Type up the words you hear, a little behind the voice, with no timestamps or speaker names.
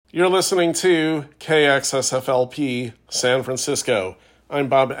You're listening to KXSFLP San Francisco. I'm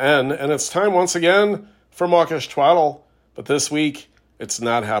Bob N., and it's time once again for Mawkish Twaddle. But this week, it's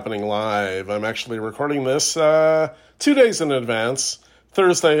not happening live. I'm actually recording this 2 days in advance,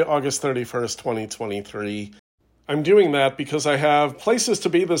 Thursday, August 31st, 2023. I'm doing that because I have places to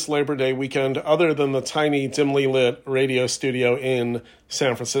be this Labor Day weekend other than the tiny, dimly lit radio studio in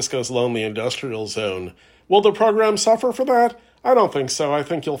San Francisco's lonely industrial zone. Will the program suffer for that? I don't think so. I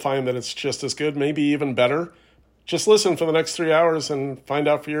think you'll find that it's just as good, maybe even better. Just listen for the next 3 hours and find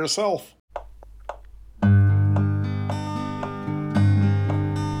out for yourself.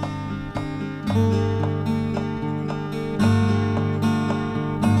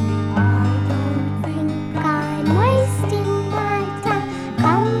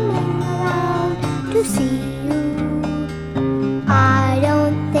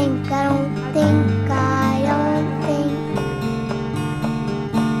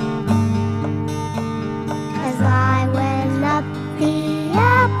 As I went up the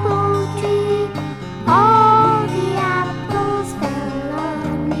apple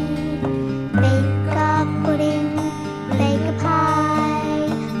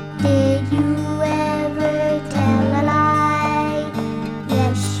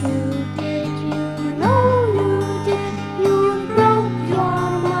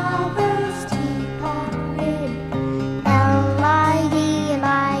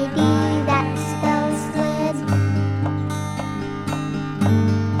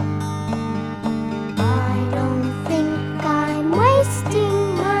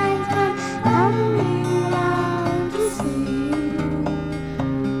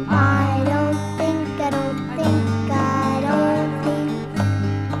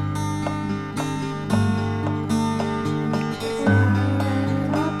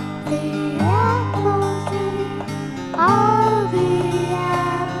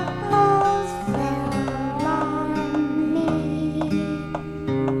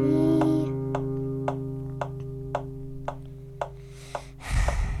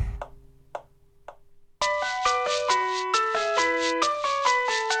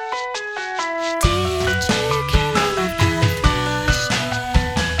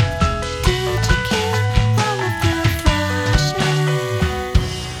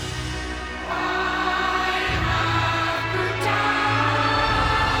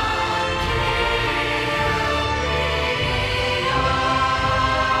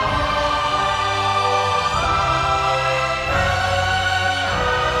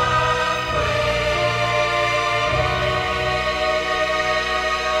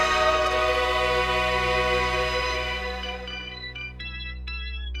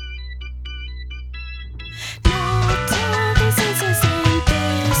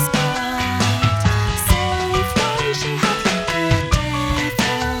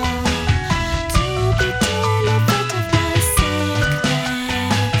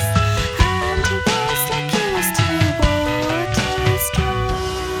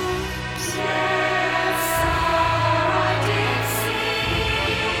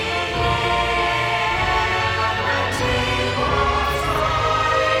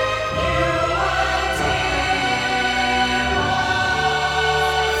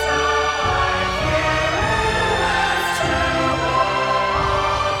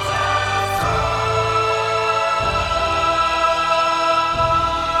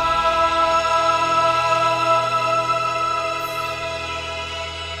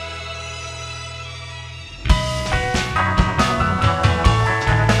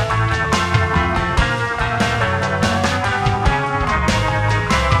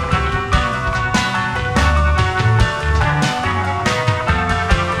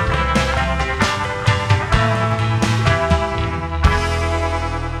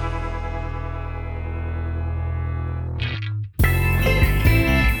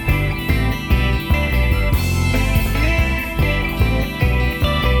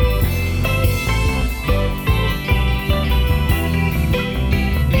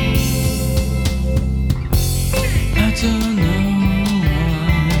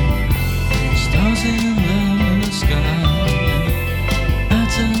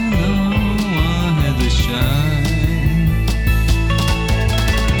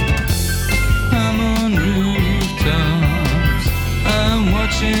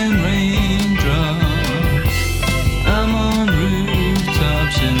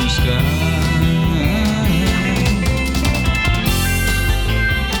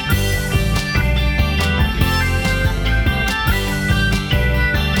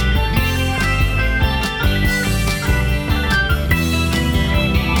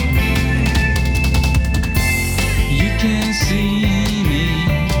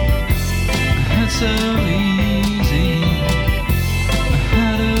so easy. I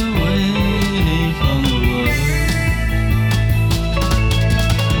had away from the world.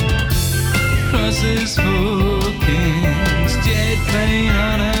 Crosses for kings, jet plane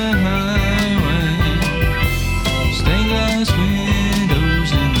on a highway, stained glass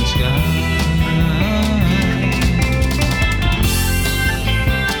windows in the sky.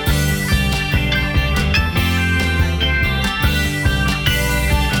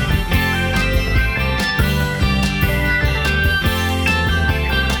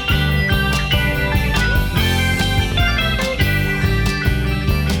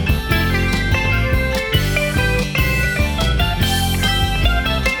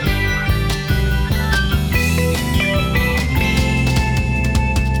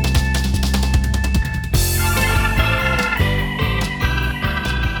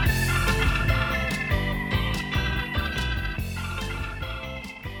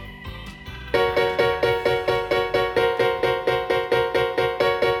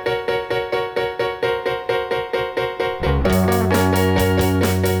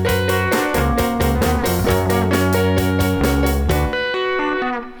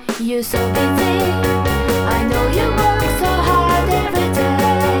 You're so busy, I know you work so hard every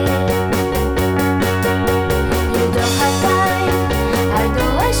day. You don't have time, I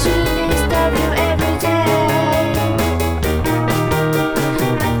know I should disturb you every day.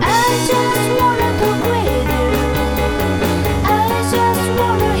 But I just wanna talk with you, I just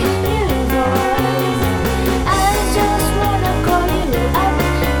wanna hear your voice, I just wanna call you up,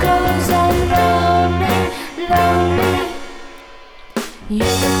 'cause I'm lonely, lonely. You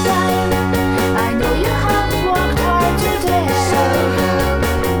have time, I know you have worked hard today. So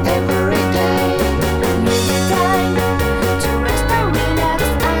hard every day. You need time to rest and relax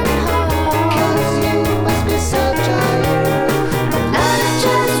and home, 'cause you must be so tired. I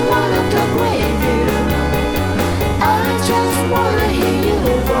just wanna talk with you, I just wanna hear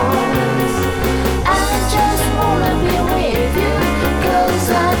your voice, I just wanna be with you, 'cause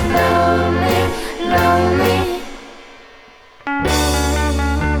I'm lonely, lonely.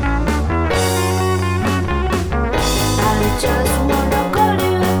 Just wanna call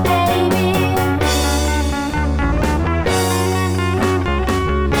you baby,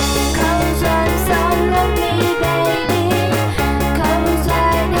 'cause I'm so lonely baby, 'cause I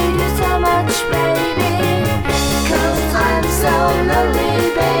need you so much baby, 'cause I'm so lonely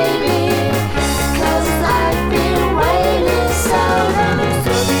baby, 'cause I've been waiting so long.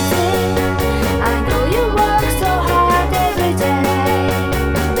 So busy, I know you work so hard every day.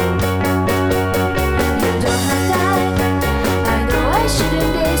 You don't have time, I know I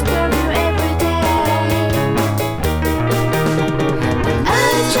shouldn't disturb you every day. But I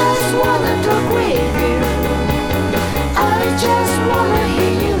just wanna talk with you, I just wanna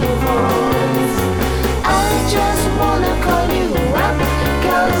hear your voice, I just wanna call you up,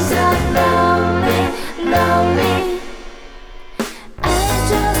 'cause I'm lonely, lonely. I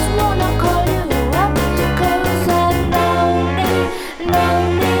just wanna call you up, 'cause I'm lonely,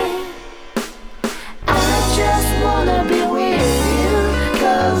 lonely. I just wanna be with you,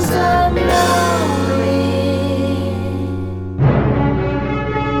 'cause I'm lonely.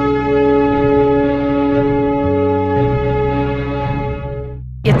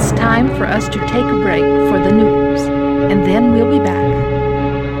 It's time for us to take a break for the news, and then we'll be back.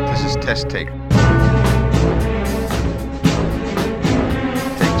 This is test take.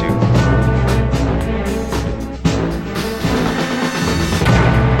 Take two.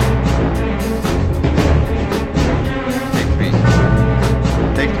 Take three.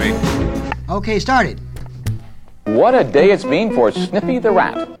 Take three. Okay, started. What a day it's been for Sniffy the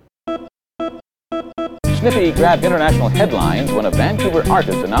Rat. Sniffy grabbed international headlines when a Vancouver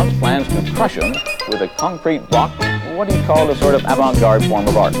artist announced plans to crush him with a concrete block, what he called a sort of avant-garde form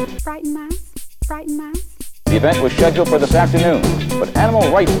of art. Frighten mice? Frighten mice? The event was scheduled for this afternoon, but animal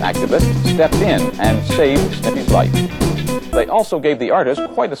rights activists stepped in and saved Sniffy's life. They also gave the artist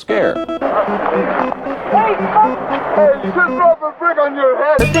quite a scare.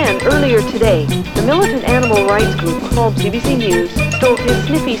 But then, earlier today, the militant animal rights group called CBC News told his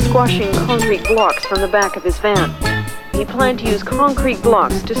Sniffy squashing concrete blocks from the back of his van. He planned to use concrete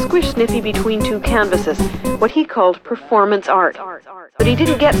blocks to squish Sniffy between two canvases, what he called performance art. But he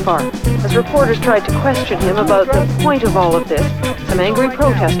didn't get far. As reporters tried to question him about the point of all of this, some angry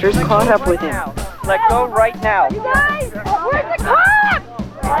protesters caught up with him. Let go right now. You guys! Where's the cop?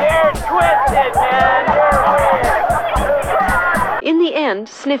 You're twisted, man. In the end,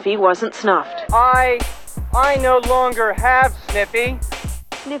 Sniffy wasn't snuffed. I no longer have Sniffy.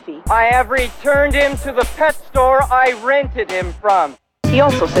 Sniffy I have returned him to the pet store I rented him from. He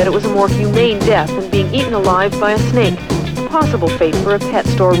also said it was a more humane death than being eaten alive by a snake, a possible fate for a pet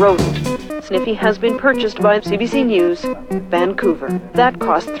store rodent. Sniffy has been purchased by CBC News, Vancouver. That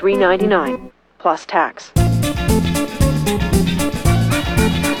cost $3.99, plus tax.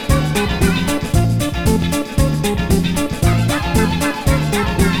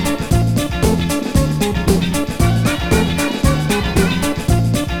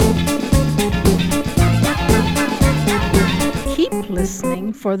 Keep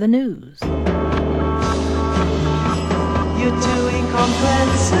listening for the news. You're too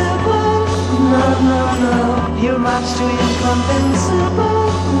incomprehensible. No, no, no. You're much too incomprehensible.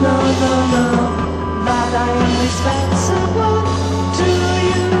 No, no, no. But I am responsible to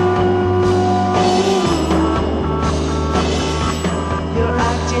you. You're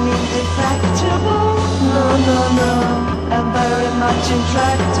acting indefectible. No, no, no. And very much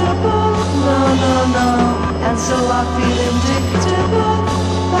intractable. No, no, no. And so I feel indictable.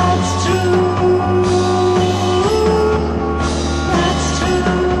 That's true.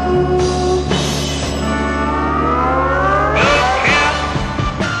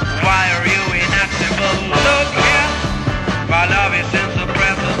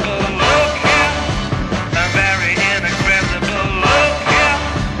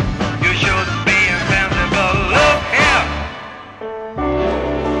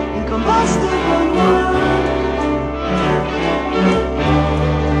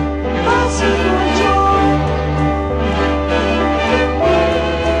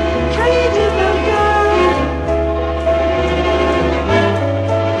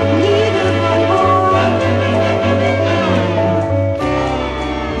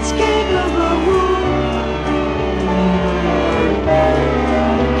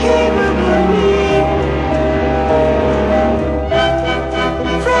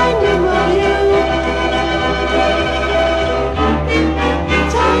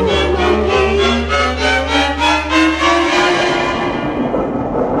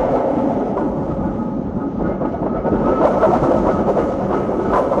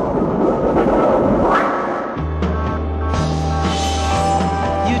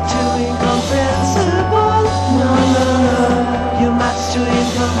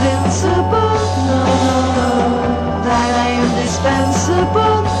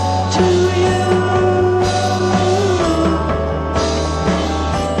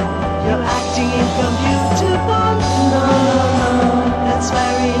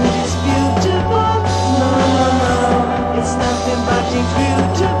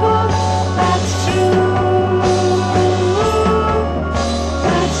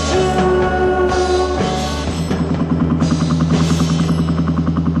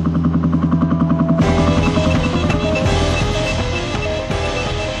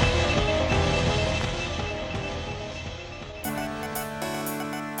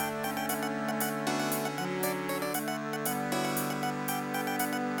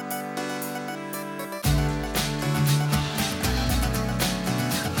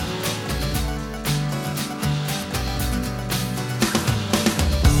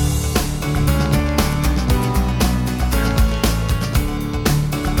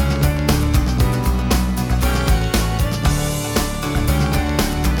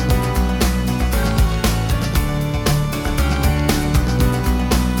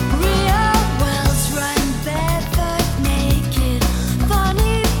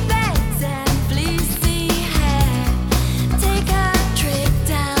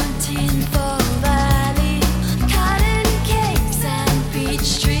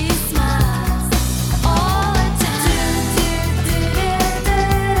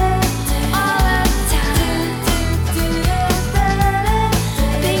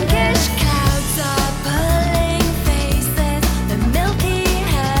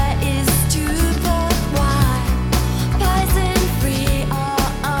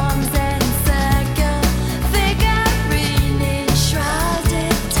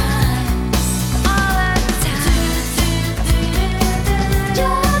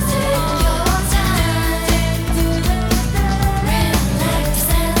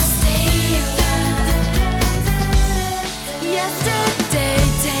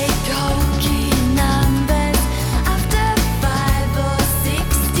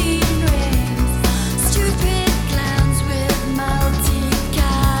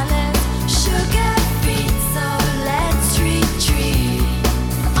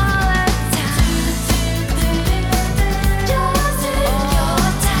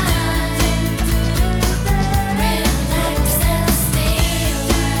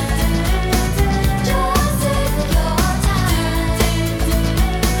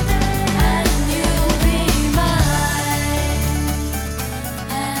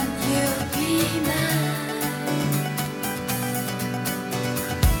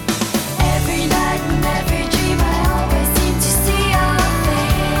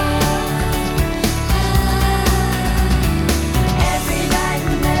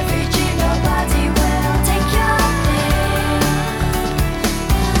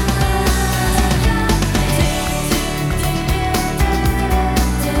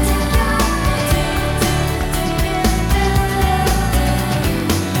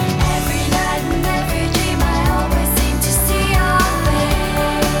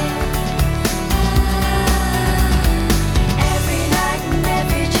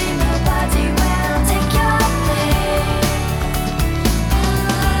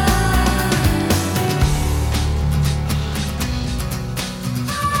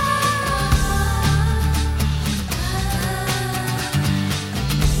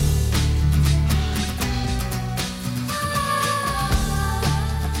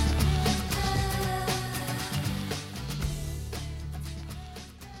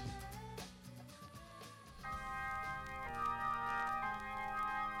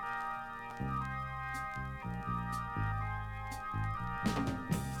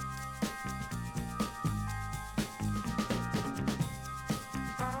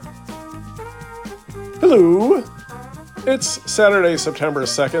 Hello! It's Saturday, September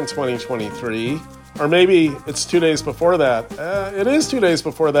 2nd, 2023. Or maybe it's 2 days before that. It is 2 days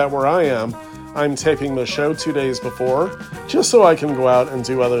before that where I am. I'm taping the show 2 days before, just so I can go out and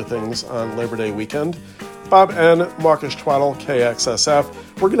do other things on Labor Day weekend. Bob N., Mawkish Twaddle,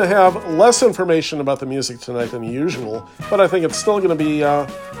 KXSF. We're going to have less information about the music tonight than usual, but I think it's still going to be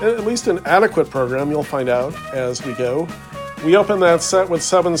at least an adequate program. You'll find out as we go. We open that set with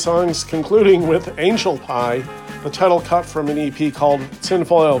 7 songs, concluding with Angel Pie, the title cut from an EP called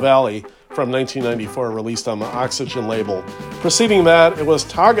Tinfoil Valley from 1994, released on the Oxygen label. Preceding that, it was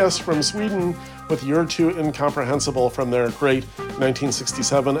Tagas from Sweden with You're Too Incomprehensible from their great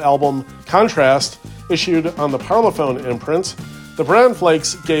 1967 album Contrast, issued on the Parlophone imprint. The Bran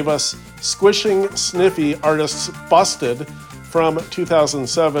Flakes gave us Squishing Sniffy Artists Busted from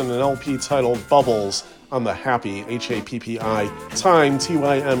 2007, an LP titled Bubbles on the Happy, H-A-P-P-I, Time,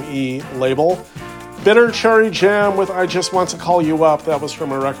 T-Y-M-E label. Bitter Cherry Jam with I Just Want to Call You Up, that was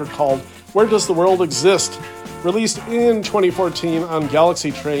from a record called Where Does the World Exist?, released in 2014 on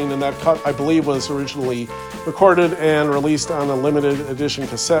Galaxy Train, and that cut, I believe, was originally recorded and released on a limited edition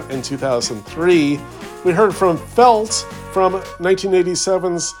cassette in 2003. We heard from Felt from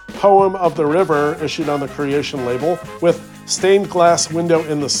 1987's Poem of the River, issued on the Creation label, with Stained Glass Window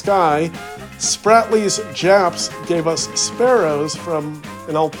in the Sky. Spratley's Japs gave us Sparrows from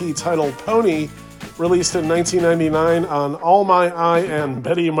an LP titled Pony, released in 1999 on All My Eye and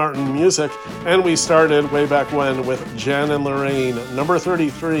Betty Martin Music. And we started way back when with Jan and Lorraine, number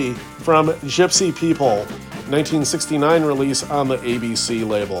 33, from Gypsy People, 1969 release on the ABC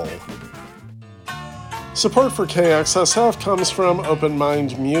label. Support for KXSF comes from Open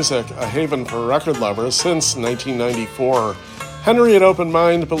Mind Music, a haven for record lovers since 1994. Henry at Open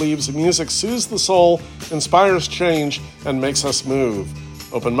Mind believes music soothes the soul, inspires change, and makes us move.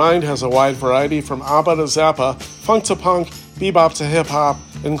 Open Mind has a wide variety from ABBA to Zappa, funk to punk, bebop to hip-hop,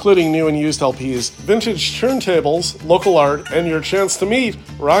 including new and used LPs, vintage turntables, local art, and your chance to meet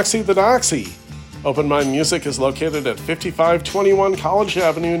Roxy the Doxy. Open Mind Music is located at 5521 College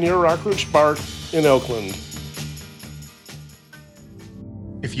Avenue near Rockridge Park in Oakland.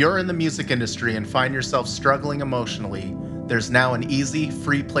 If you're in the music industry and find yourself struggling emotionally, there's now an easy,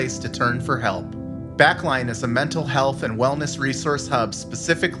 free place to turn for help. Backline is a mental health and wellness resource hub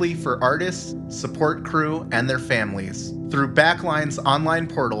specifically for artists, support crew, and their families. Through Backline's online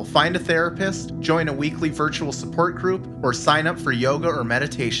portal, find a therapist, join a weekly virtual support group, or sign up for yoga or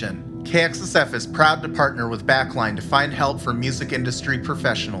meditation. KXSF is proud to partner with Backline to find help for music industry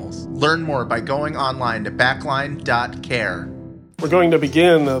professionals. Learn more by going online to backline.care. We're going to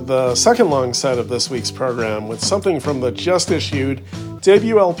begin the second long set of this week's program with something from the just-issued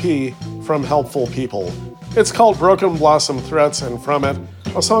debut LP from Helpful People. It's called Broken Blossom Threats, and from it,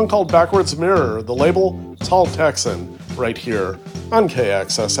 a song called Backwards Mirror, the label Tall Texan, right here on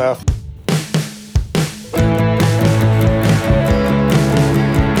KXSF.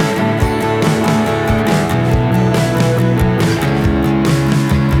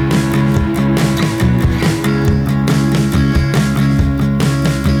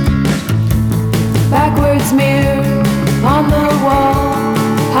 Mirror on the wall,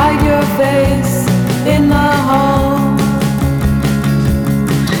 hide your face in the hall.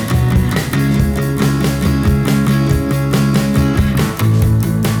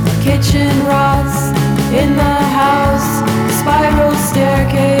 Kitchen rots in the house, spiral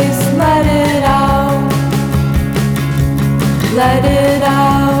staircase, let it out, let it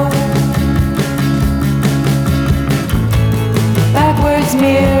out. Backwards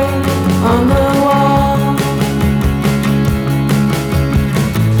mirror on the wall,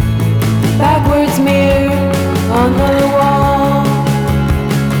 backwards mirror on the wall.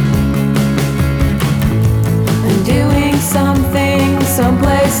 I'm doing something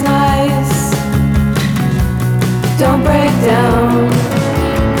someplace nice. Don't break down.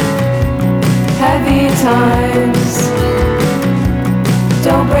 Heavy times.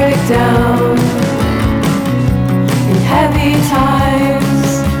 Don't break down. In heavy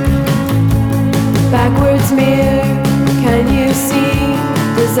times. Backwards mirror, can you see?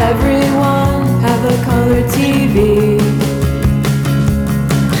 Does everyone have a color TV?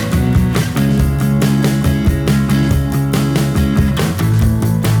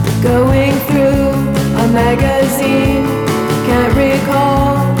 Going through a magazine, can't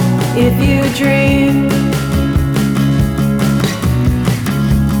recall if you dream.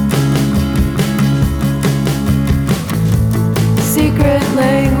 Secret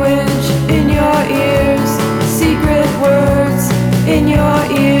language in your ears, secret words in your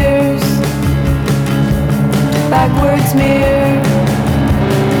ears. Backwards mirror.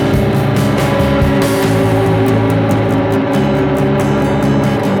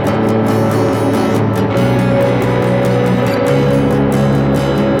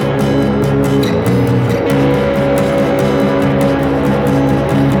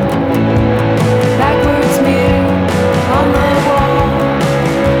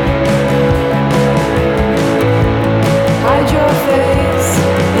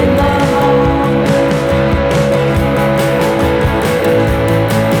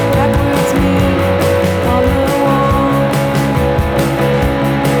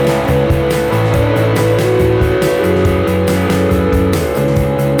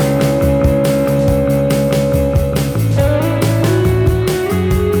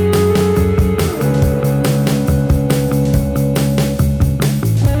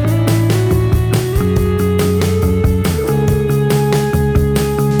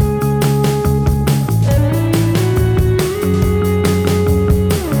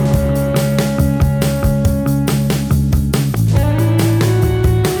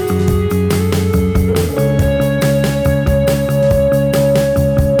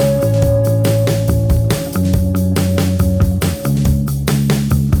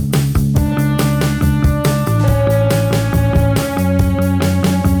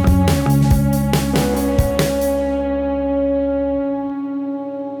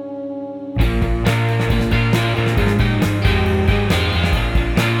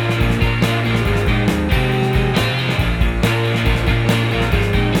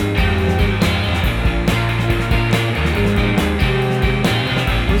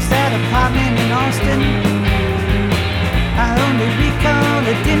 apartment in Austin. I only recall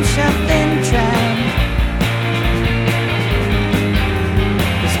a dim shuffling tram.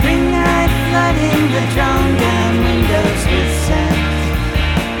 The spring night flooding the drawn down windows with sand.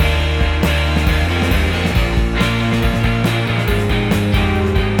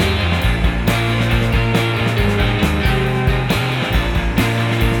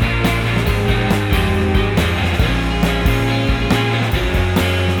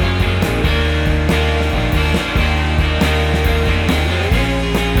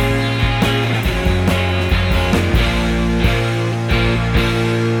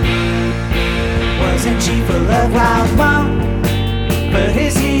 She full of wild want, but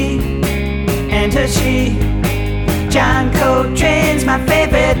is he and her she? John Coltrane's my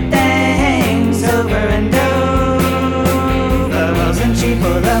favorite things over and over. Wasn't she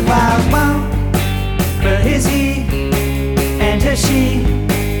full of wild want, but is he and her she?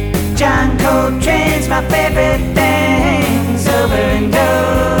 John Coltrane's my favorite things over and over.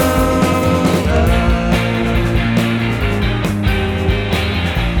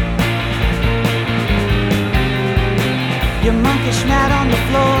 Your monkish mat on the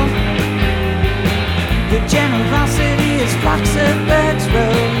floor, your generosity is flocks of birds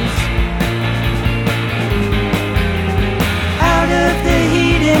rose. Out of the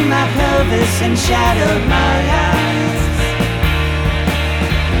heat in my pelvis and shadowed my eyes.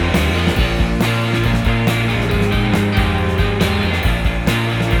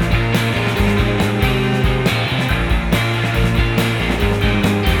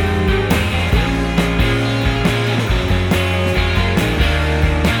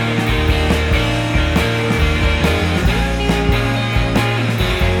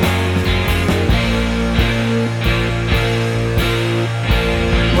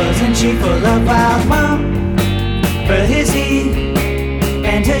 She full of wild want, but is he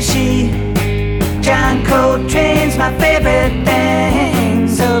and her she? John Coltrane's my favorite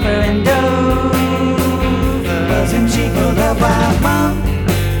things over and over. Wasn't she full of wild want,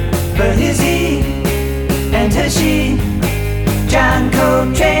 but is he and her she? John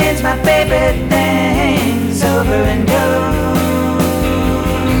Coltrane's my favorite things over and over.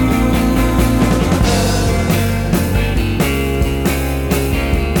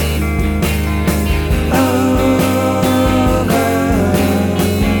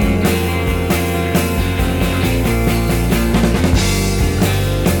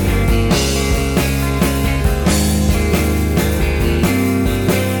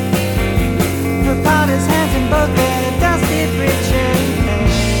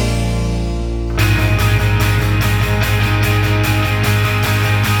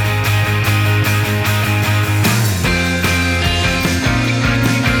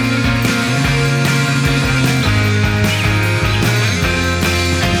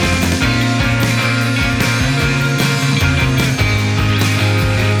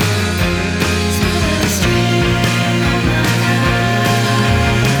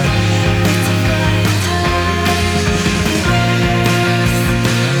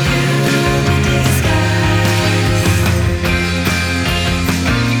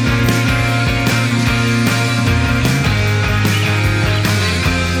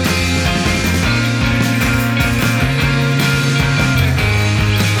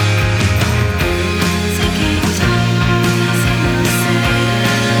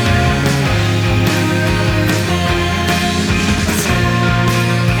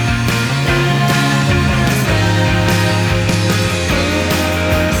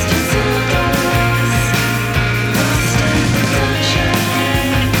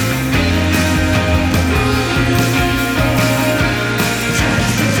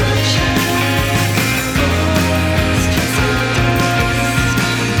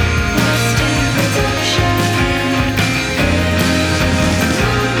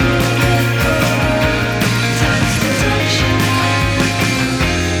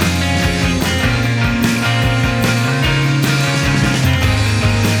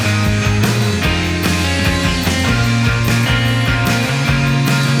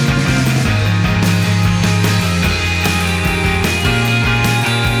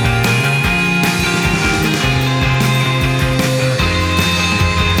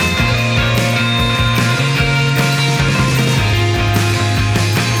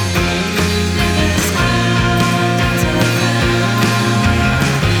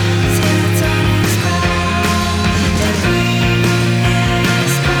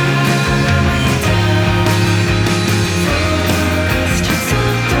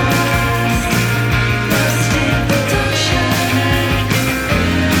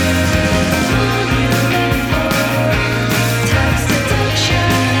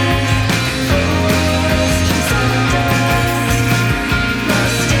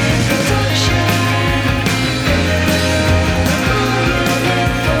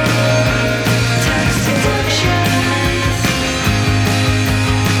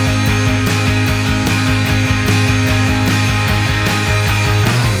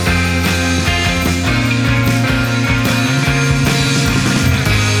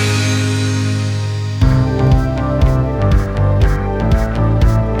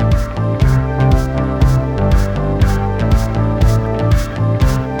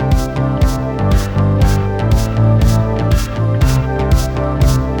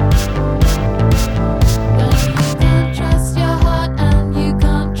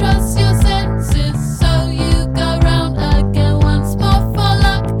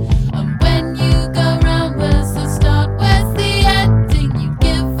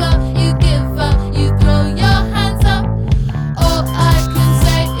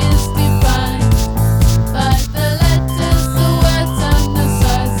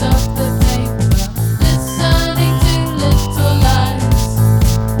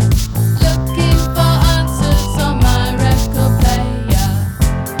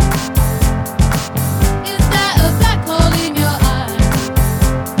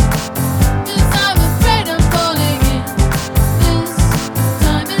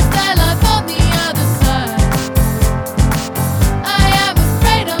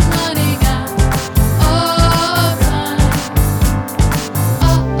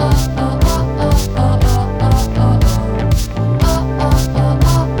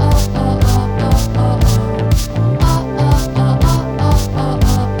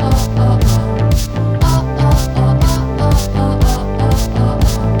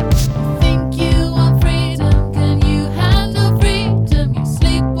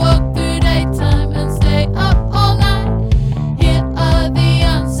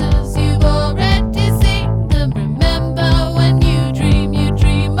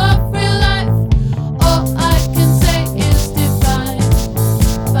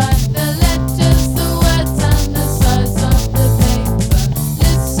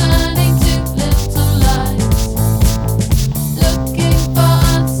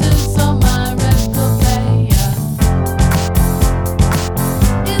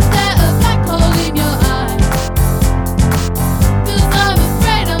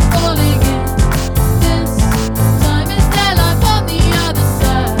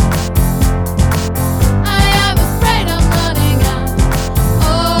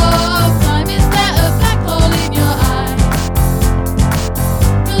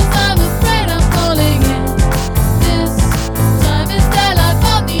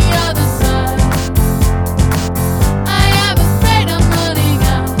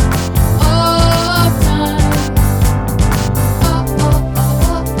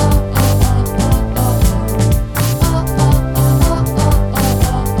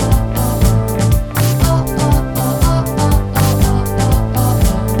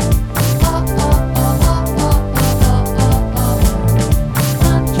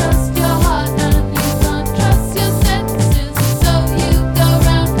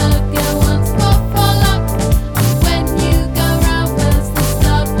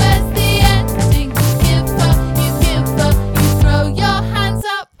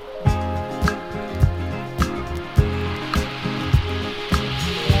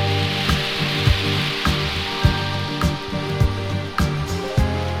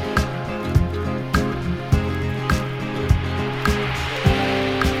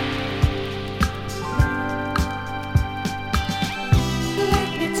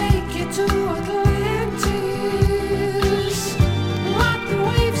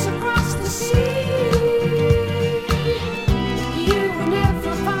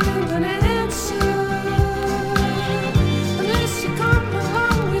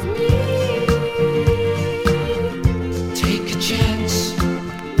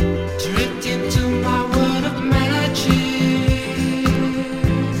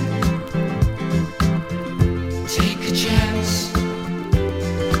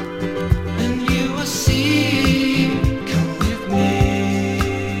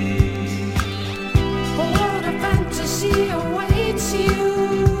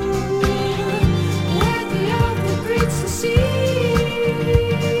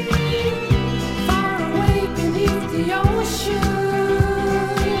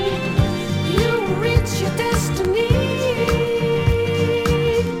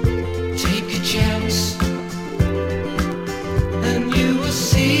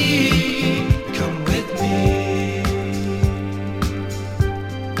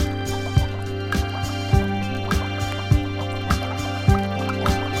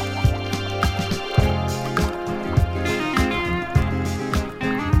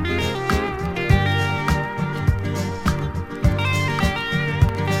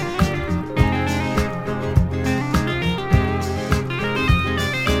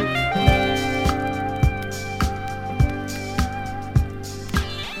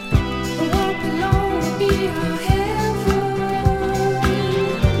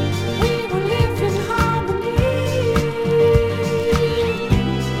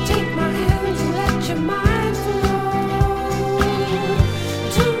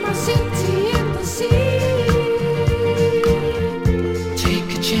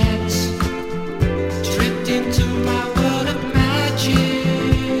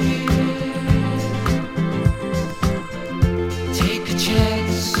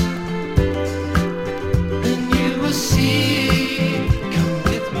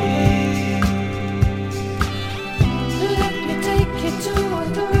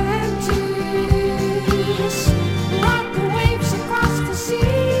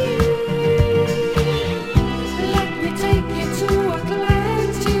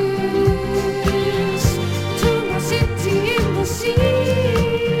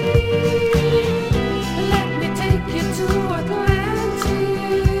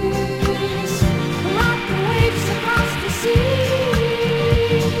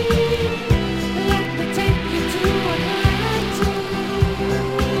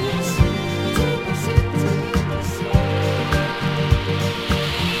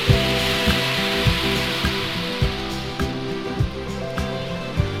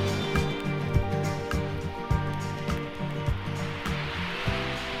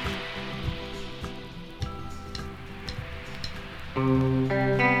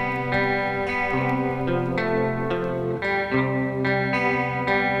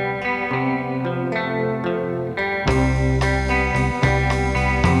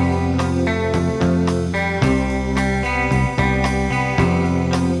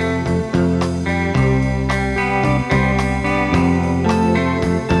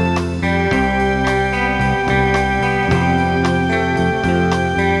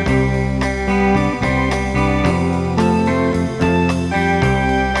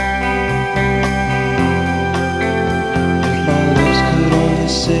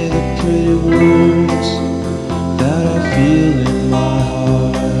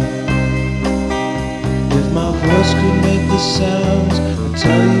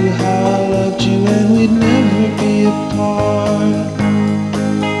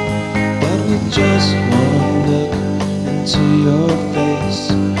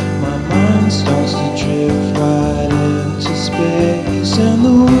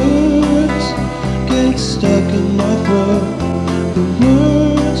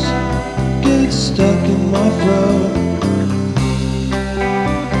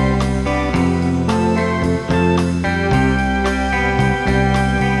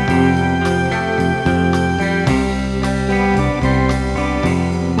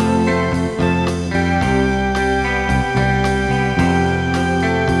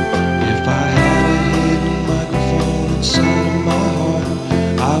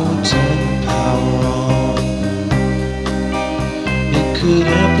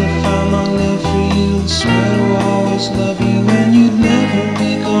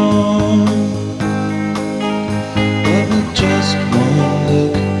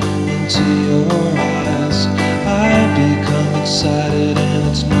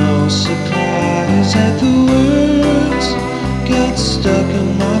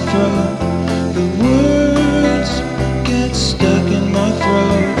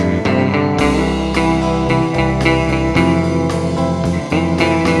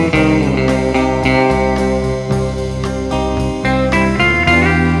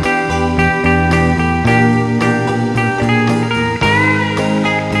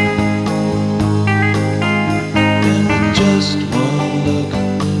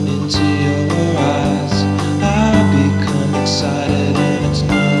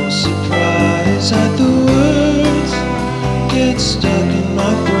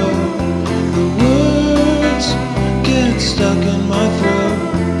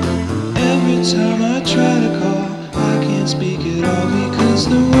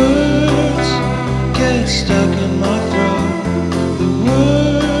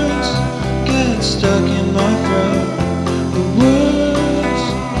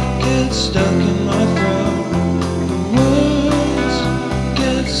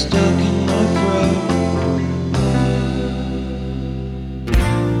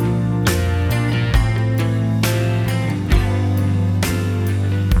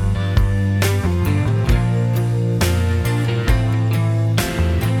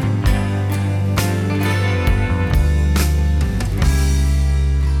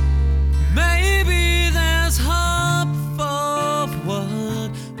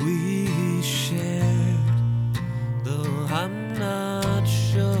 I'm not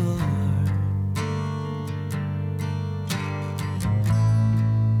sure.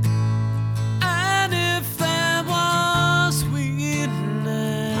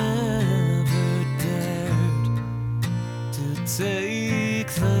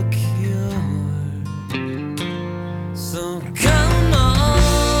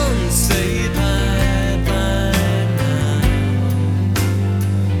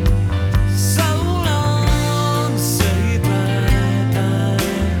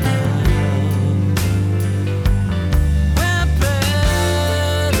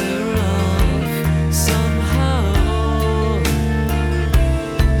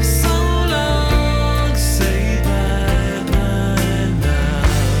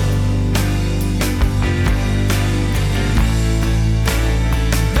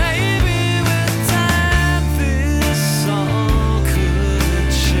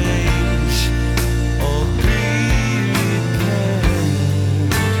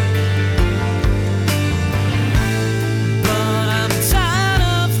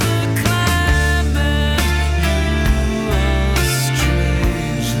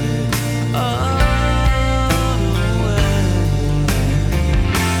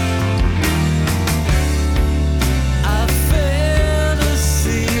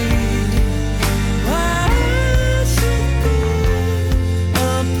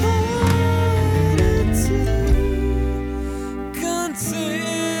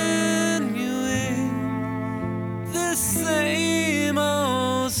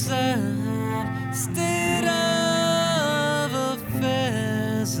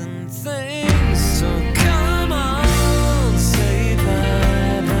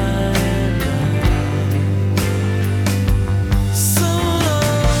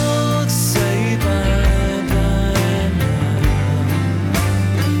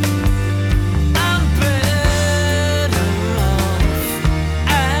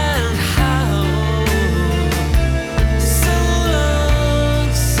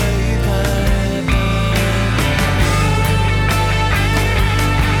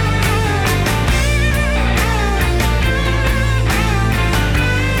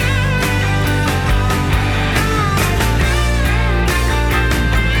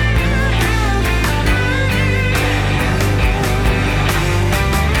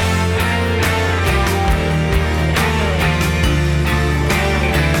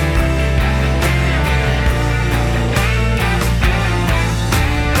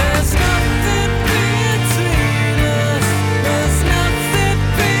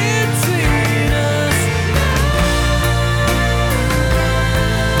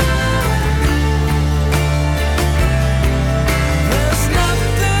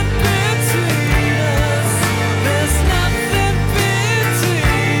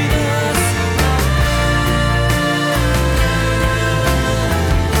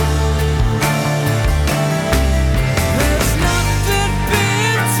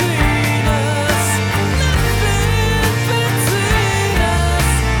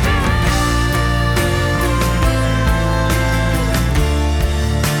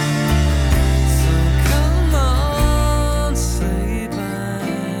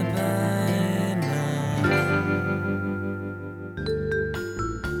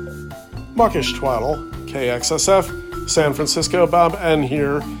 Mawkish Twaddle, KXSF, San Francisco, Bob N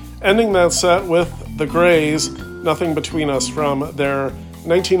here, ending that set with The Greys, Nothing Between Us, from their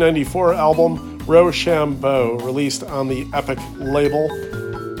 1994 album Rochambeau, released on the Epic label.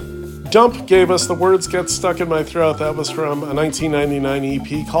 Dump gave us The Words Get Stuck in My Throat. That was from a 1999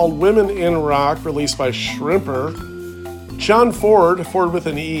 EP called Women in Rock, released by Shrimper. John Forde with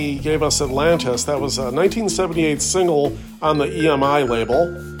an E, gave us Atlantis. That was a 1978 single on the EMI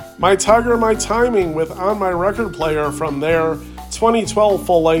label. My Tiger, My Timing with On My Record Player from their 2012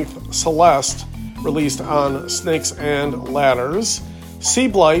 full-length Celeste, released on Snakes and Ladders.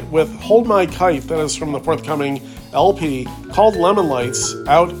 Seablite with Hold My Kite, that is from the forthcoming LP called Lemon Lights,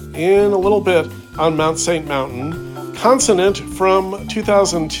 out in a little bit on Mount St. Mountain. Consonant from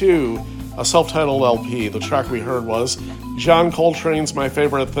 2002, a self-titled LP. The track we heard was John Coltrane's My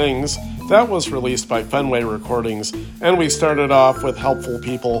Favorite Things. That was released by Fenway Recordings. And we started off with Helpful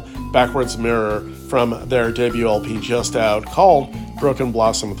People, Backwards Mirror, from their debut LP just out, called Broken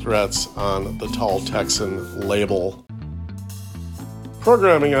Blossom Threads, on the Tall Texan label.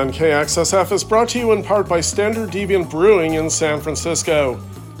 Programming on KXSF is brought to you in part by Standard Deviant Brewing in San Francisco.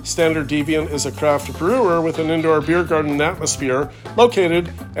 Standard Deviant is a craft brewer with an indoor beer garden atmosphere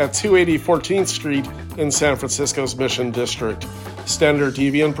located at 280 14th Street in San Francisco's Mission District. Standard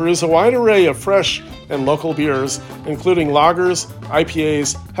Deviant brews a wide array of fresh and local beers, including lagers,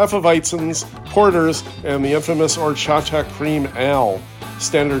 IPAs, Hefeweizens, porters, and the infamous Horchata Cream Ale.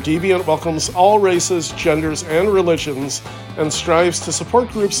 Standard Deviant welcomes all races, genders, and religions, and strives to support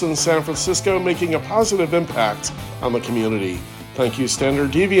groups in San Francisco making a positive impact on the community. Thank you,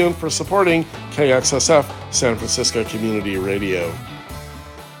 Standard Deviant, for supporting KXSF San Francisco Community Radio.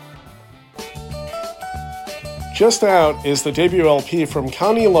 Just out is the debut LP from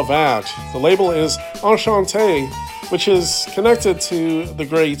Connie Lovatt. The label is Enchanté, which is connected to the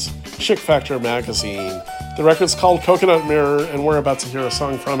great Chick Factor magazine. The record's called Coconut Mirror, and we're about to hear a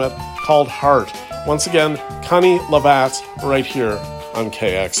song from it called Heart. Once again, Connie Lovatt, right here on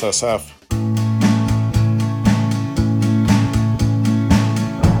KXSF.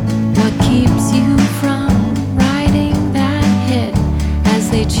 What keeps you from riding that hit as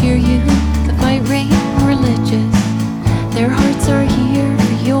they cheer you, the irate religious? Their hearts are here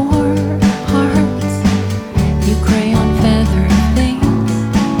for your hearts. You crayon feather things.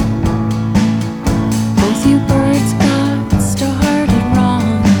 Both you birds got started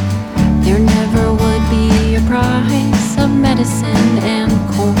wrong. There never would be a price of medicine and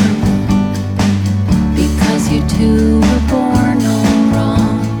corn, because you two were born all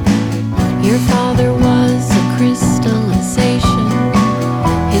wrong. Your father was a crystallization.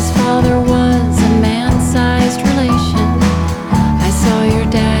 His father was a man-sized relation. I saw your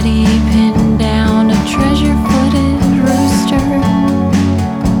daddy pin down a treasure-footed rooster,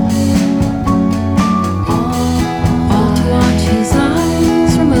 all to watch his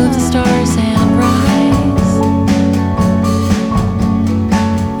eyes remove the stars and rise.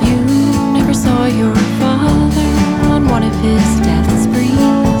 You never saw your father on one of his death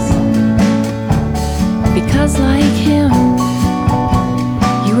sprees, because like him,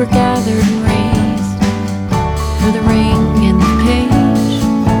 you were gathered and raised for the ring and the page,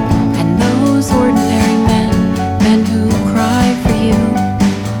 and those ordinary men who cry for you,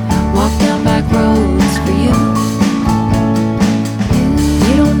 walk down back roads for you.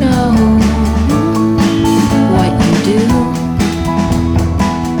 You don't know what you do.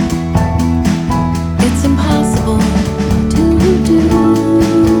 It's impossible to do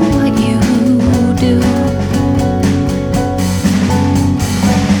what you do.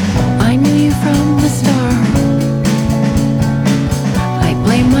 I knew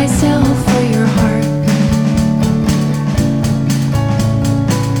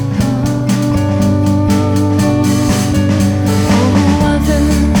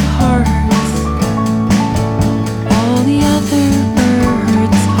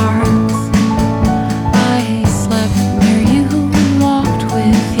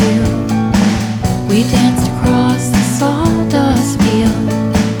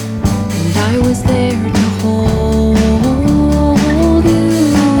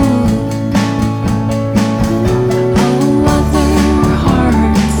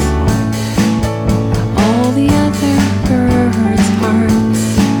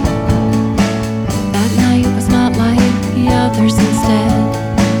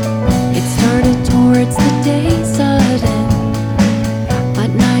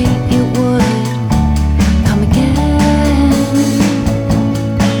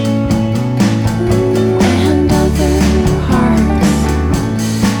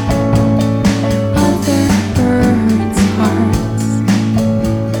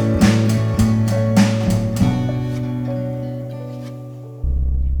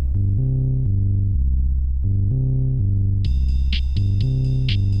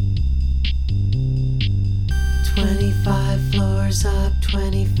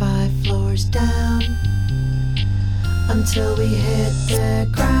 25 floors down until we hit the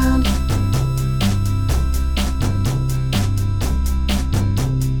ground.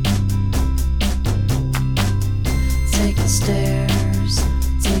 Take the stairs,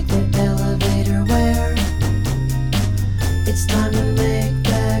 take the elevator where it's time to make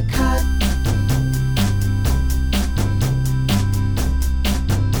the cut.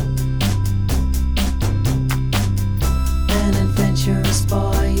 An adventurous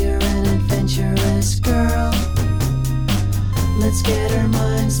boy, you're an adventurous girl. Let's get our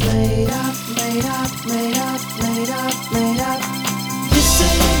minds made up, made up, made up, made up, made up. This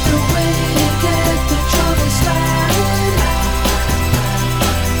ain't the way to get the trouble started.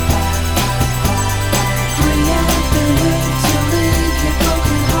 Free at the loop to leave you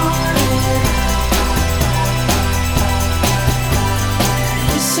broken hearted.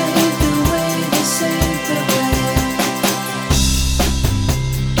 This ain't the way, this ain't the way.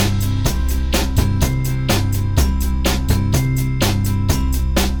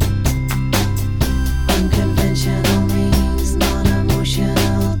 Unconventional means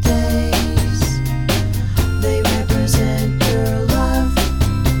non-emotional days. They represent your love.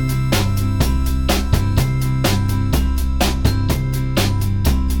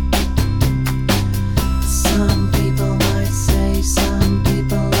 Some people might say, some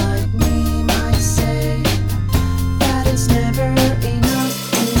people like me might say that it's never enough,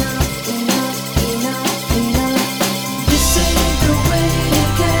 enough, enough, enough, enough. This ain't the way to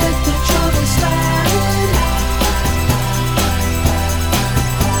get the trouble started.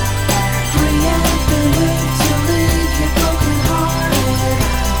 Free at the loop to leave you broken hearted.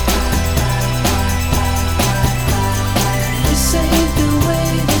 This ain't the way,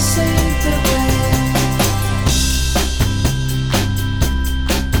 this ain't the way.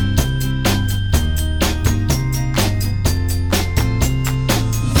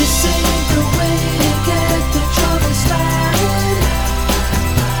 This ain't the way to get the trouble started.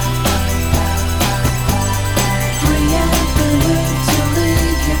 Free at the loop to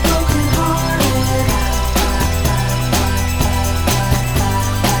leave you broken hearted.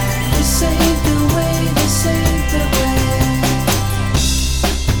 This ain't the way, this ain't the way.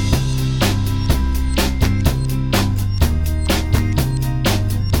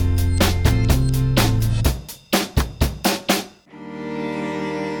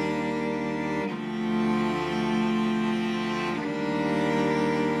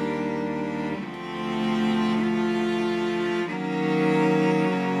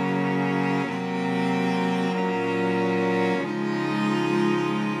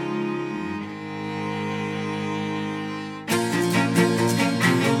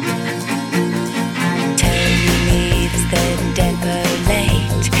 Tony leaves the depot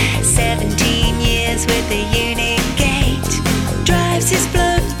late. 17 years with the unit gate. Drives his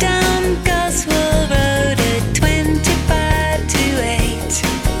bloke down Goswell Road at 25 to 8.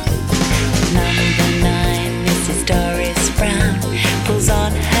 Number 9, Mrs. Doris Brown, pulls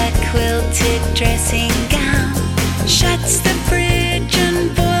on her quilted dressing gown. Shuts the fridge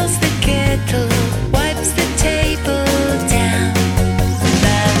and boils the kettle. Wipes the table down.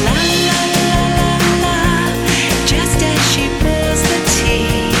 La la la la la la. Just as she pours the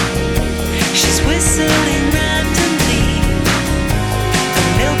tea, she's whistling round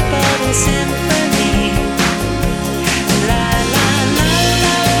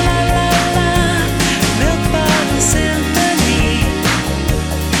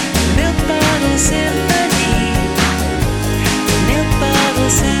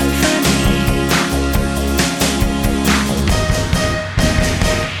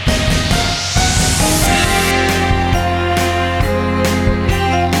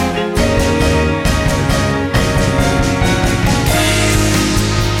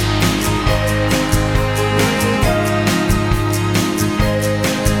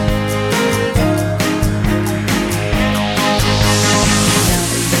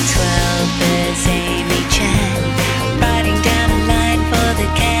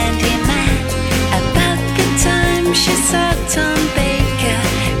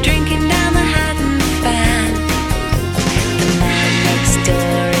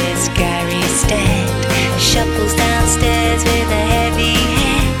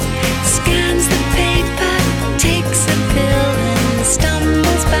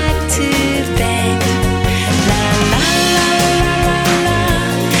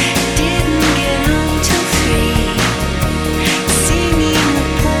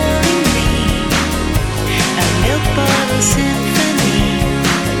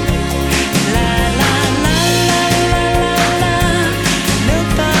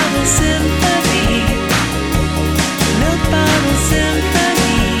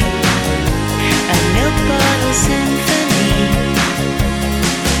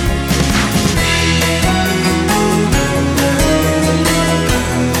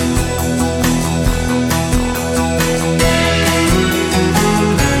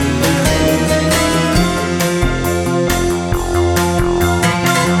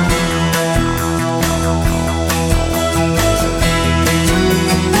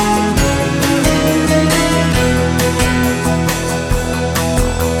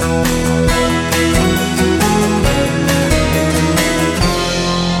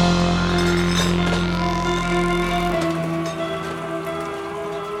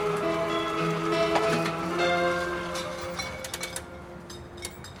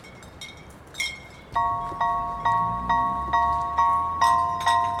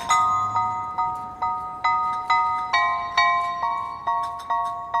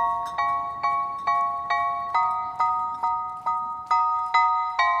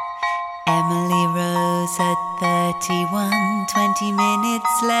 20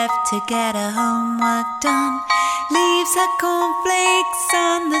 minutes left to get her homework done. Leaves her cornflakes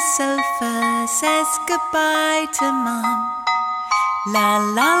on the sofa, says goodbye to Mum. La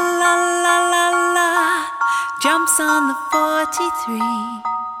la la la la la, jumps on the 43,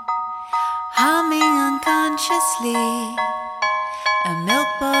 humming unconsciously a milk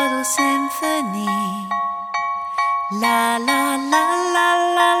bottle symphony. La la la la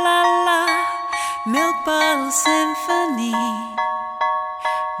la la la, milk bottle symphony,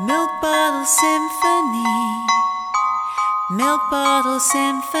 milk bottle symphony, milk bottle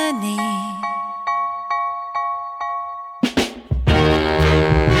symphony.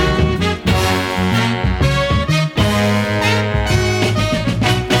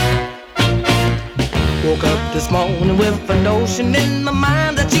 Woke up this morning with a notion in my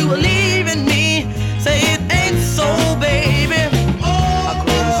mind that you were leaving me. Say it ain't so, baby. A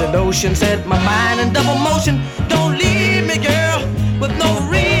crazy notion set my mind in double motion. Don't leave me, girl, with no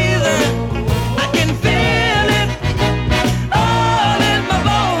reason. I can feel it all in my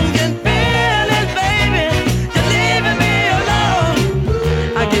bones. Can feel it, baby. You're leaving me alone.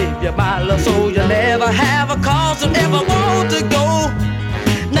 I gave you my love so you never have a cause to ever want to go.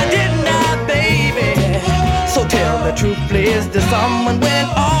 Now didn't I, baby? So tell the truth, please. Did someone win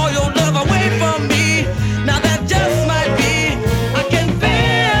all your love away from me? Now that just might be. I can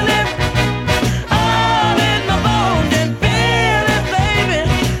feel it all in my bones. And feel it, baby.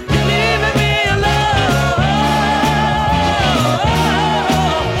 You're leaving me alone.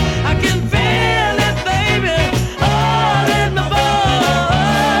 I can feel it, baby, all in my bones.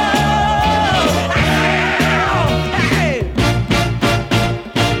 Hey.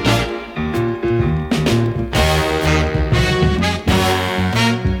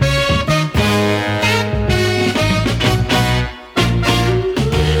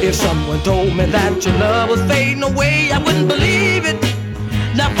 If someone told me that your love was fading away, I wouldn't believe it.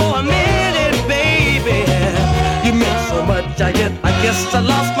 Not for a minute, baby. You meant so much, I guess I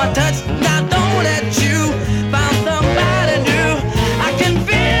lost my touch. Now don't let you found somebody new. I can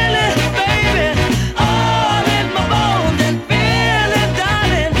feel it, baby, all in my bones. And feel it,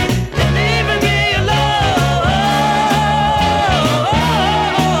 darling, you're leaving me alone.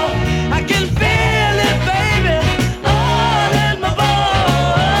 I can feel it, baby, all in my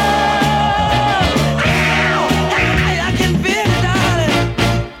bones. I can feel it, darling.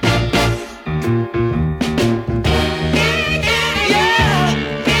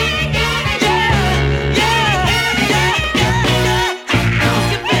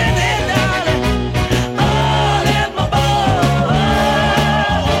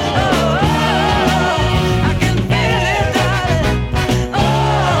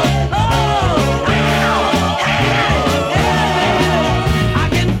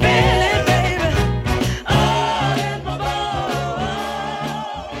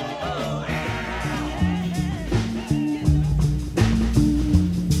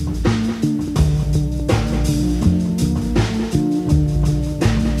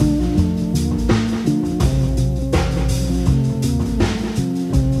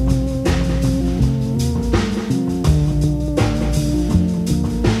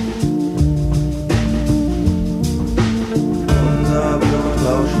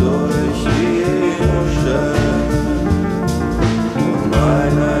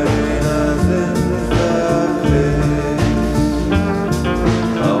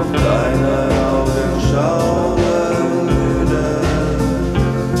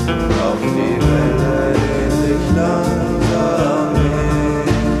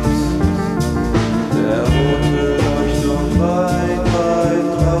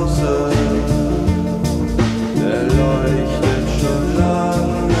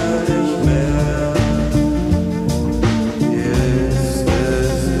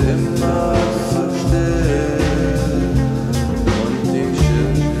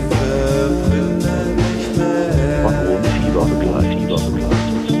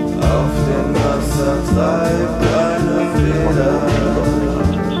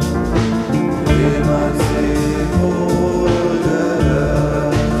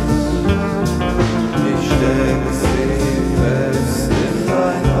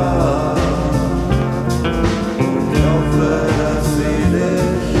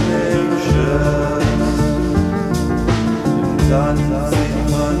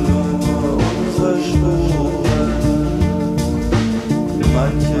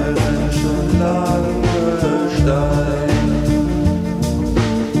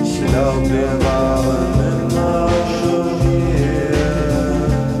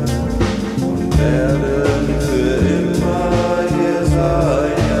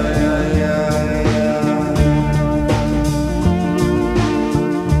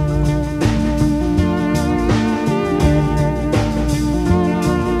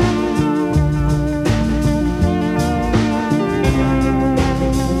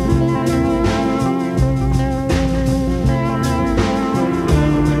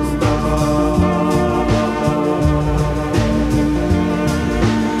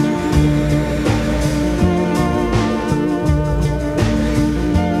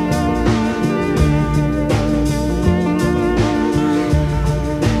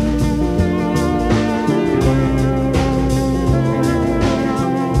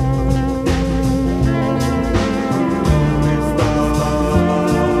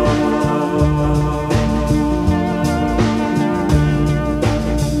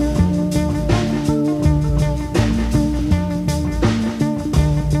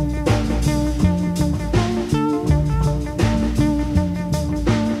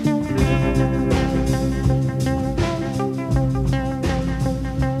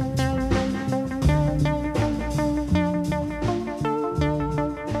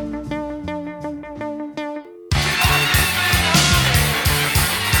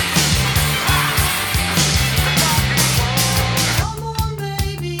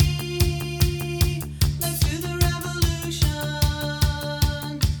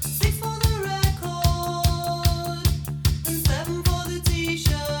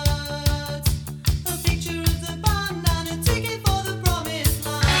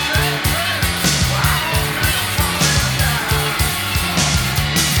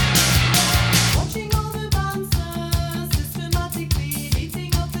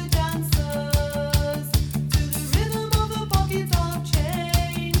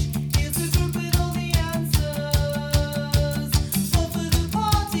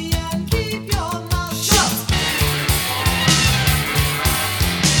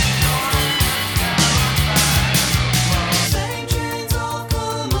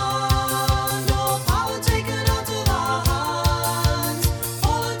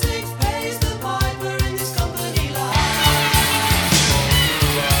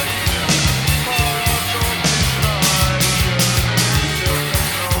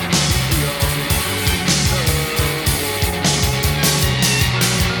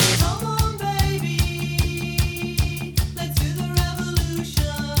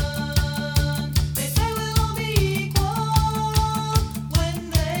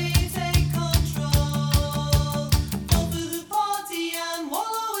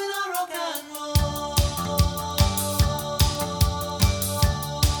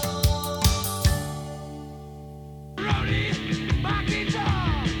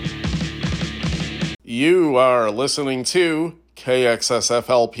 You are listening to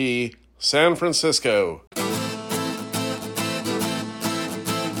KXSFLP San Francisco.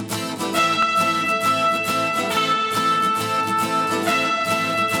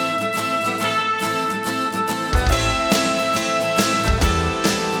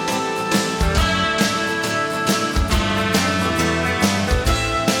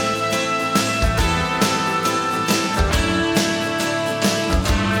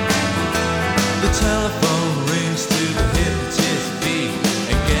 Telephone rings to the hypnotist beat,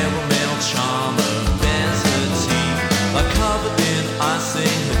 and Gamble Male Charmer bends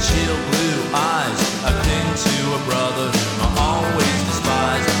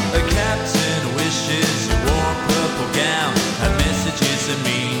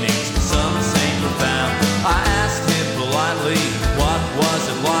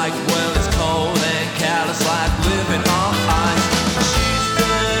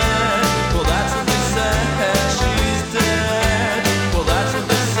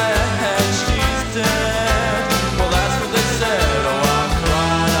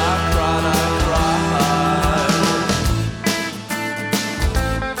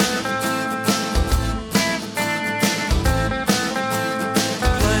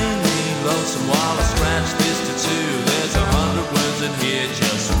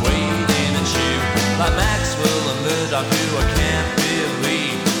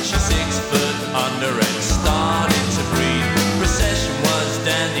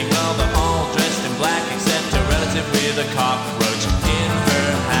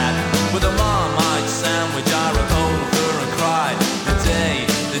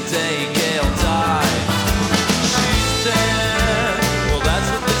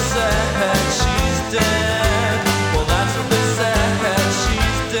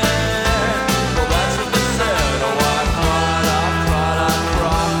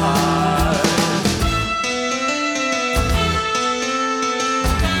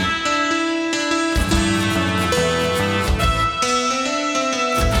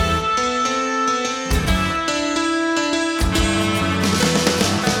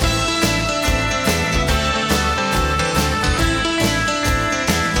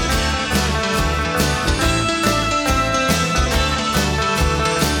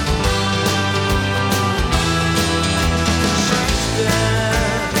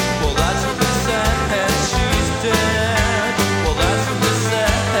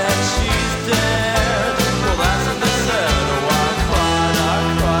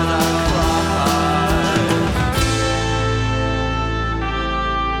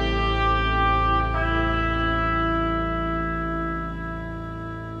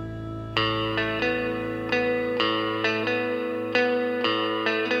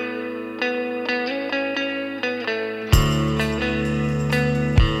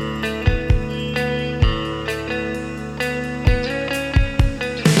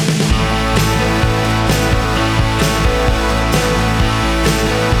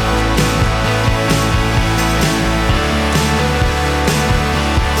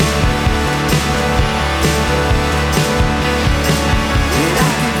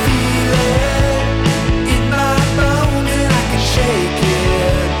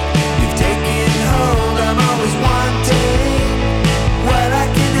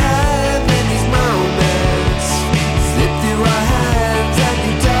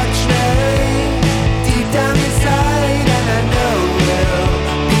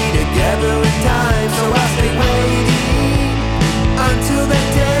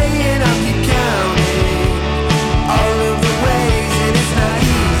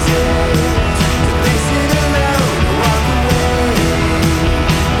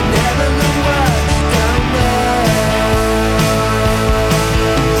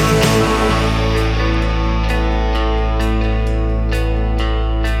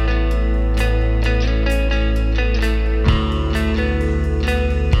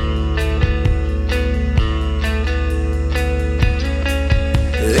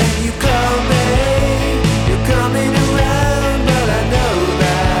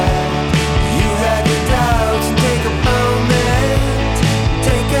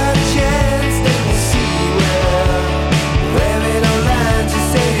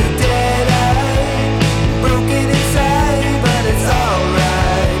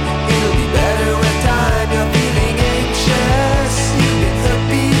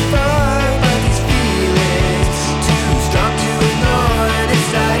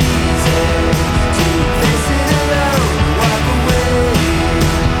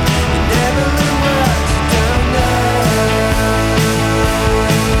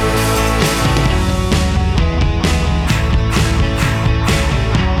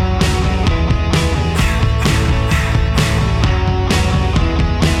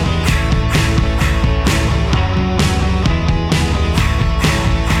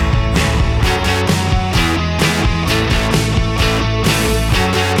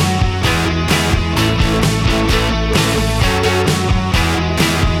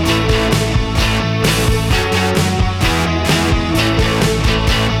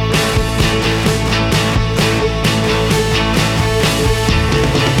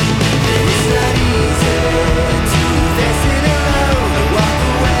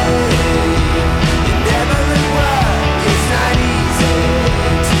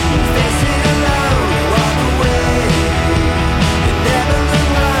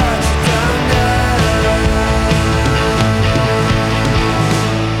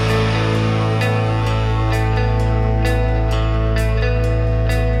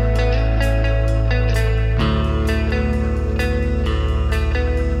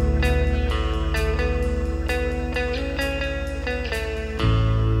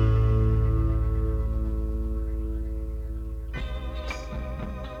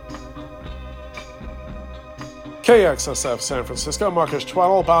KXSF San Francisco, Mawkish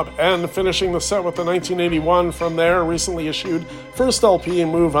Twaddle, Bob N. finishing the set with the 1981 from their recently issued first LP,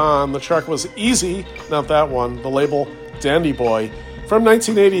 Move On. The track was Easy, not that one, the label Dandy Boy. From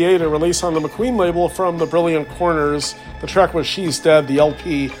 1988, a release on the McQueen label from the Brilliant Corners. The track was She's Dead, the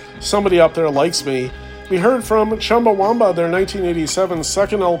LP Somebody Up There Likes Me. We heard from Chumbawamba, their 1987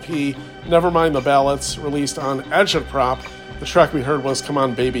 second LP, Nevermind the Ballads, released on Agitprop. The track we heard was Come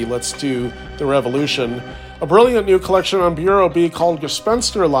On Baby, Let's Do the Revolution. A brilliant new collection on Bureau B called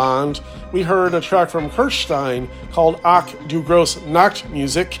Gespensterland. We heard a track from Kirschstein called Ach du Gross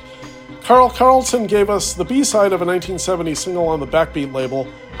Nachtmusik. Carlton gave us the B-side of a 1970 single on the Backbeat label,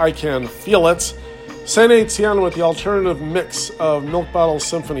 I Can Feel It. Saint Etienne with the alternative mix of Milk Bottle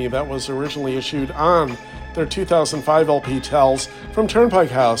Symphony that was originally issued on their 2005 LP Tells from Turnpike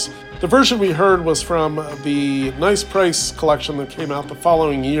House. The version we heard was from the Nice Price collection that came out the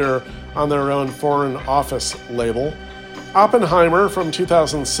following year on their own Foreign Office label. Oppenheimer from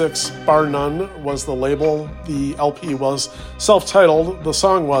 2006, Bar None was the label. The LP was self-titled. The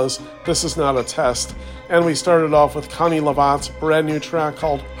song was This Is Not a Test. And we started off with Connie Lovatt's brand new track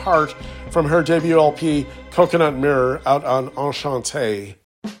called Heart from her debut LP Coconut Mirror out on Enchanté.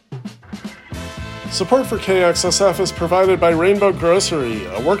 Support for KXSF is provided by Rainbow Grocery,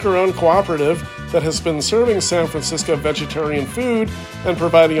 a worker-owned cooperative that has been serving San Francisco vegetarian food and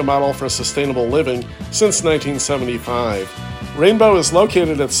providing a model for sustainable living since 1975. Rainbow is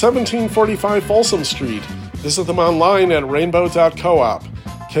located at 1745 Folsom Street. Visit them online at rainbow.coop.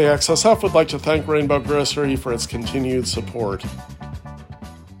 KXSF would like to thank Rainbow Grocery for its continued support.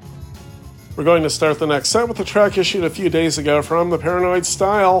 We're going to start the next set with a track issued a few days ago from the Paranoid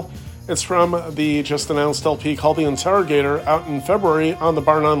Style. It's from the just-announced LP called The Interrogator, out in February on the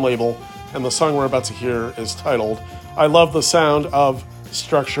Bar None label, and the song we're about to hear is titled I Love the Sound of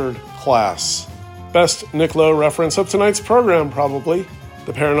Structured Class. Best Nick Lowe reference of tonight's program, probably.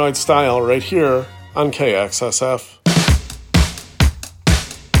 The Paranoid Style, right here on KXSF.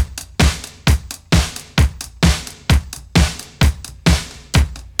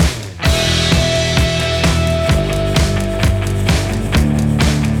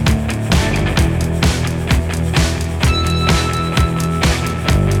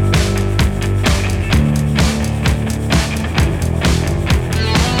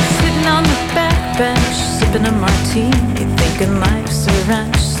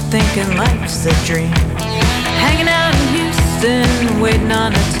 Thinking life's a dream. Hanging out in Houston, waiting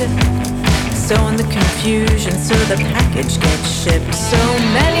on a tip. So in the confusion, so the package gets shipped. So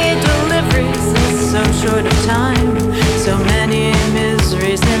many deliveries in so short of time. So many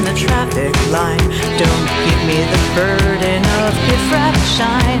miseries in the traffic line. Don't give me the burden of gift-wrapped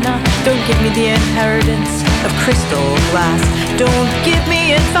china. Don't give me the inheritance of crystal glass. Don't give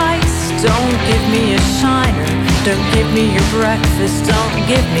me advice. Don't give me a shiner. Don't give me your breakfast. Don't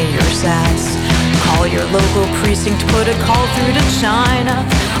give me your sass. Call your local precinct, put a call through to China.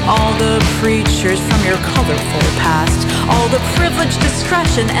 All the preachers from your colorful past. All the privileged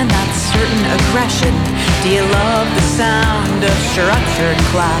discretion and that certain aggression. Do you love the sound of structured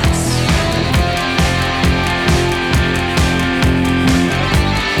class?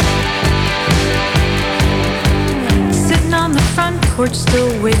 On the front porch, still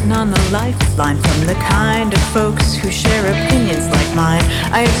waiting on the lifeline from the kind of folks who share opinions like mine.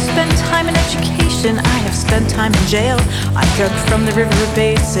 I have spent time in education, I have spent time in jail. I've drunk from the river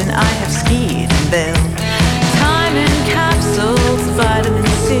basin, I have skied in Vail. Time in capsules, vitamin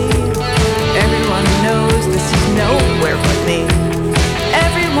C. Everyone knows this is nowhere but me.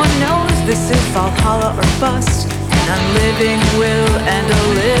 Everyone knows this is Valhalla or bust. An unliving will and a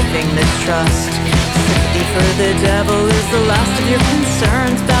living mistrust. Sympathy for the devil is the last of your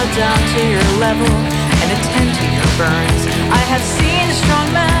concerns. Bow down to your level and attend to your burns. I have seen strong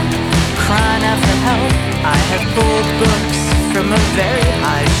men crying out for help. I have pulled books from a very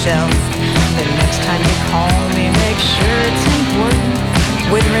high shelf. The next time you call me, make sure it's important.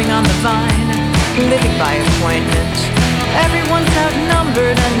 Withering on the vine, living by appointment. Everyone's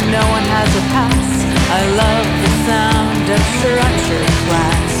outnumbered and no one has a pass. I love the sound of structured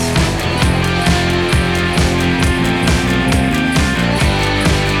class.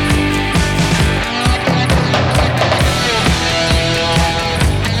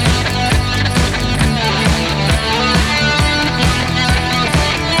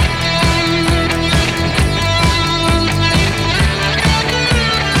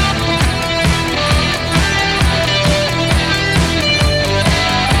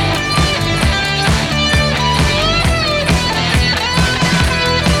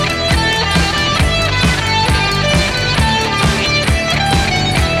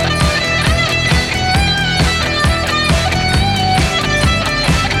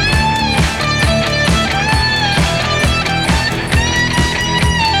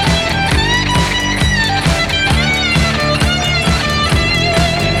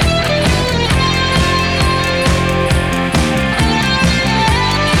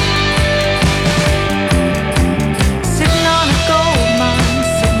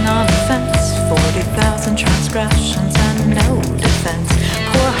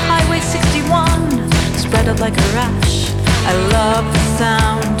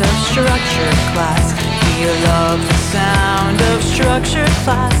 you love the sound of structured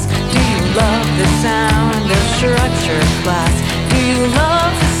class? Do you love the sound of structured class? Do you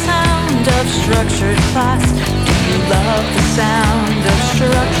love the sound of structured class? Do you love the sound of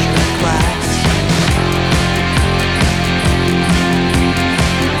structured class?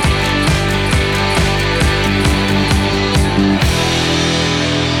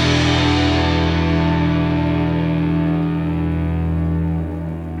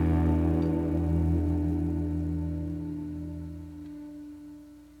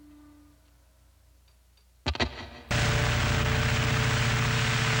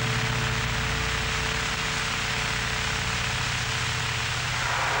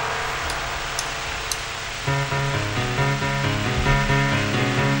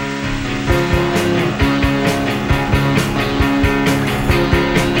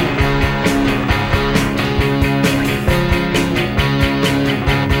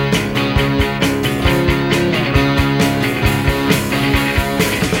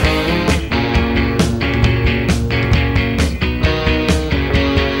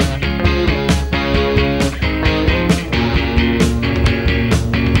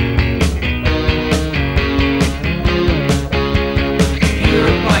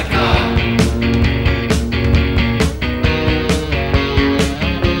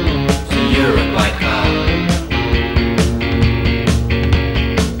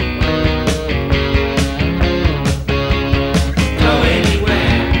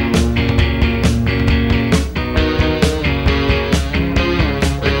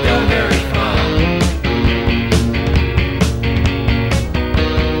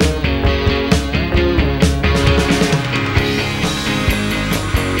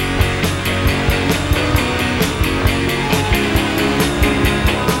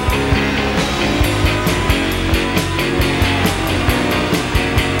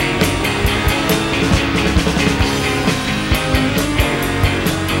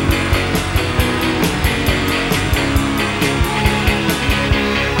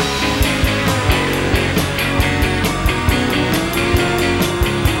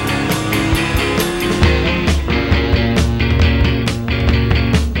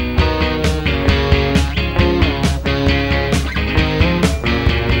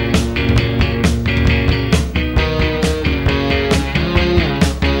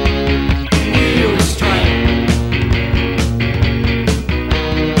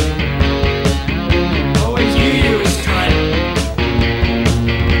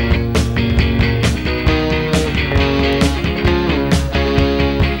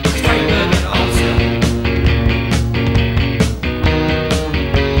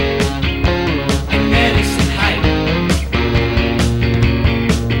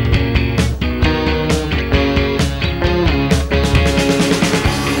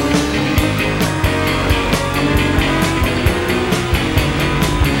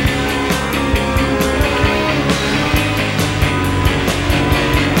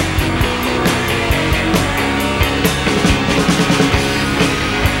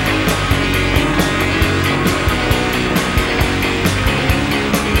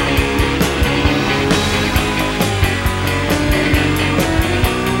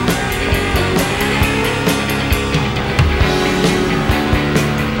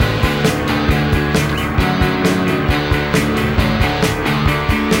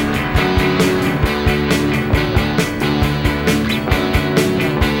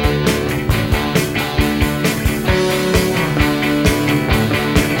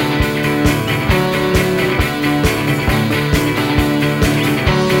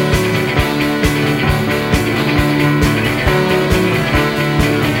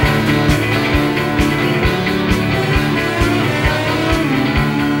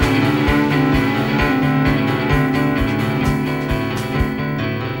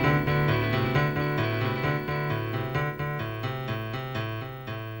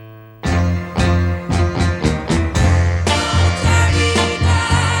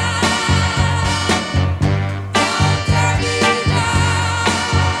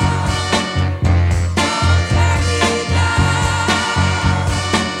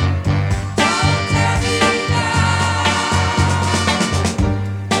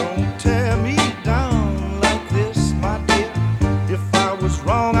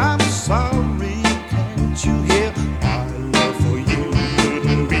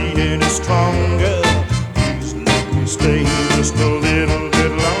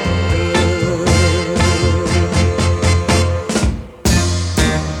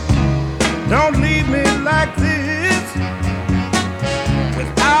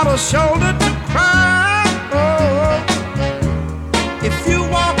 If you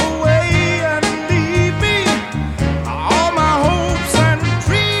walk away and leave me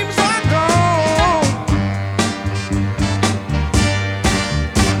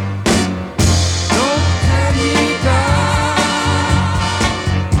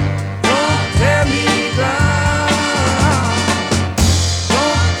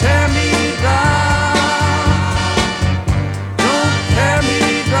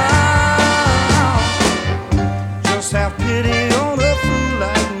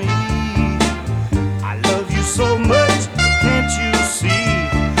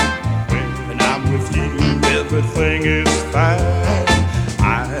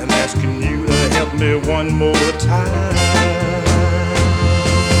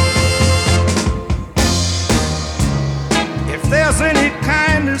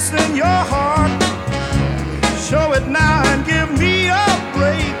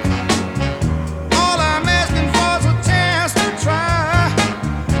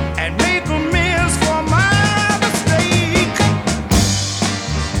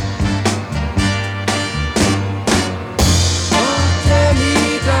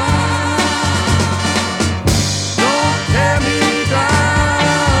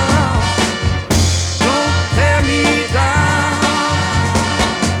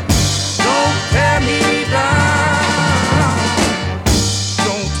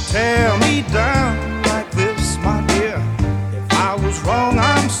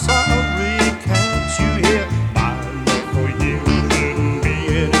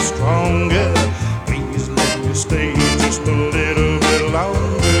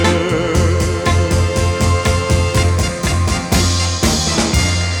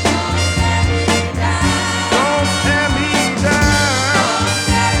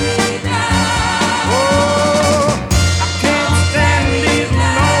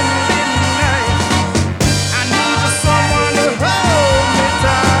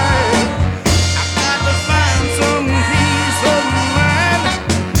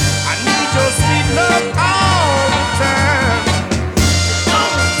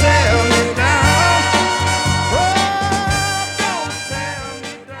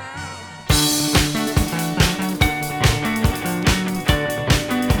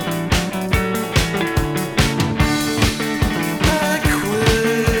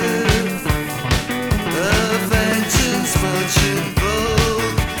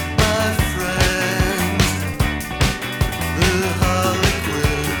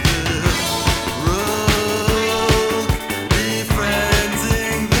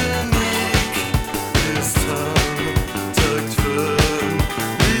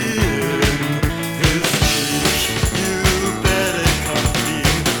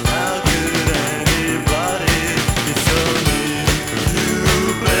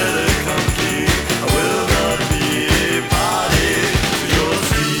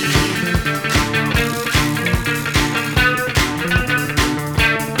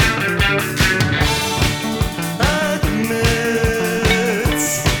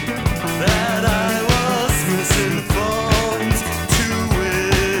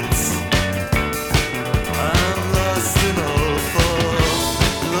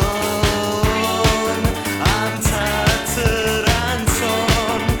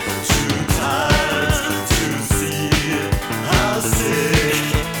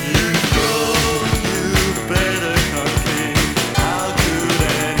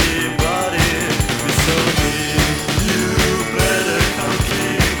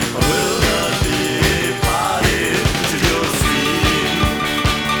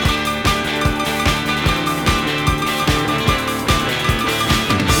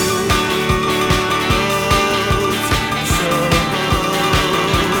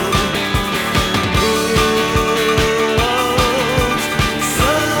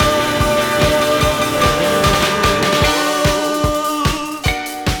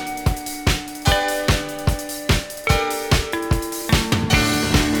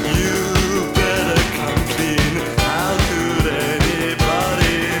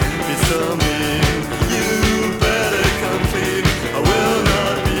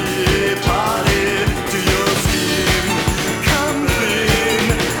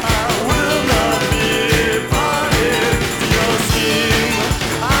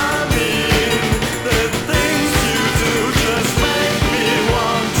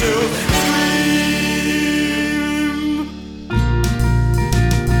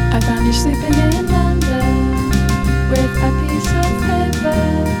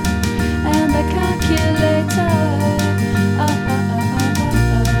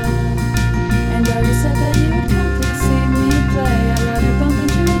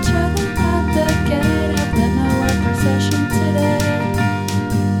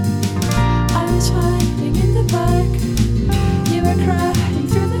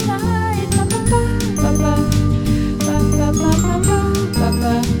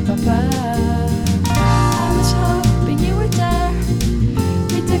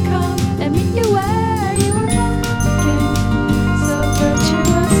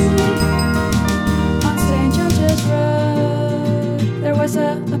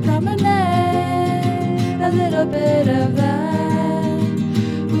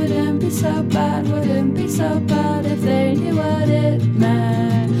so bad, wouldn't be so bad if they knew what it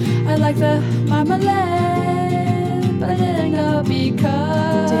meant. I like the marmalade, but it didn't go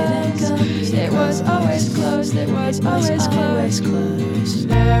because it was always closed, it was always closed.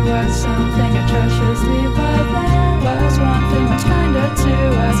 There was something atrociously bad, there was one thing much kinder to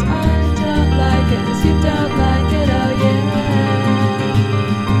us. I don't like it as you don't like it, oh yeah.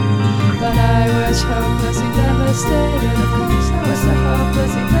 But I was hopelessly devastated, of course I was so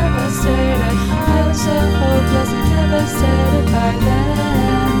hopelessly devastated. I was so hopelessly devastated by then.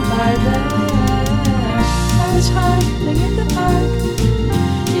 I was hiding in the park,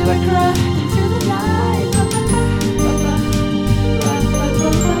 you were crying through the night.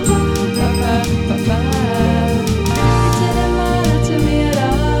 It didn't matter to me at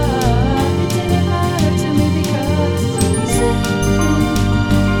all, it didn't matter to me because you said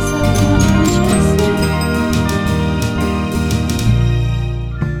so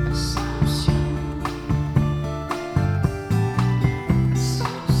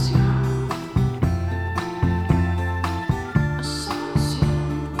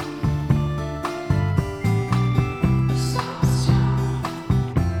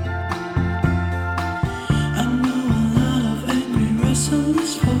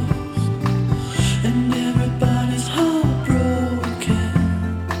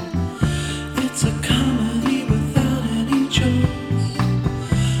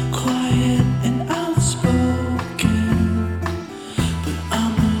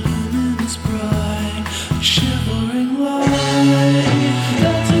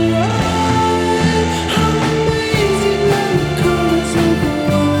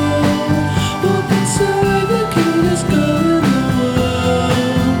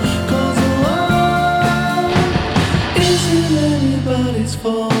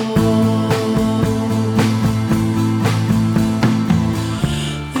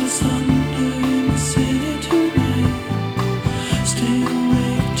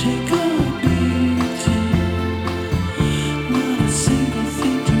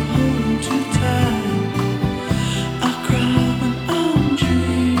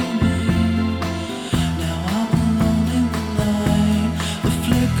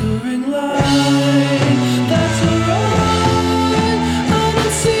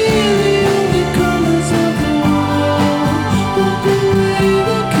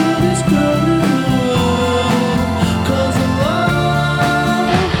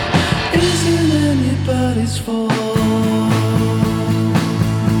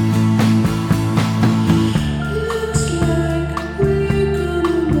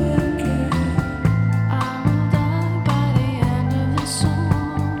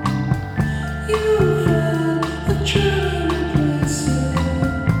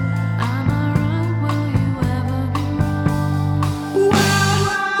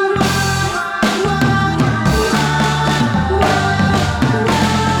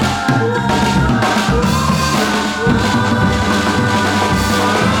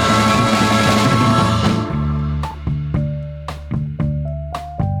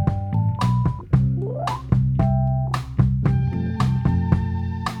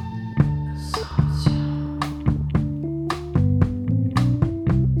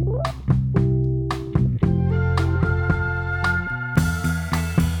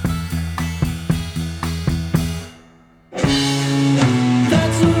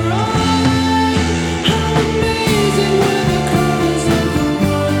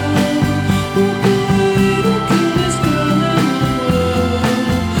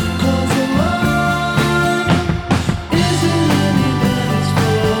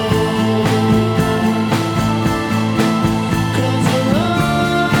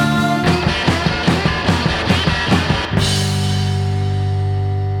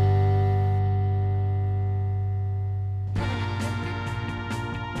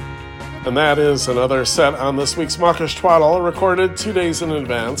And that is another set on this week's Mawkish Twaddle, recorded 2 days in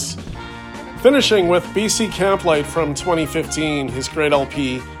advance. Finishing with BC Camplight from 2015, his great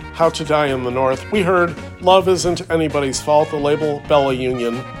LP, How to Die in the North. We heard Love Isn't Anybody's Fault, the label Bella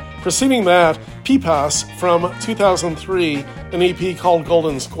Union. Preceding that, Peepass from 2003, an EP called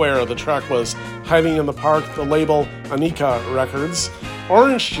Golden Square. The track was Hiding in the Park, the label Anika Records.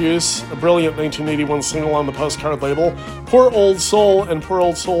 Orange Juice, a brilliant 1981 single on the Postcard label. Poor Old Soul and Poor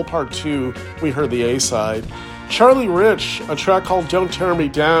Old Soul Part 2, we heard the A-side. Charlie Rich, a track called Don't Tear Me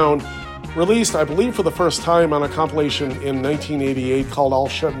Down, released, I believe, for the first time on a compilation in 1988 called I'll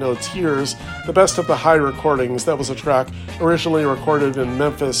Shed No Tears, the best of the high recordings. That was a track originally recorded in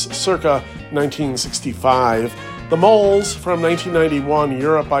Memphis circa 1965. The Moles from 1991,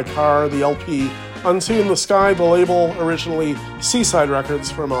 Europe by Car, the LP Unseen in the Sky, the label originally Seaside Records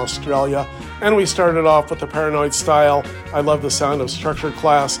from Australia. And we started off with the Paranoid Style, I Love the Sound of Structured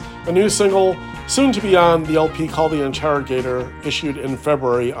Class, a new single soon to be on the LP called The Interrogator, issued in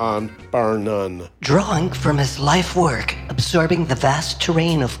February on Bar None. Drawing from his life work, absorbing the vast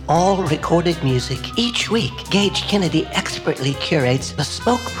terrain of all recorded music, each week, Gage Kennedy expertly curates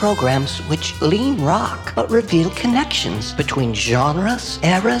bespoke programs which lean rock, but reveal connections between genres,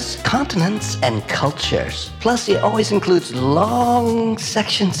 eras, continents, and cultures. Plus, he always includes long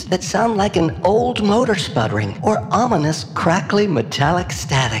sections that sound like an old motor sputtering or ominous, crackly, metallic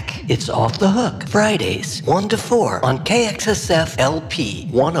static. It's Off the Hook, Fridays, 1 to 4 on KXSF LP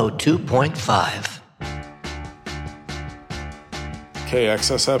 102.5.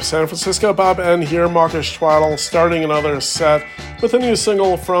 KXSF San Francisco, Bob N here, Mawkish Twaddle, starting another set with a new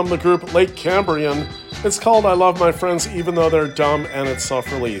single from the group Lake Cambrian. It's called I Love My Friends Even Though They're Dumb, and it's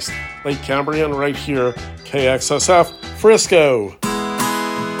self-released. Lake Cambrian right here, KXSF Frisco.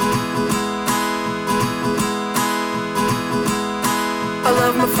 I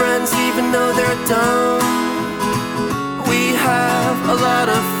love my friends even though they're dumb. We have a lot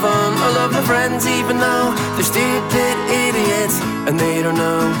of fun. I love my friends even though they're stupid idiots and they don't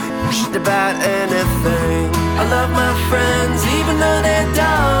know shit about anything. I love my friends even though they're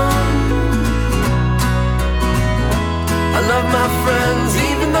dumb. I love my friends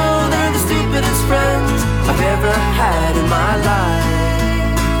even though they're the stupidest friends I've ever had in my life.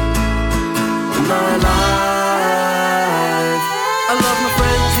 In my life. I love my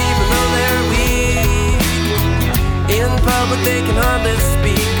friends even though they're weak. In public they can hardly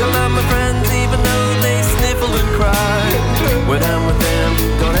speak. I love my friends even though they sniffle and cry. When I'm with them,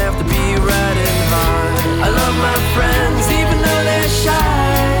 don't have to be right in line. I love my friends even though they're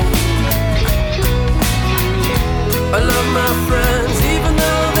shy. I love my friends even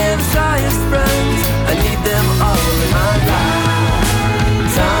though they're the shyest friends. I need them all in my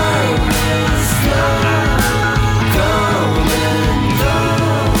life. Time is slow.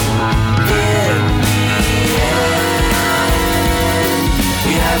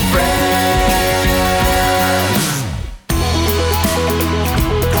 Friends.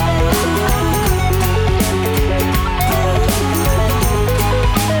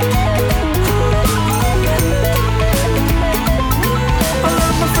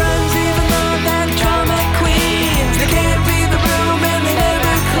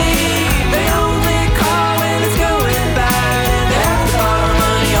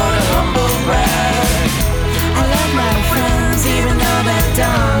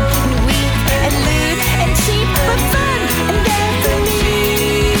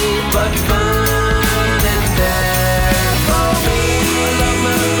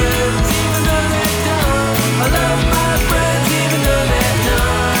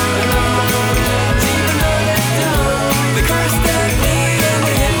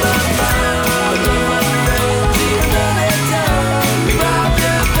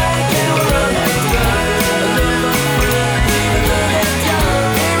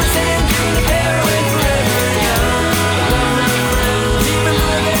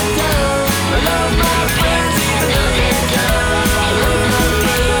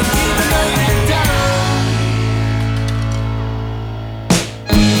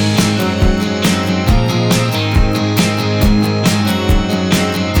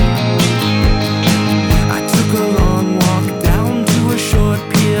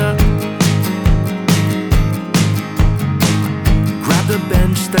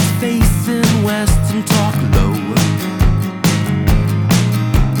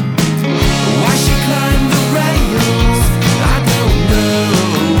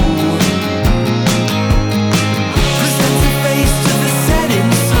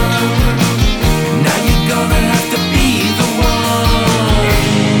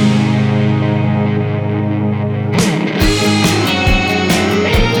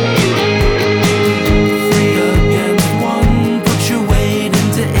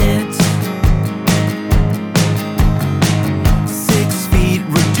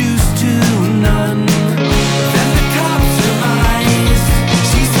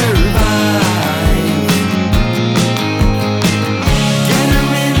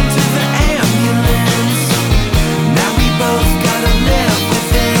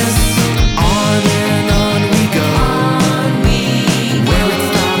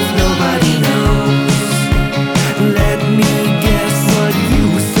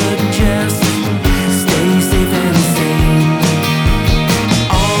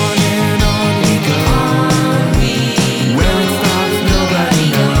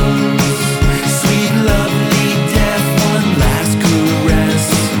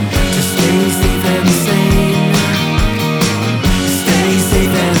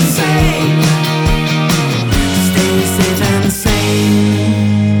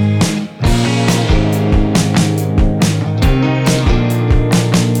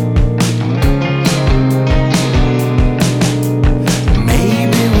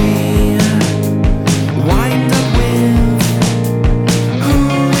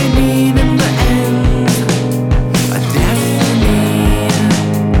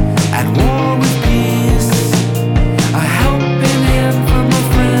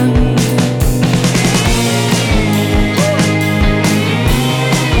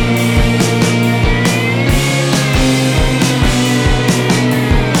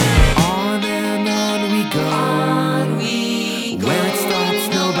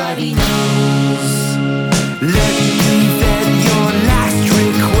 nobody knows. Let me leave at your last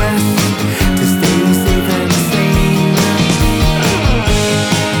request to stay safe and sane.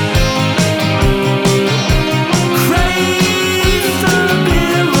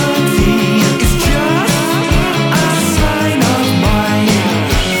 Traceability is just a sign of my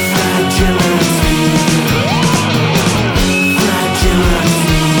fragility.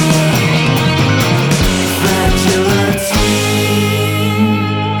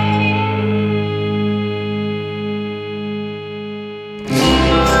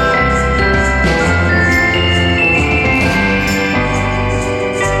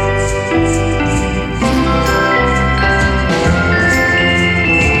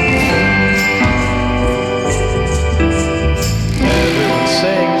 Everyone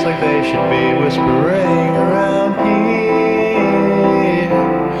sings like they should be whispering around here.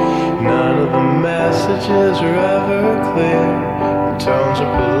 None of the messages are ever clear. The tones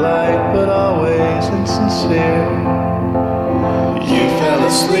are polite but always insincere. You fell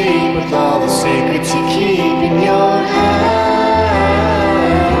asleep with all the secrets you keep in your head.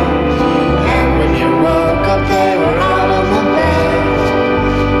 And when you woke up they were out on the bed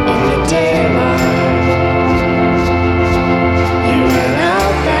in the daylight. You went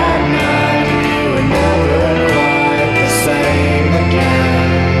out that night and you were never quite the same again.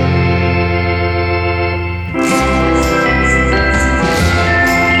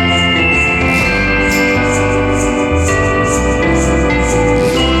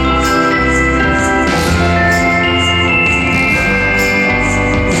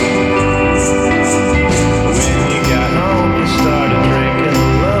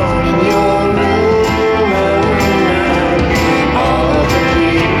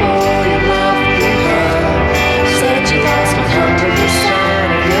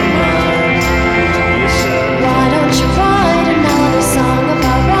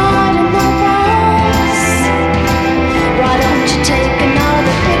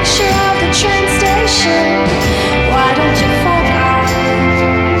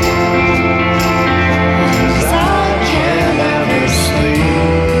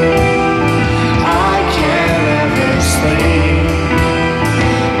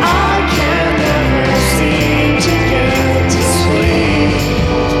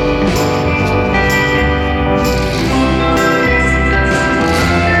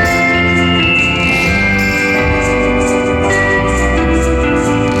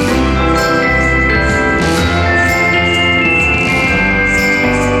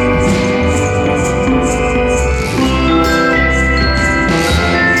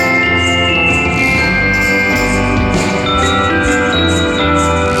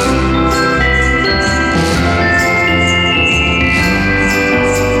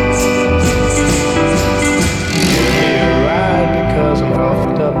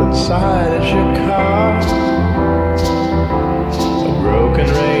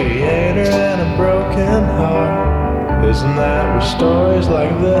 Isn't that where stories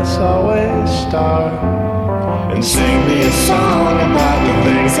like this always start? And sing me a song about the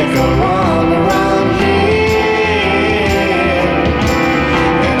things that go wrong around here.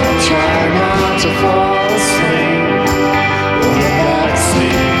 And I'll try not to fall asleep in the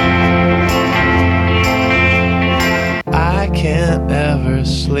backseat. I can't ever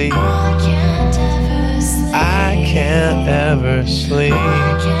sleep. I can't ever sleep.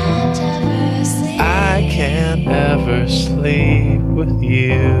 I can't ever sleep with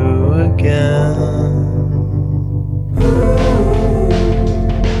you again.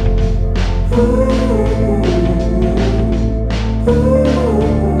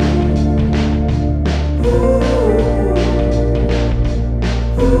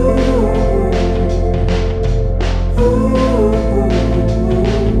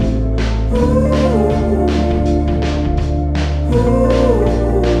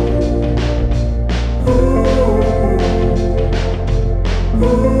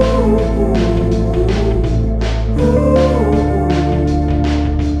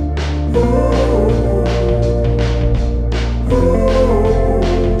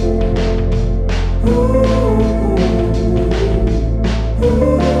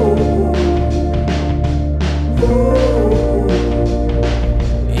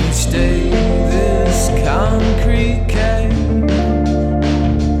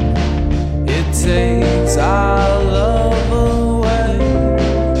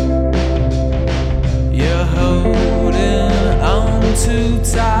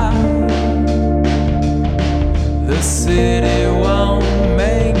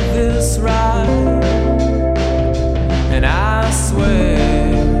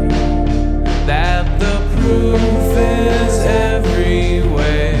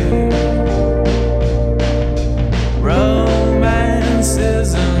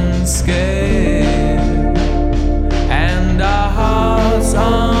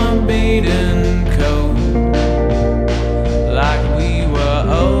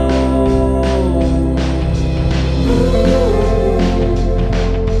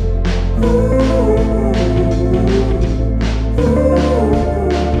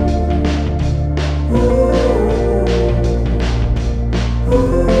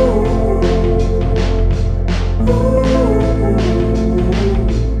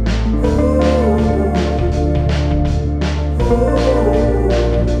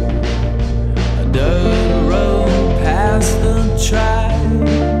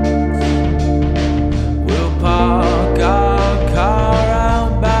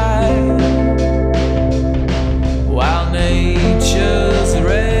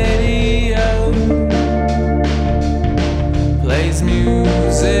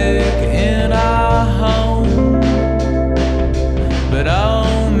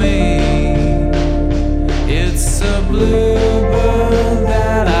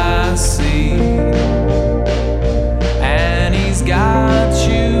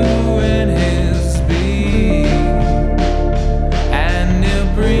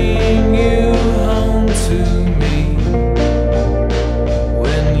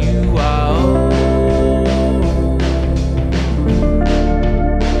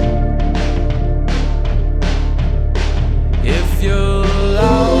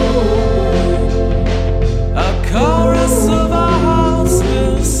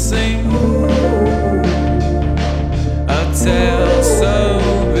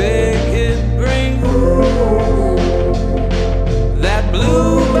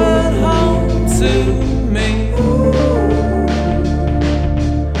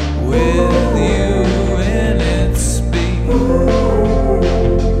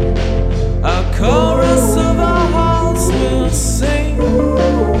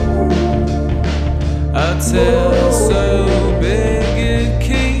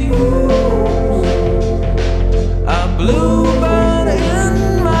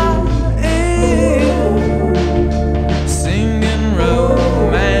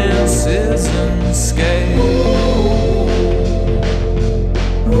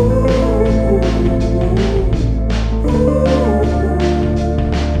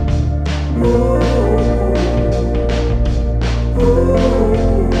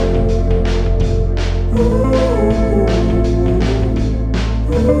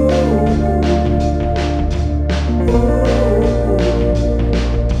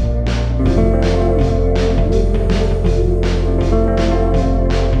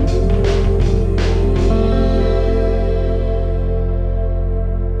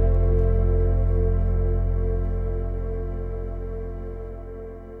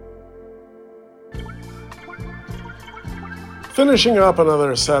 Finishing up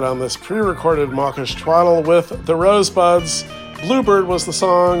another set on this pre-recorded Mawkish Twaddle with the Rosebuds. Bluebird was the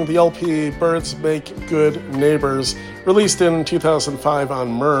song, the LP Birds Make Good Neighbors, released in 2005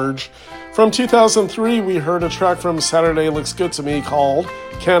 on Merge. From 2003, we heard a track from Saturday Looks Good to Me called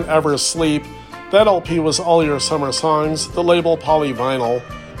Can't Ever Sleep. That LP was All Your Summer Songs, the label Polyvinyl.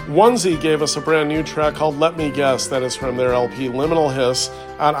 Onesie gave us a brand new track called Let Me Guess, that is from their LP Liminal Hiss,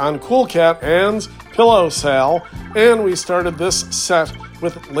 out on Cool Cat and Pillow Sal. And we started this set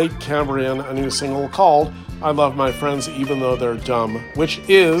with Late Cambrian, a new single called I Love My Friends Even Though They're Dumb, which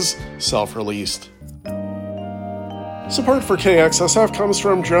is self-released. Support for KXSF comes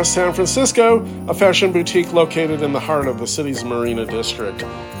from Dress San Francisco, a fashion boutique located in the heart of the city's Marina District.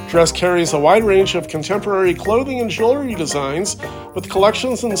 Dress carries a wide range of contemporary clothing and jewelry designs with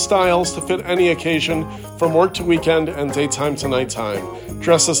collections and styles to fit any occasion from work to weekend and daytime to nighttime.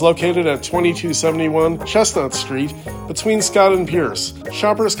 Dress is located at 2271 Chestnut Street between Scott and Pierce.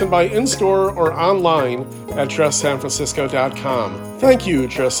 Shoppers can buy in-store or online at DressSanFrancisco.com. Thank you,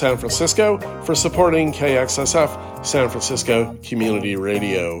 Dress San Francisco, for supporting KXSF San Francisco Community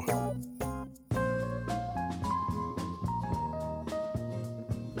Radio.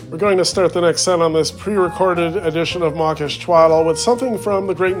 We're going to start the next set on this pre-recorded edition of Mawkish Twaddle with something from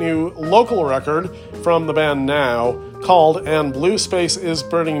the great new local record from the band Now called And Blue Space is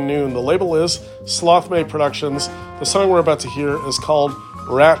Burning Noon. The label is Slothmade Productions. The song we're about to hear is called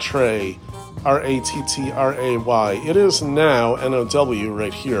Rattray, Rattray. It is Now, N-O-W,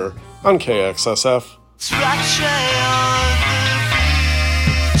 right here on KXSF. Some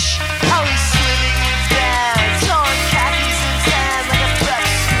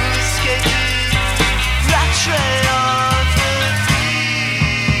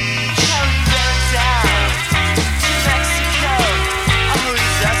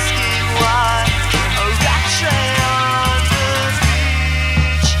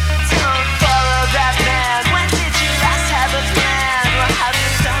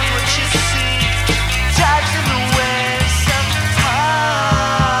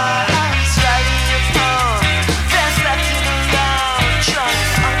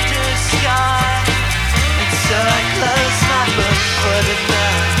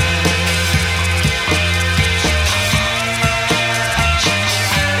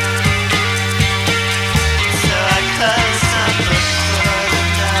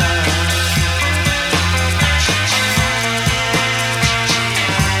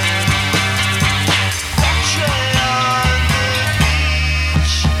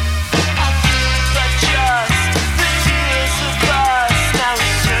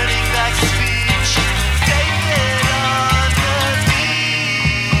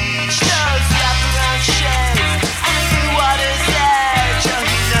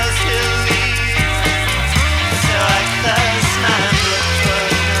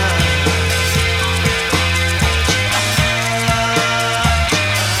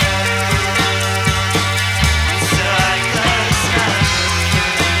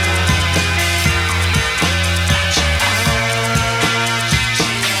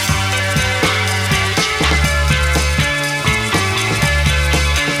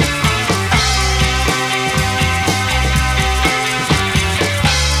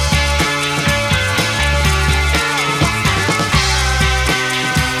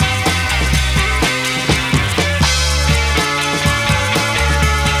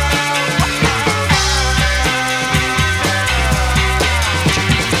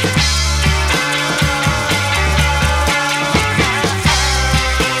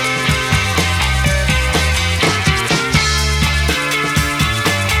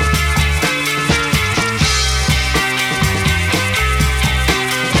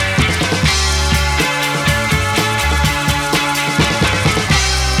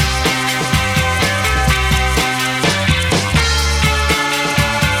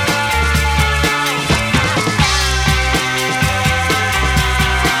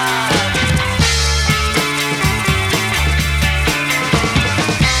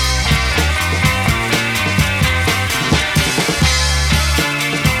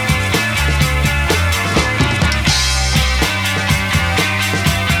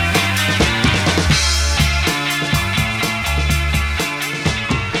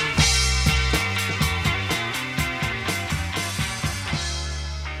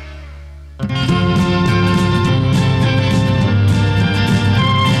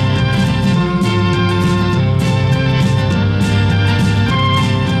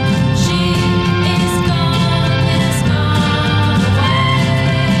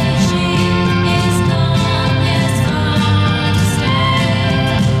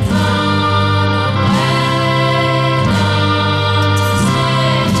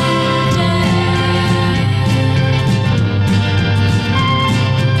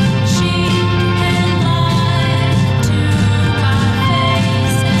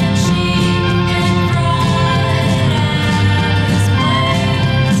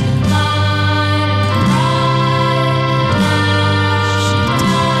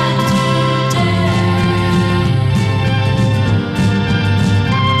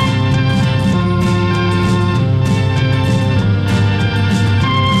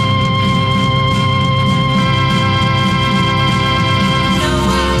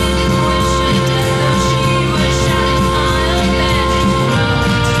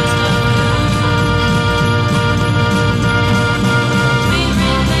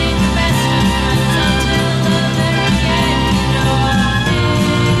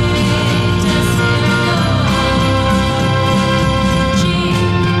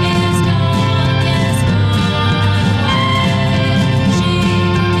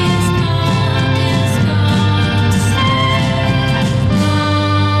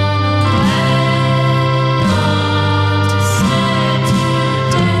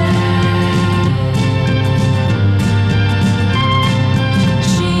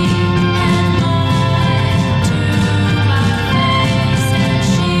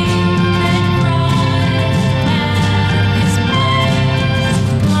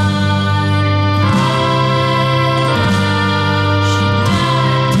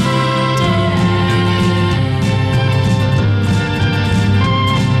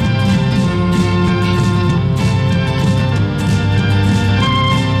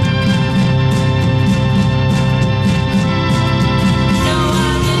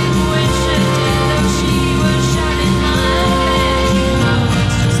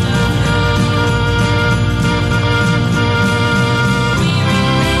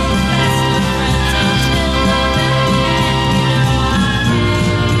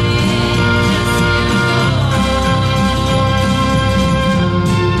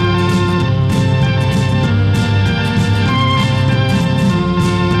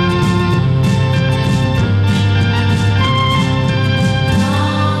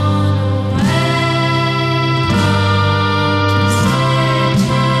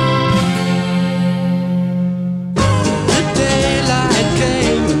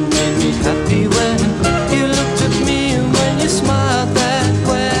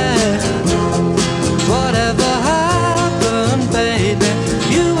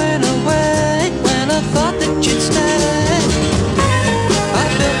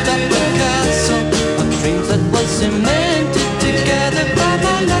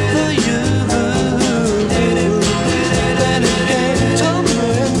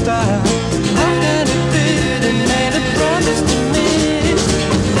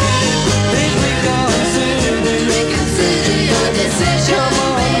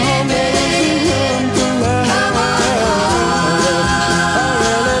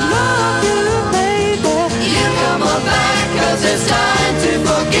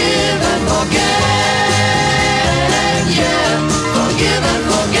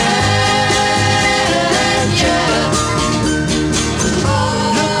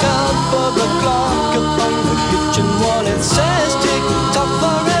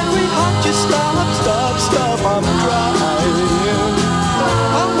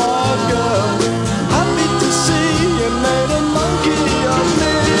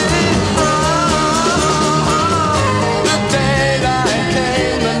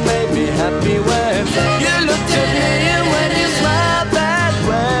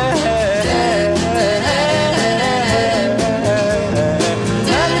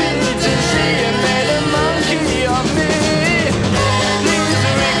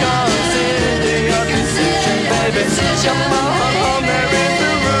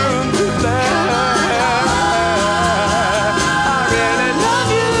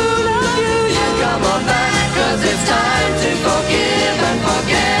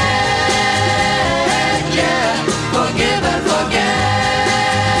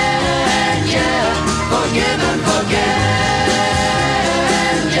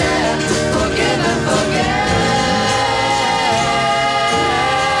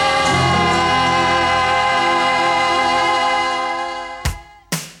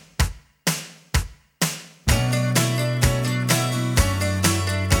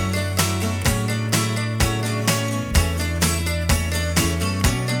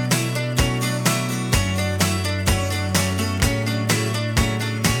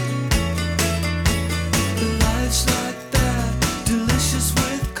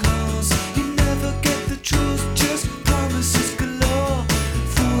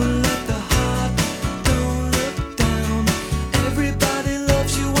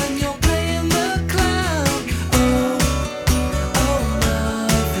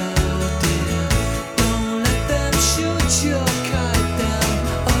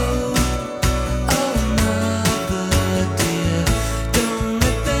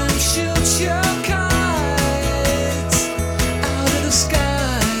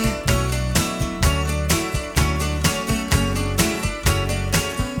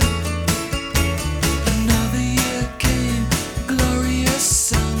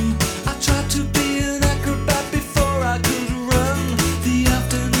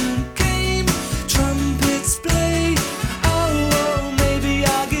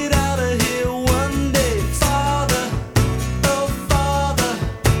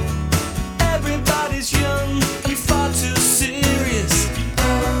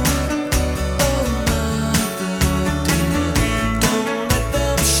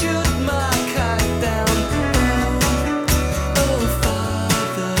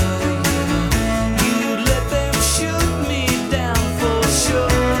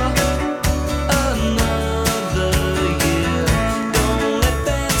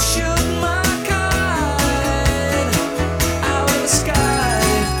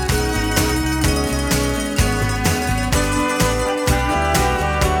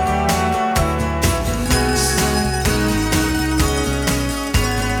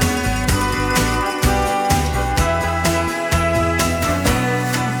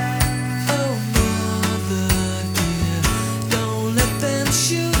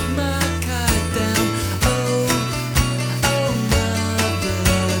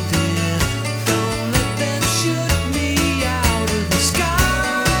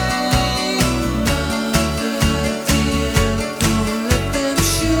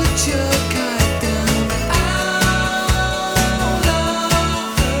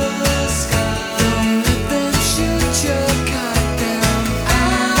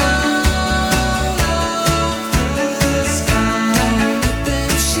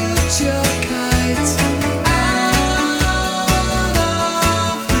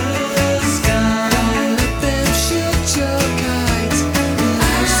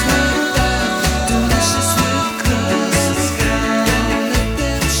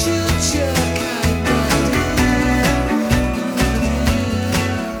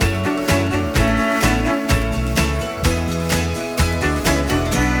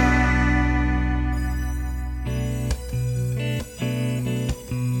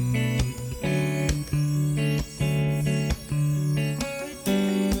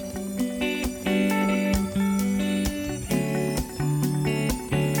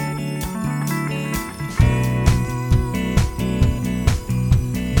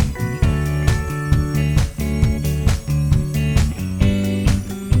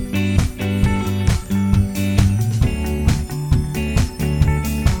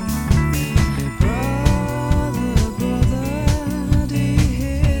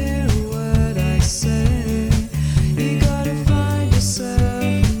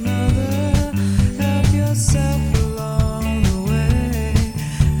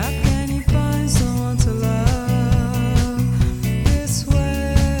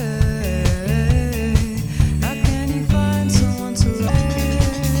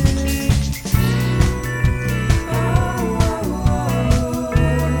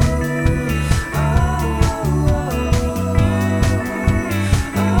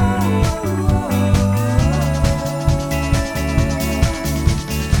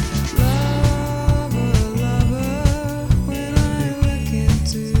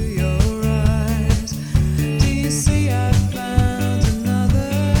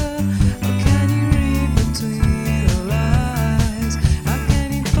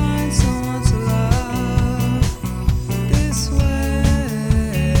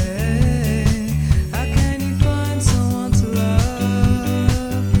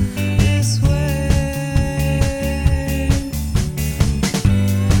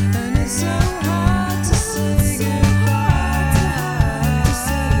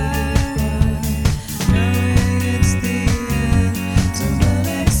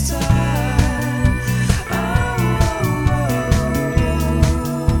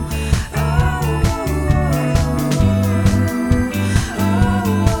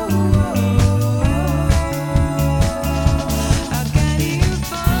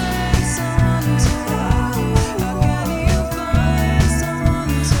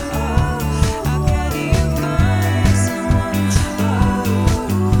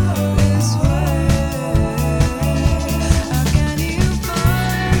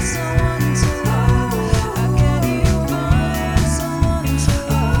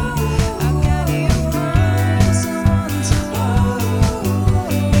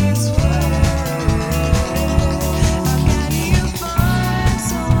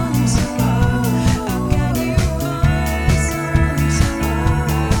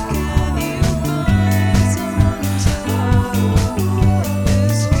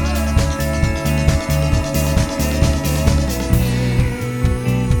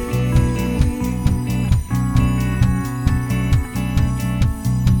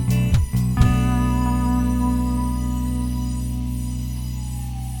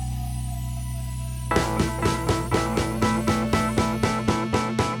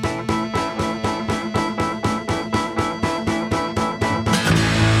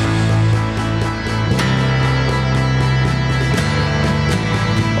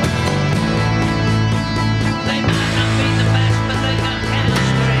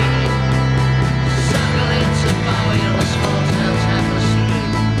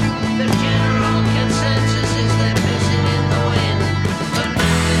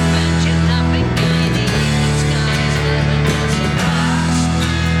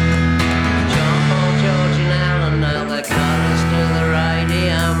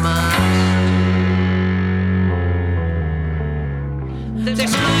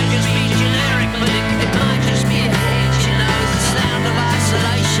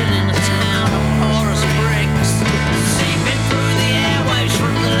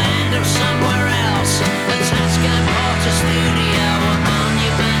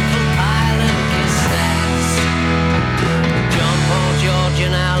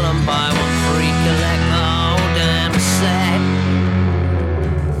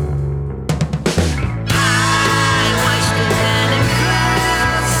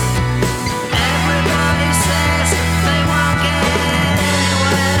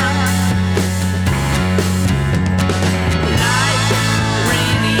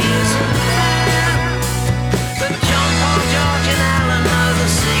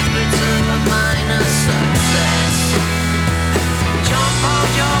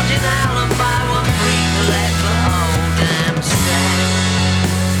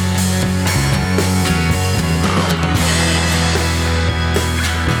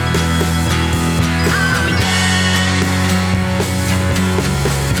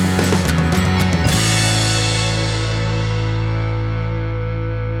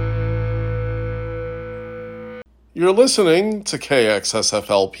You're listening to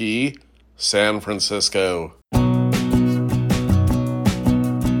KXSFLP San Francisco.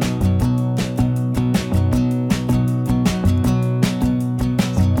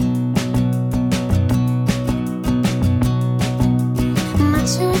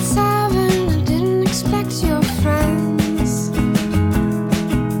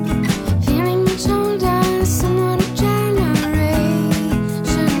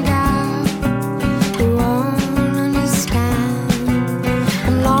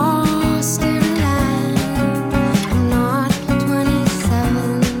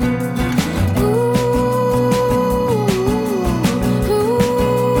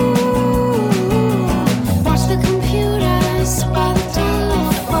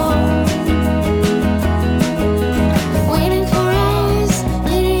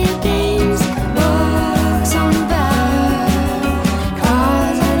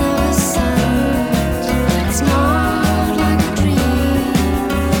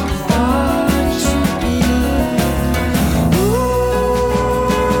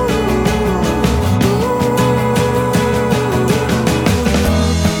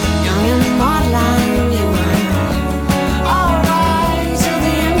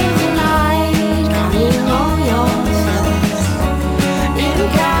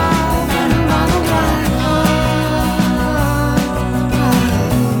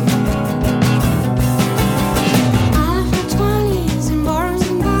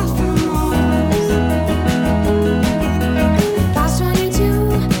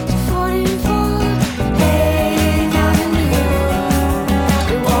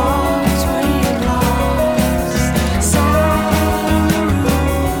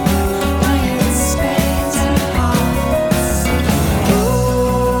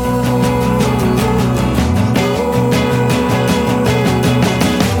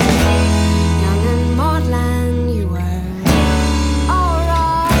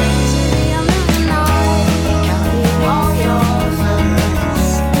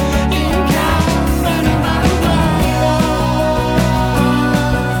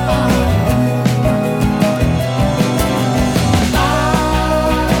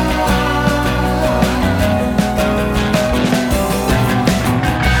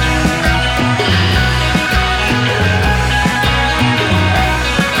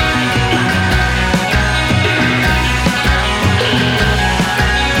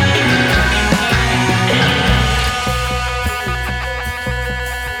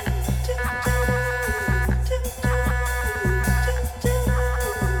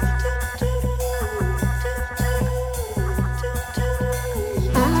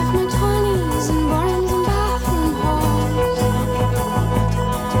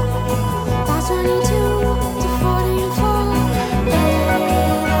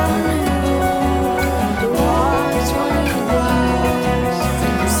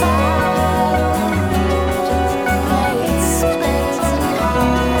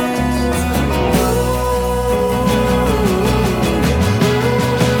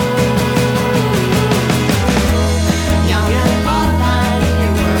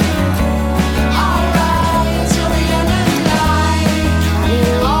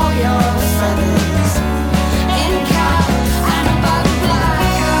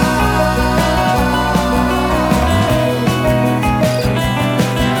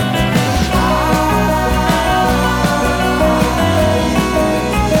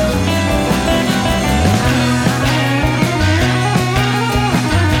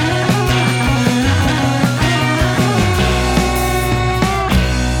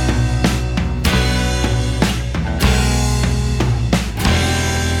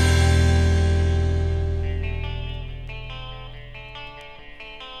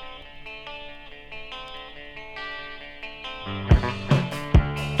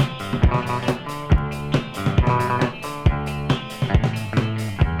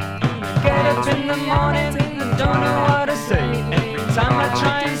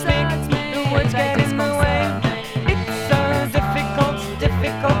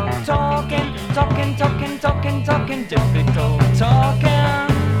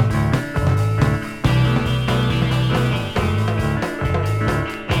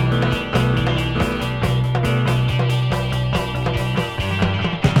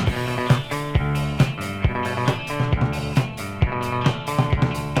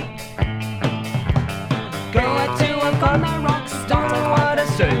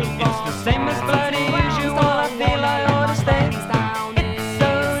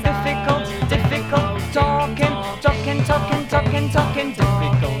 Talking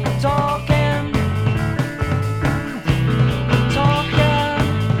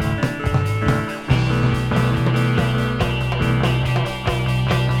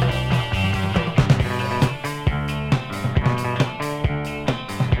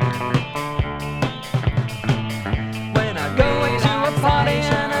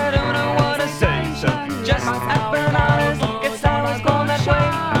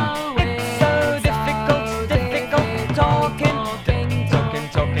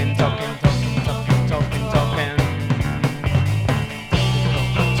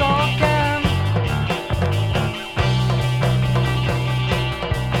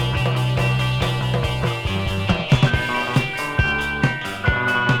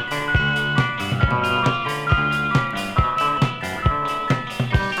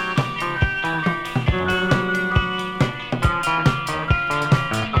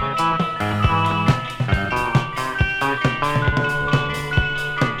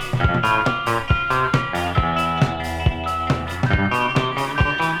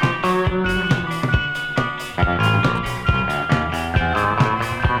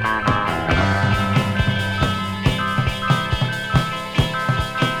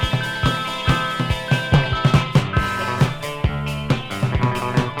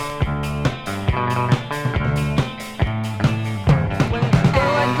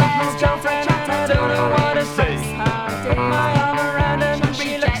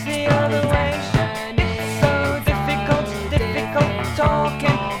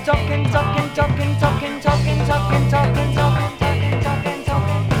talking, talking, talking, talking, talking, talking, talking, talking, talking, talking,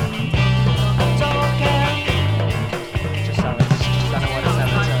 talking. Just so it's just I don't know what it's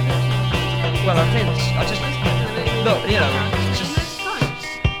ever turning. Well, I think I just look, you know, just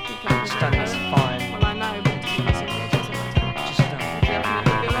don't. That's fine. Well, I know, but Just don't.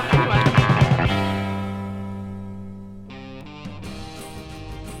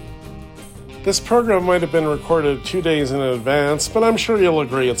 This program might have been recorded 2 days in advance, but I'm sure you'll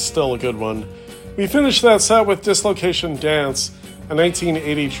agree it's still a good one. We finished that set with Dislocation Dance, a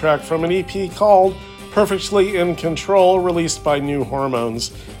 1980 track from an EP called Perfectly in Control, released by New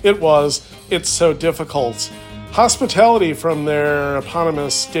Hormones. It was It's So Difficult. Hospitality from their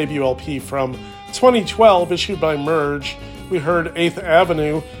eponymous debut LP from 2012, issued by Merge. We heard 8th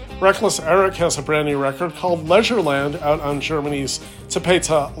Avenue. Wreckless Eric has a brand new record called Leisureland out on Germany's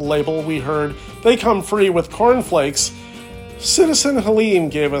Tapeta label. We heard They Come Free with Cornflakes. Citizen Helene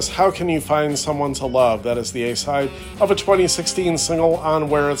gave us How Can You Find Someone to Love? That is the A-side of a 2016 single on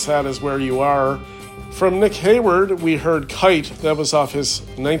Where It's At Is Where You Are. From Nick Heyward, we heard Kite. That was off his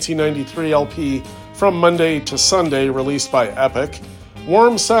 1993 LP From Monday to Sunday, released by Epic.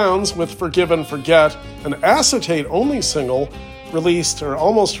 Warm Sounds with Forgive and Forget, an acetate-only single released, or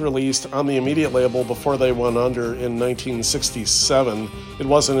almost released, on the Immediate label before they went under in 1967. It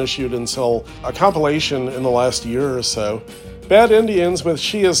wasn't issued until a compilation in the last year or so. Bad Indians with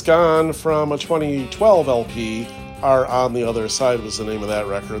She Is Gone from a 2012 LP are on the other side was the name of that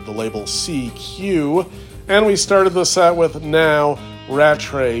record, the label CQ. And we started the set with Now,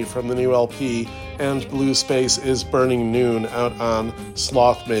 Rattray from the new LP, and Blue Space is Burning Noon out on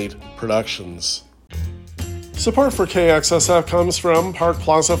Slothmate Productions. Support for KXSF comes from Park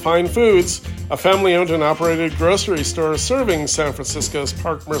Plaza Fine Foods, a family-owned and operated grocery store serving San Francisco's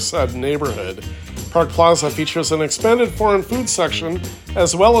Park Merced neighborhood. Park Plaza features an expanded foreign food section,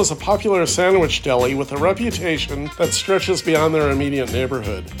 as well as a popular sandwich deli with a reputation that stretches beyond their immediate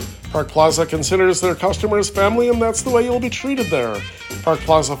neighborhood. Park Plaza considers their customers family, and that's the way you'll be treated there. Park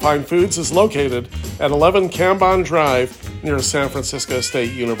Plaza Fine Foods is located at 11 Cambon Drive near San Francisco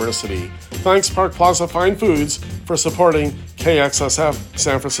State University. Thanks, Park Plaza Fine Foods, for supporting KXSF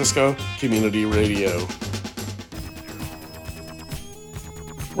San Francisco Community Radio.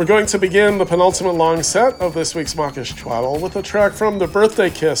 We're going to begin the penultimate long set of this week's Mawkish Twaddle with a track from The Birthday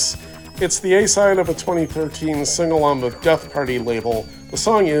Kiss. It's the A-side of a 2013 single on the Death Party label. The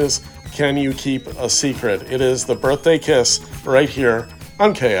song is Can You Keep a Secret? It is The Birthday Kiss right here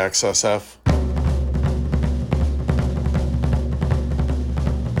on KXSF.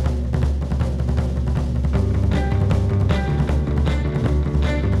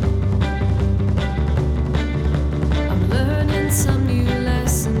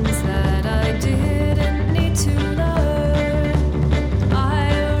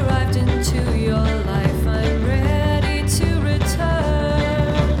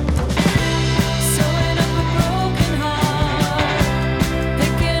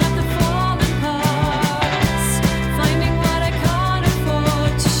 Fall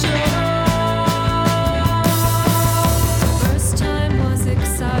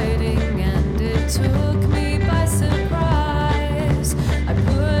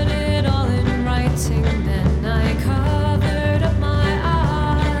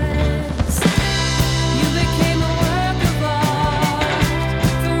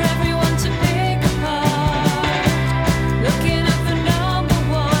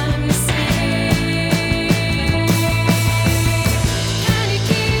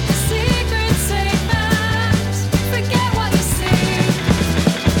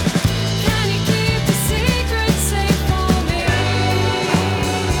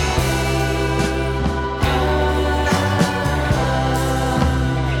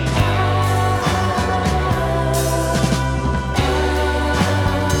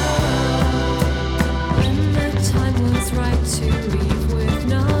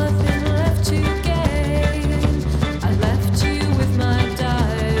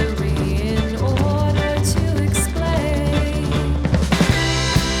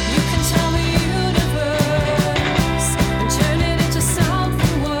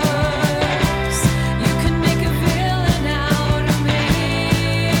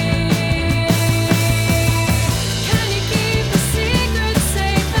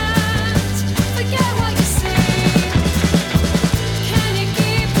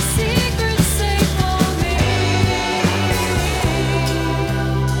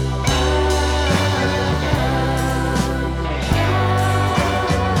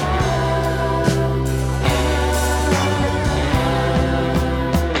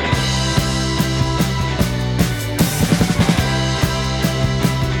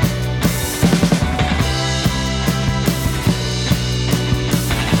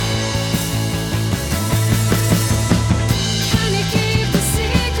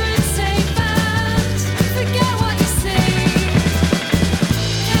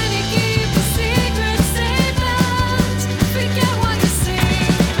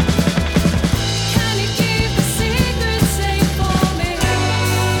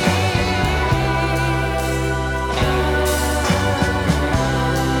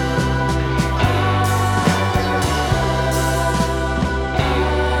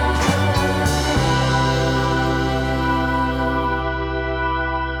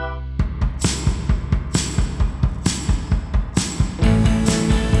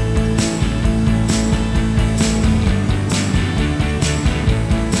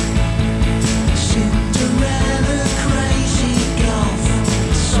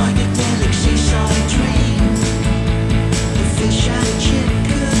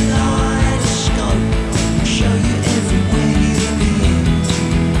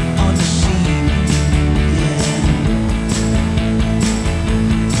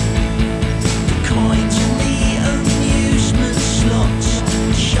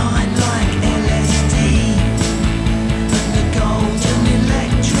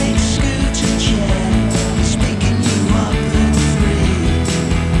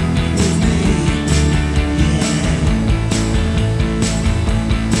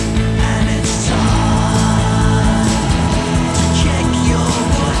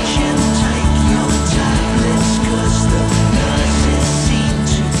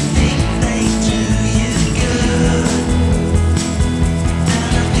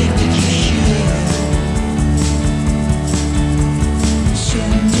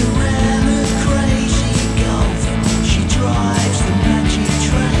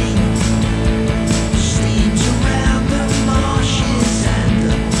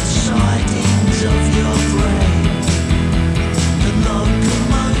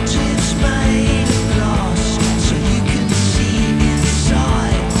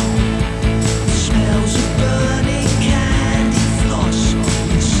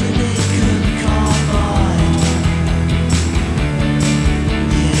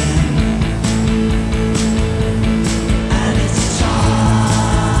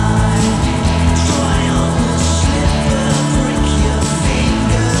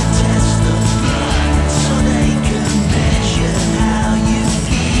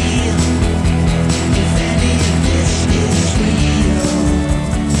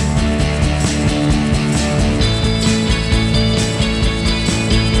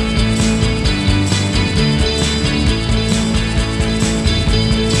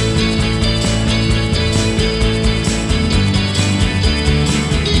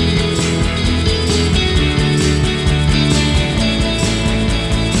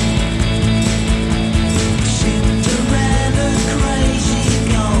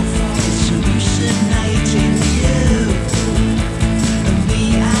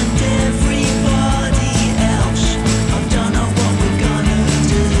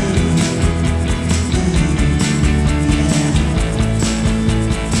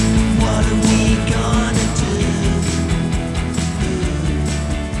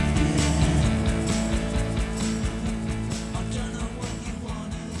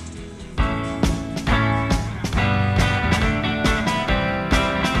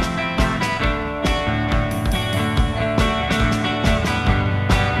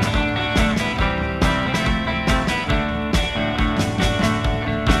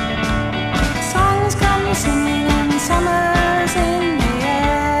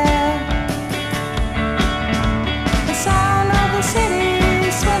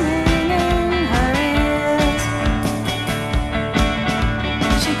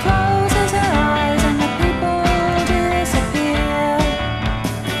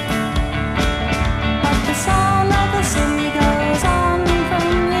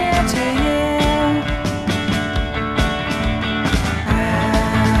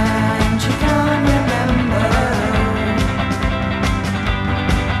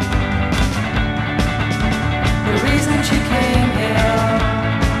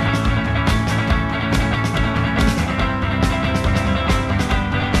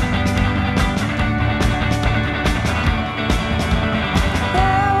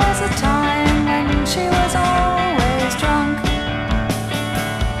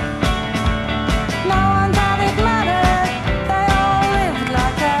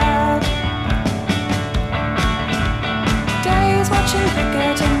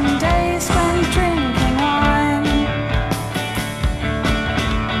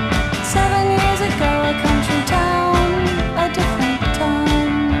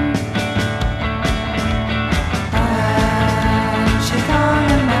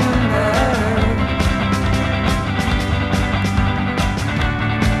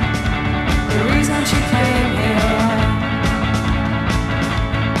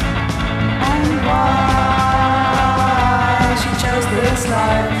this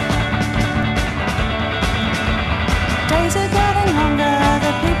life. Days are getting longer,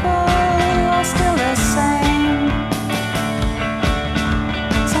 the people are still the same.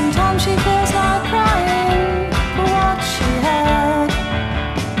 Sometimes she feels like crying for what she heard.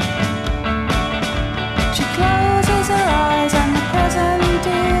 She closes her eyes and the present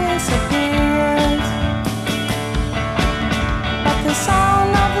disappears. But the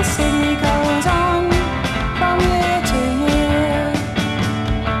sound of the city goes on from year to year.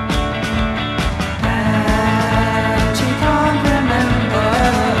 And she can't remember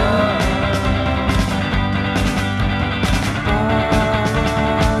what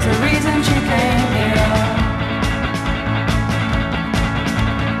was the reason she came here,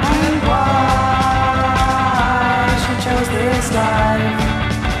 and why she chose this life.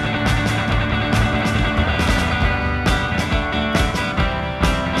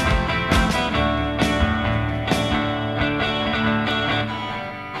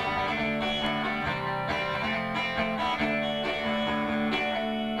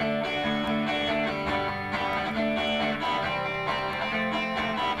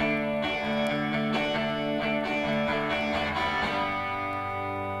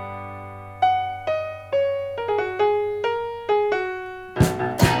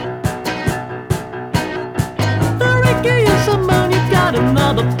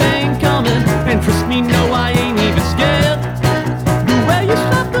 Another thing coming, and trust me, no, I ain't even scared. The way you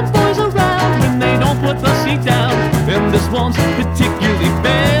slap them boys around when they don't put the seat down, and this one's particularly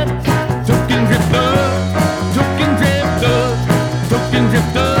bad. Token drifter, token drifter, token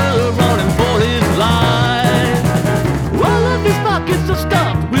drifter, running for his life. All of his pockets are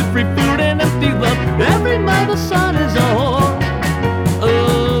stuffed with free food and empty love. Every mother's son is a whore.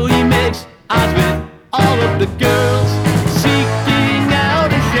 Oh, he makes eyes with all of the girls.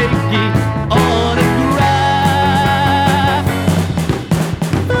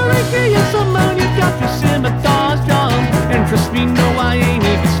 Trust me, no, I ain't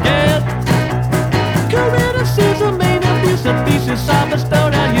even scared. Career is a main abuse, a thesis of a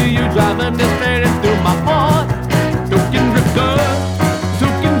stone. I hear you driving this train through my heart. Token drifter,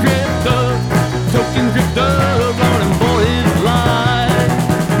 token drifter, token drifter, running for his life.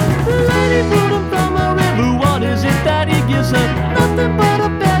 The lady pulled him from a river. What is it that he gives her? Nothing but a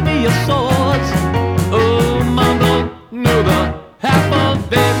bevy of swords. Oh, mom don't know the half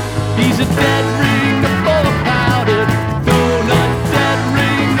of it. He's a dead ring full of powder.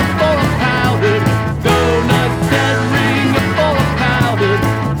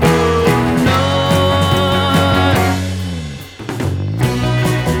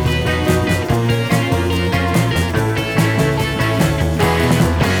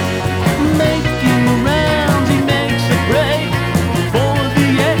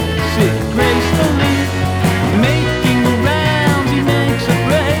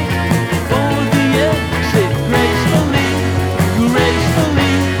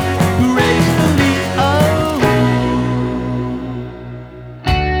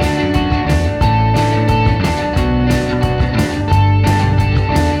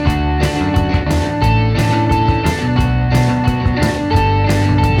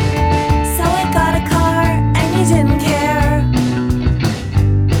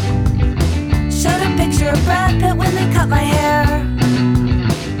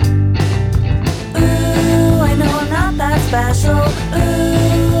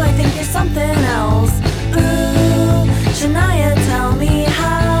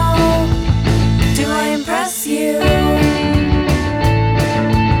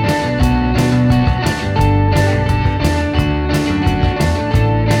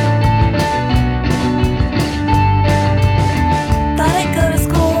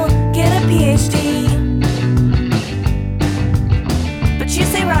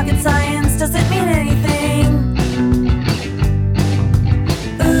 Does it mean anything?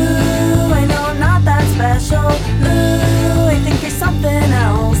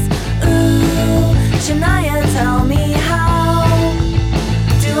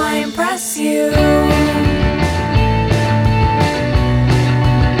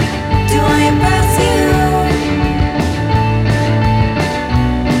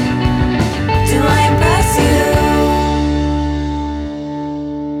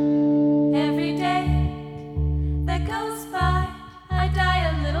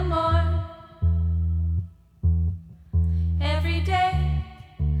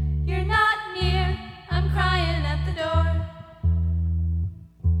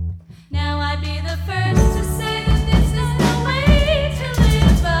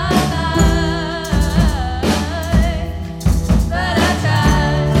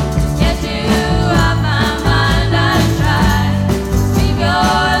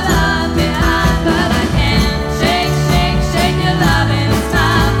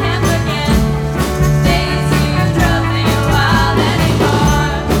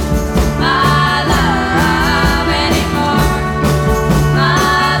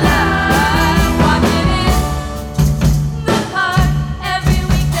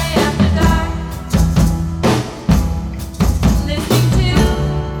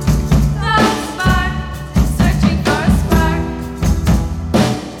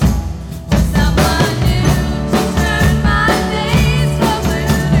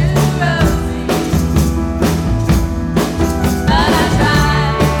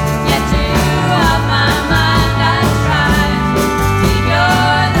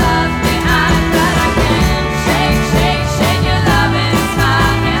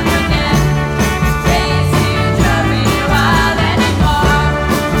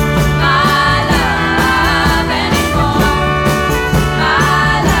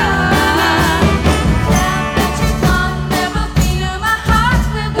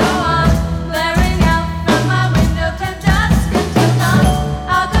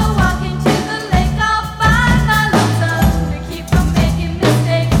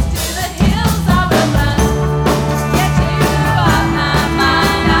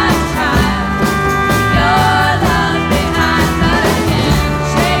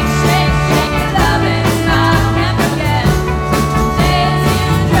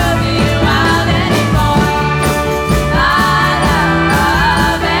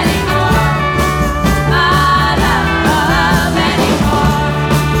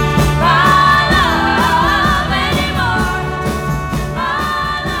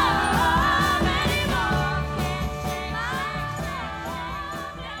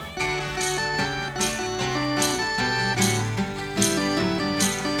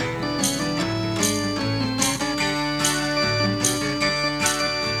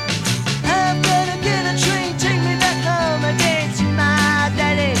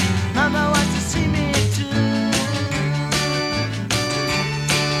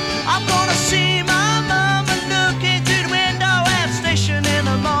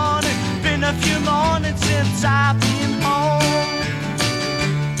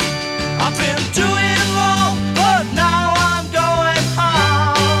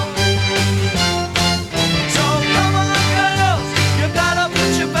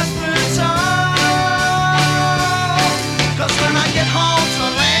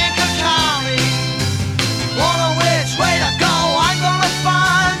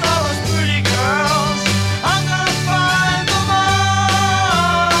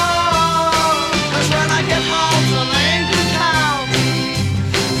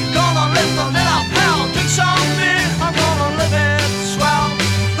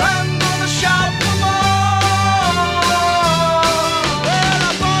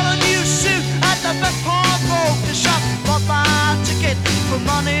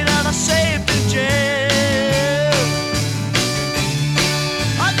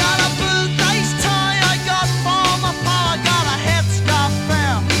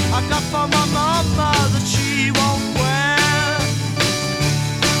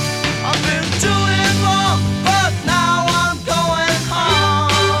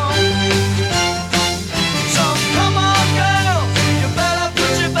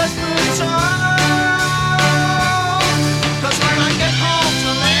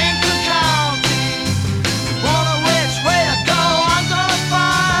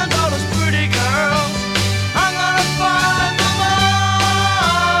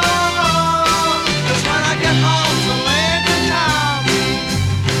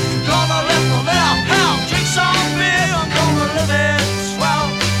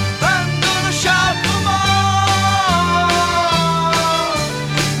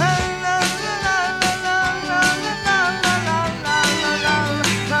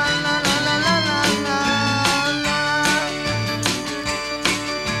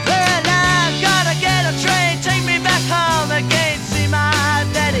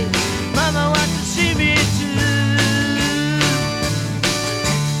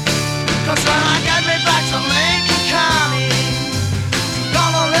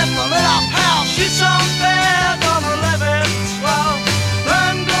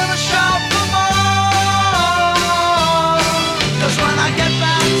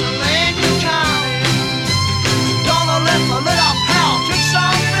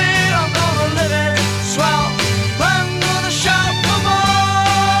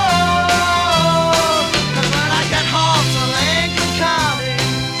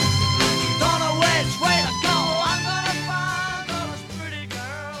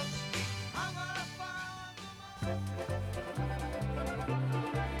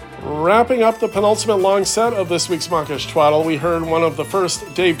 Wrapping up the penultimate long set of this week's Mawkish Twaddle, we heard one of the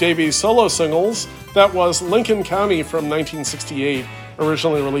first Dave Davies solo singles. That was Lincoln County from 1968,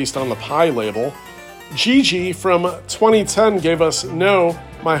 originally released on the Pie label. Gigi from 2010 gave us No,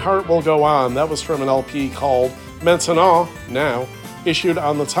 My Heart Will Go On. That was from an LP called Maintenant, Now, issued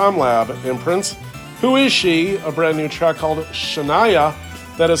on the Tom Lab imprint. Who Is She? A brand new track called Shania,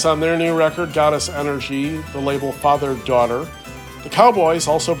 that is on their new record, Goddess Energy, the label Father-Daughter. The Cowboys,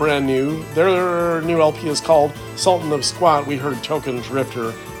 also brand new, their new LP is called Sultan of Squat. We heard Token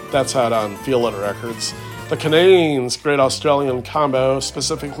Drifter, that's out on Feel It Records. The Cannanes, great Australian combo,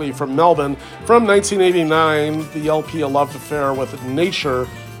 specifically from Melbourne, from 1989, the LP A Love Affair with Nature.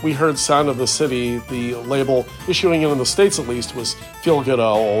 We heard Sound of the City, the label issuing it in the States at least was Feel Good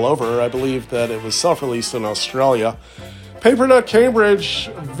All Over. I believe that it was self-released in Australia. Papernut Cambridge,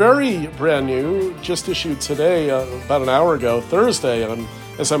 very brand new, just issued today, about an hour ago, Thursday.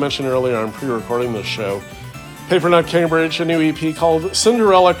 As I mentioned earlier, I'm pre-recording this show. Papernut Cambridge, a new EP called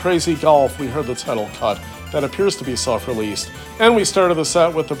Cinderella Crazy Golf. We heard the title cut. That appears to be self-released. And we started the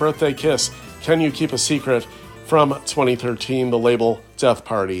set with the Birthday Kiss, Can You Keep a Secret, from 2013, the label Death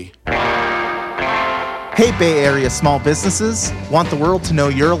Party. Hey Bay Area small businesses, want the world to know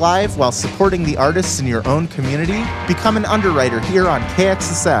you're alive while supporting the artists in your own community? Become an underwriter here on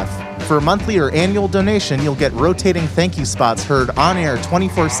KXSF. For a monthly or annual donation, you'll get rotating thank you spots heard on air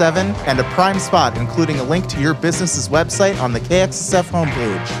 24/7 and a prime spot including a link to your business's website on the KXSF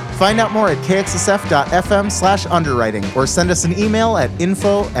homepage. Find out more at kxsf.fm/underwriting or send us an email at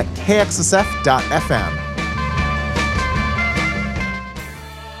info@kxsf.fm.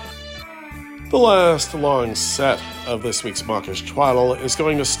 The last long set of this week's Mawkish Twaddle is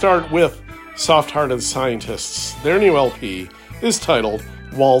going to start with Soft-Hearted Scientists. Their new LP is titled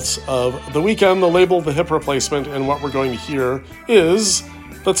Waltz of the Weekend, the label The Hip Replacement, and what we're going to hear is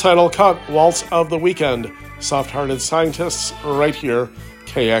the title cut, Waltz of the Weekend. Soft-Hearted Scientists, right here,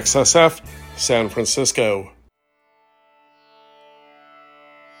 KXSF, San Francisco.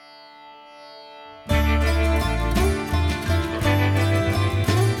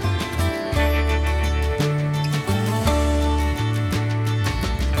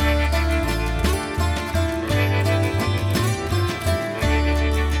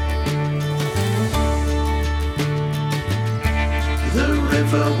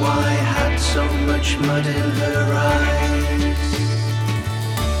 Why had so much mud in her eyes?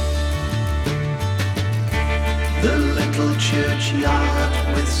 The little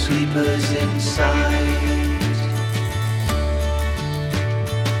churchyard with sleepers inside.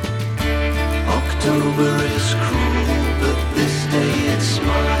 October is cruel, but this day it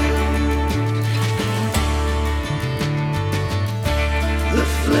smiled. The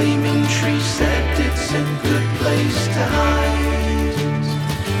flaming tree said it's a good place to hide.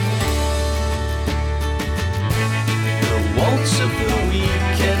 Waltz of the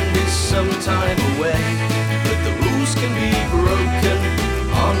weekend is some time away, but the rules can be broken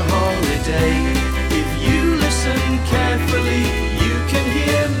on holiday. If you listen carefully, you can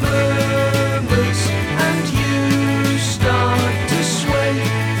hear murmurs and you start to sway.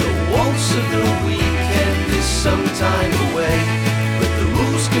 The waltz of the weekend is some time away, but the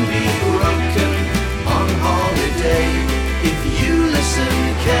rules can be broken on holiday. If you listen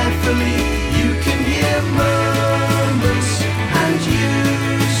carefully, you can hear murmurs and you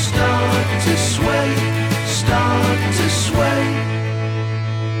start to sway, start to sway.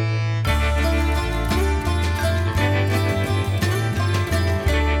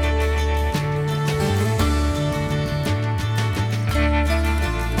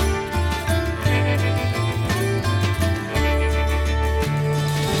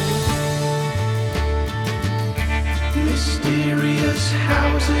 Mysterious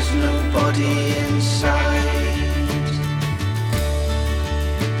houses, nobody inside.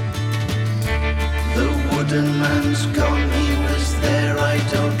 The wooden man's gone, he was there, I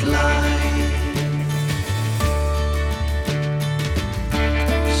don't lie.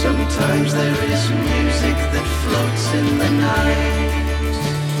 Sometimes there is music that floats in the night.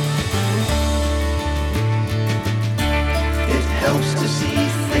 It helps to see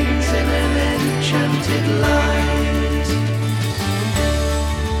things in an enchanted light.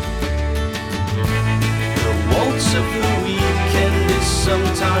 The waltz of the weekend is some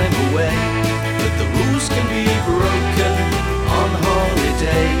time away, but the rules can be broken on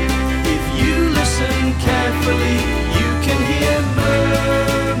holiday. If you listen carefully, you can hear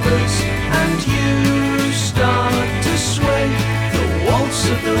murmurs and you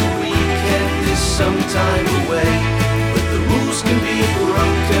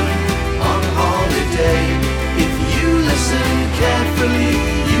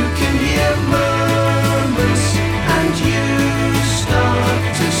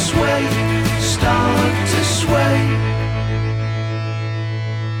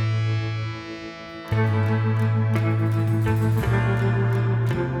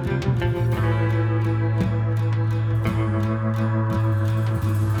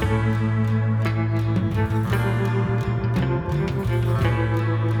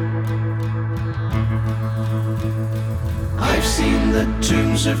seen the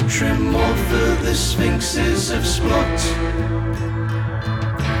tombs of Trim or for the sphinxes of Splott.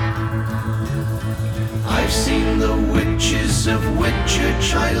 I've seen the witches of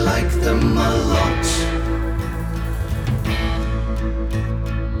Whitchurch, I like them a lot.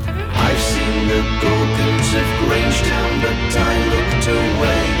 I've seen the Gorgons of Grangetown, but I looked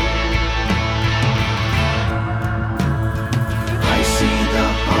away. I see the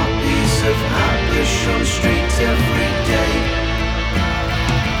harpies of Abersham Street every day.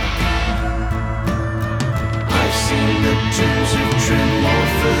 I've seen the tombs of Trim or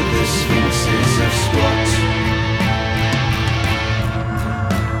for the sphinxes of Splott.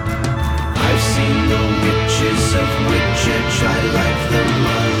 I've seen the witches of Whitchurch, I like them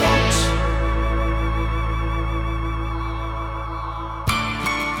a lot.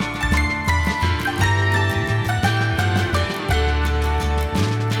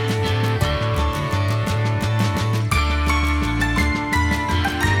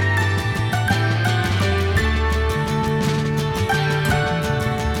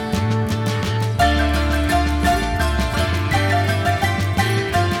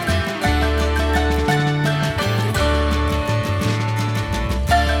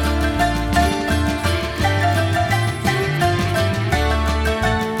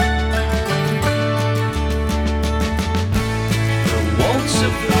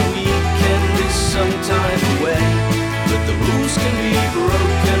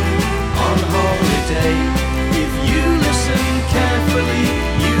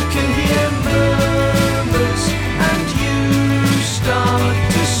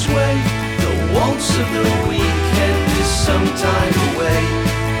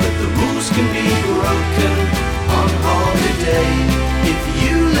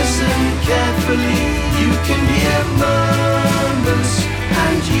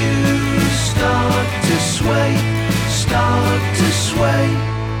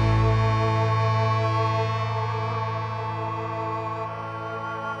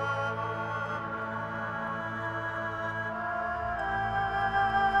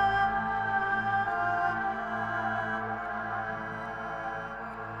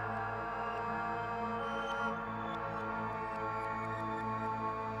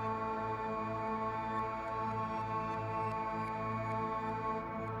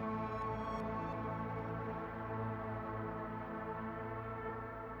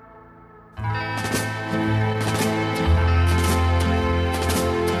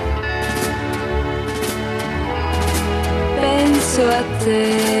 Penso a te,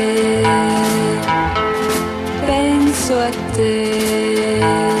 penso a te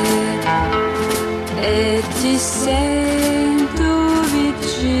e ti sento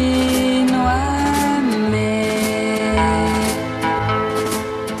vicino a me.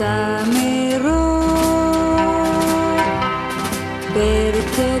 T'amerò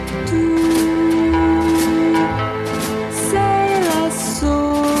perché tu sei la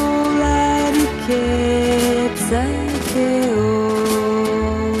sola ricchezza che ho.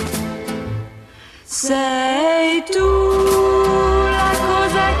 Sei tu la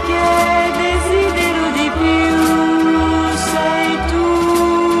cosa che desidero di più, sei tu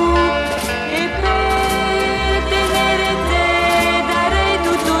e per tenere te darei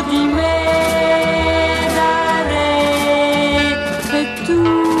tutto di me, darei. E tu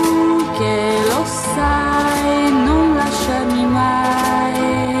che lo sai non lasciarmi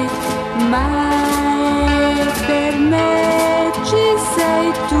mai, mai per me ci sei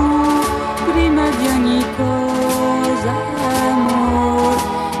tu. Prima di ogni cosa, amor,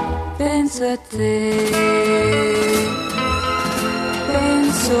 penso a te,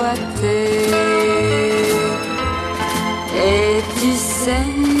 penso a te e ti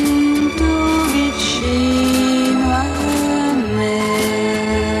sento vicino a me.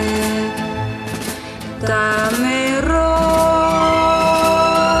 T'amerò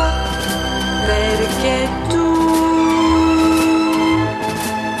perché tu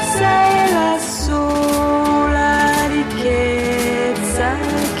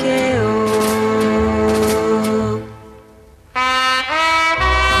che ho.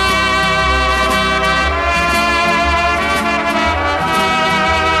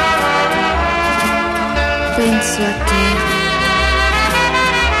 Penso a te.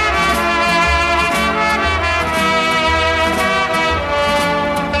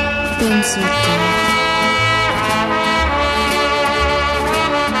 Penso a te.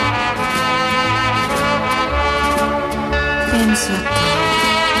 Penso a te.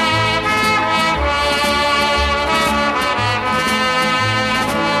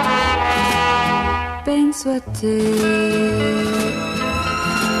 Penso a te,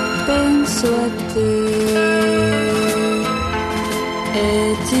 penso a te,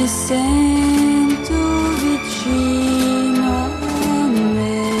 e ti sento vicino a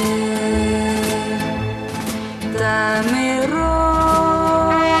me. T'amerò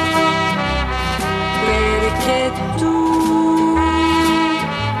perché tu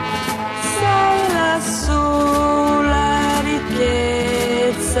sei la sola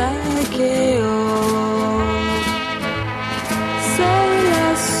ricchezza che ho. Sei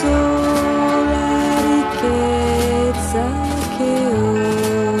la sola ricchezza che ho.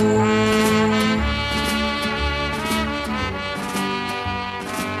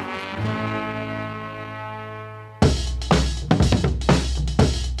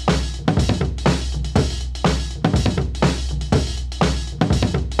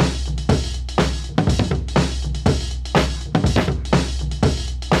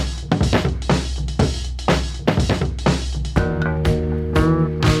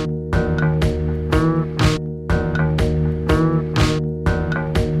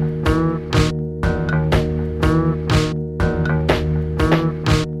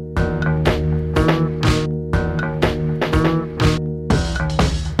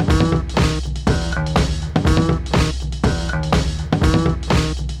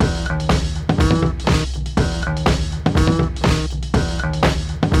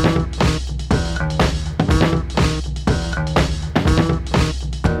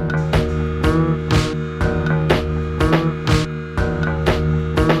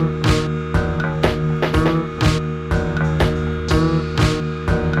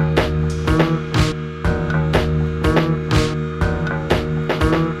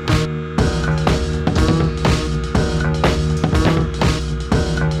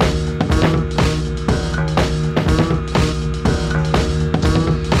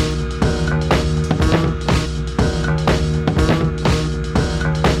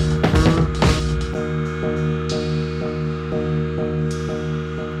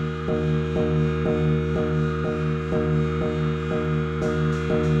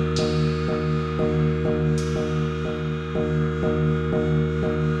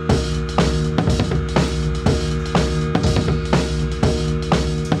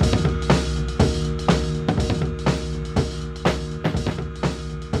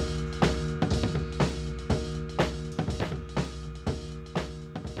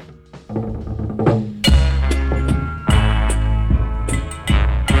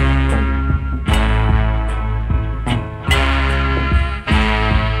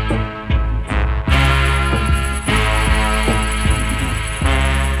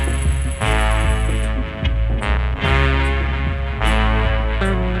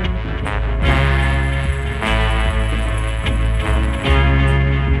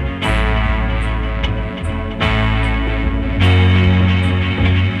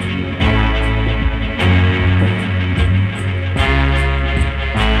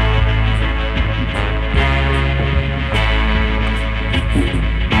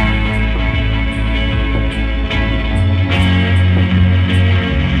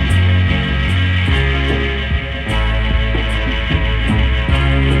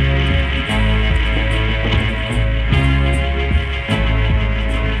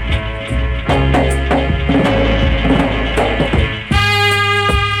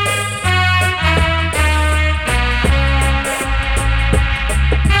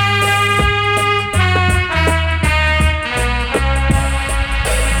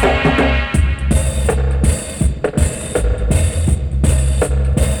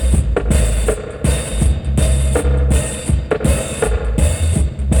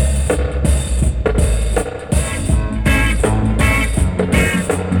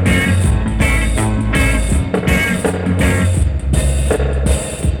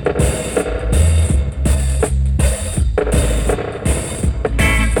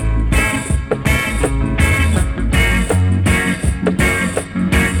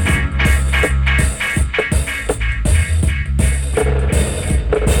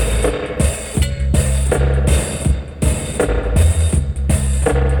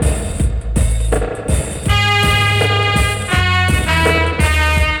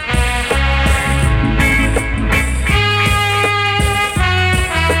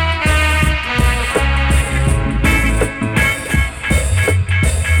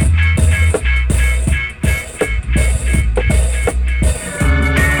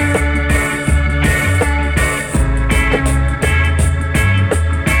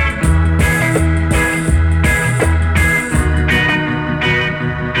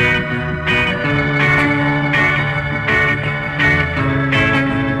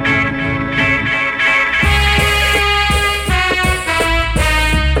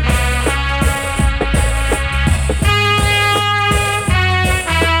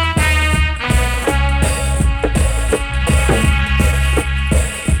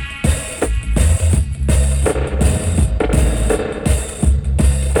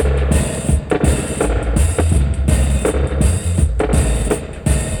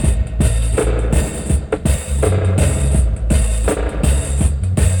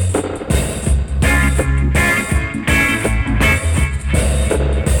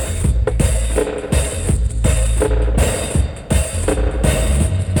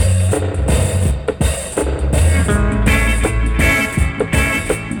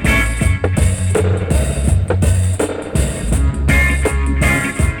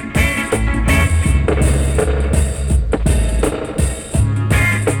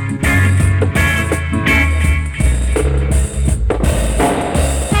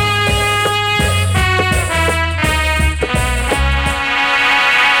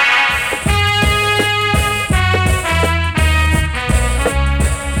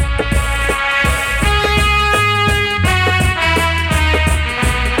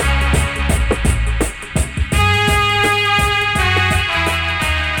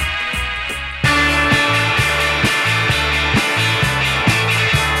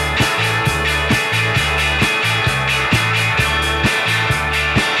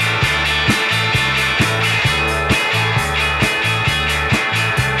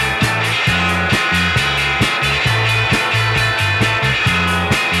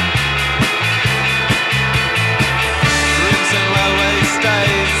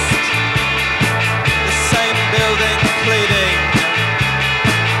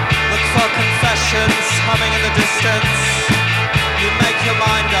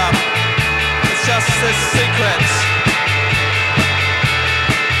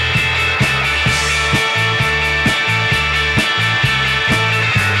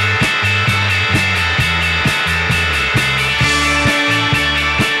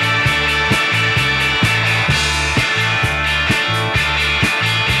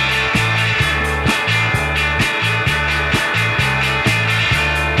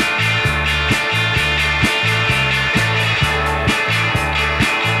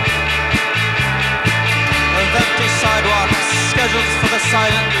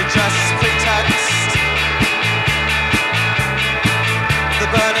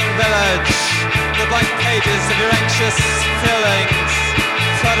 pages of your anxious feelings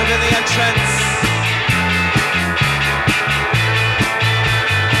flooded in the entrance.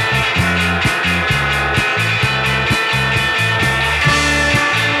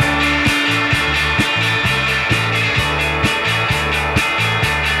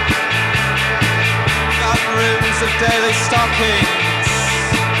 Rooms of daily stockings.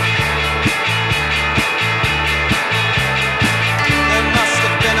 There must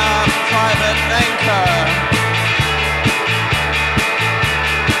have been a private anchor.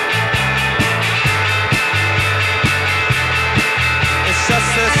 It's just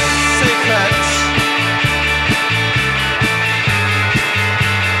this secret.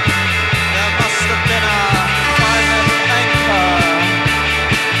 There must have been a private anchor.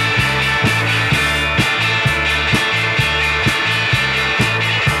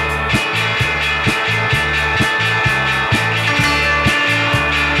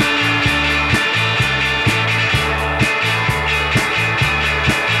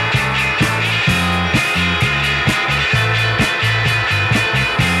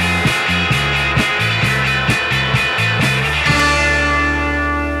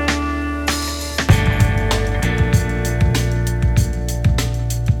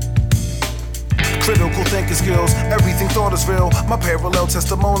 Critical thinking skills, everything thought is real. My parallel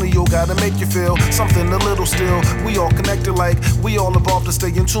testimonial gotta make you feel something a little still. We all connected like we all evolved to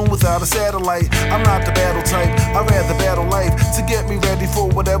stay in tune without a satellite. I'm not the battle type, I'd rather battle life to get me ready for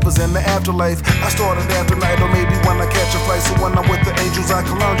whatever's in the afterlife. I started after night or maybe when I catch a flight. So when I'm with the angels I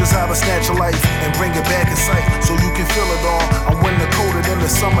can learn just how to snatch a life and bring it back in sight so you can feel it all. I'm winter coated in the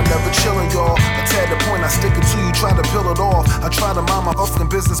summer, never chilling y'all. I tad the point, I stick it to you, try to peel it off. I try to mind my fucking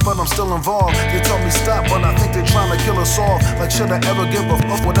business but I'm still involved. They told me stop but I think they're trying to kill us off. Like should I ever give a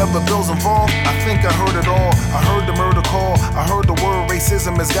fuck whatever bills involved? I think I heard it all. I heard the murder call. I heard the word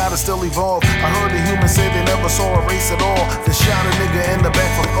racism has gotta still evolve. I heard the humans say they never saw a race at all. Then shot a nigga in the back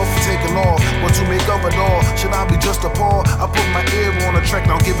for taking off. What to make of it all? Should I be just appalled? I put my ear on the track,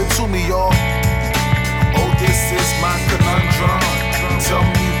 now give it to me, y'all. Oh, this is my conundrum. Tell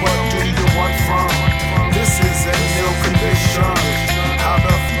me what do you want from? This is an ill condition. How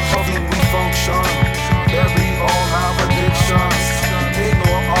the fuck do we function? Bury all our addictions.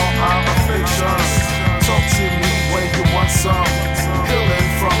 Ignore all our afflictions. Talk to me when you want some. Healing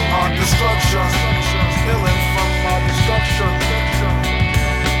from our destruction. Healing from our destruction.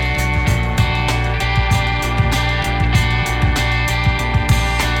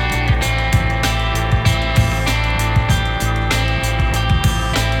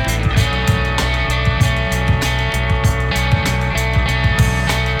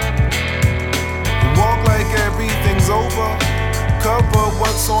 Everything's over. Cover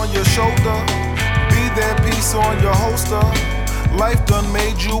what's on your shoulder. Be that piece on your holster. Life done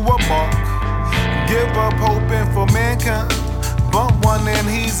made you a mark. Give up hoping for mankind. Bump one and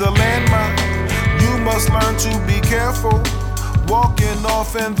he's a landmine. You must learn to be careful. Walking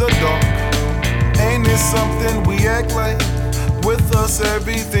off in the dark. Ain't it something we act like? With us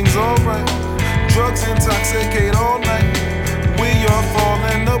everything's alright. Drugs intoxicate all night. We are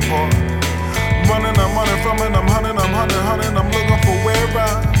falling apart. Running, I'm running from it, I'm hunting, I'm looking for where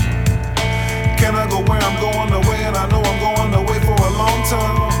I can I go where I'm going away, and I know I'm going away for a long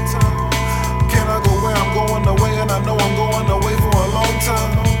time. Can I go where I'm going away, and I know I'm going away for a long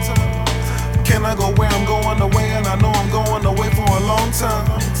time. Can I go where I'm going away, and I know I'm going away for a long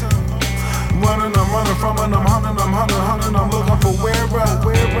time. Running, I'm running from it, I'm hunting, I'm looking for where I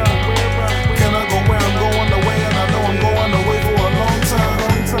can I go where I'm going away, and I know I'm going away for a long time.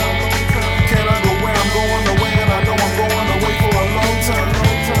 Can I go where I'm going away, and I know I'm going away for a long time.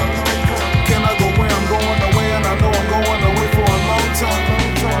 Can I go where I'm going away, and I know I'm going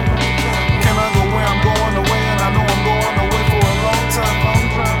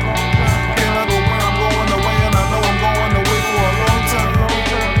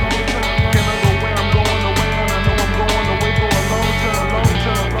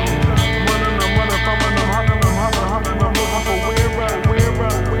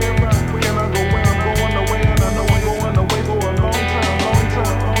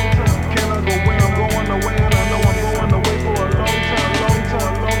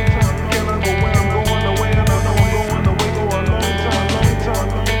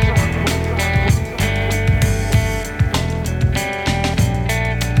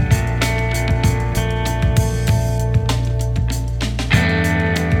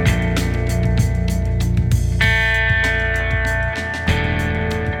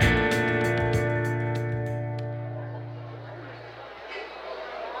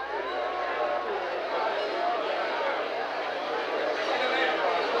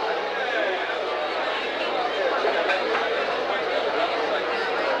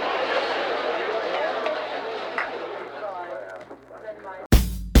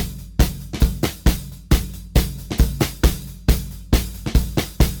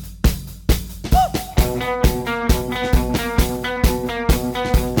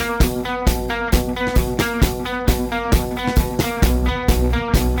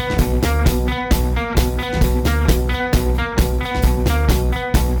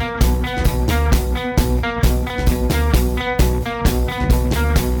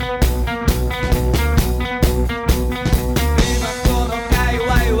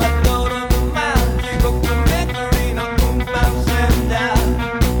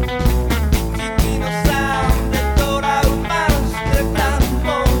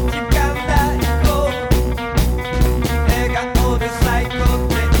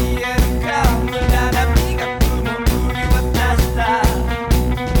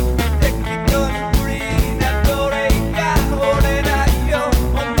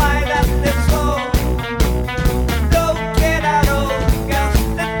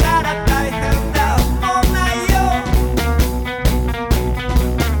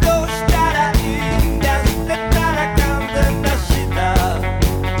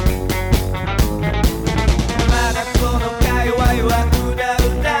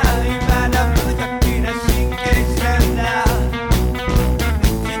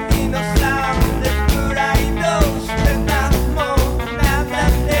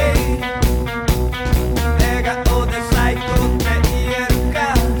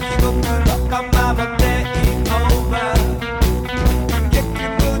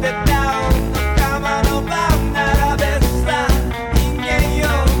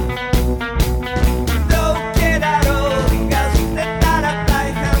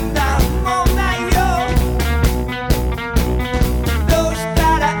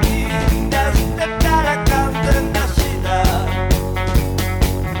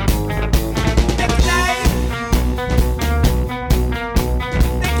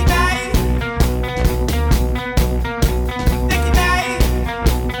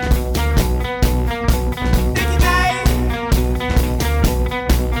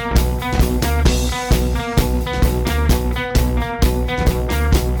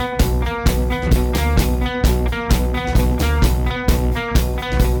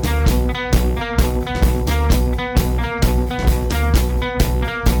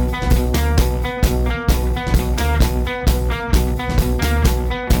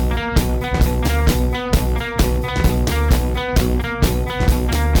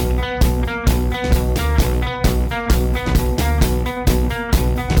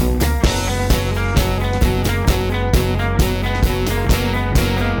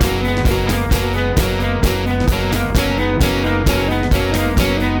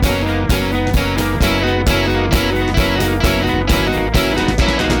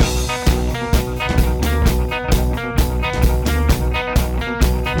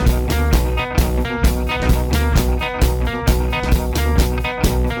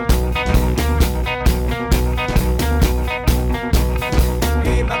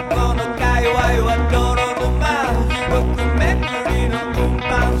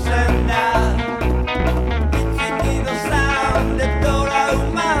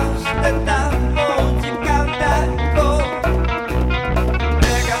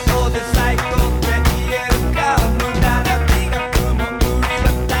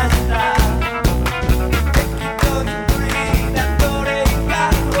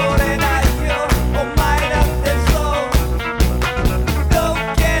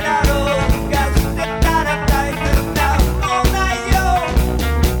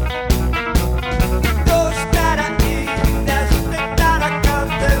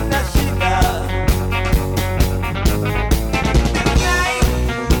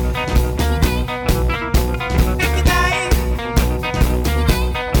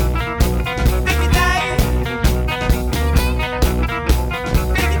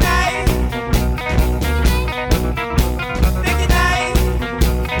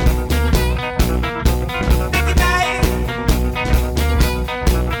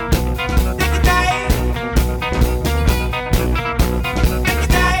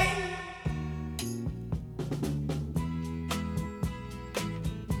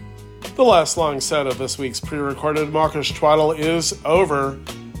The last long set of this week's pre-recorded Mawkish Twaddle is over.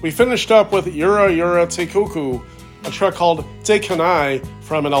 We finished up with Yura Yura Teikuku, a track called De Canine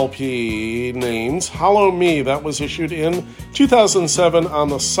from an LP named Hollow Me that was issued in 2007 on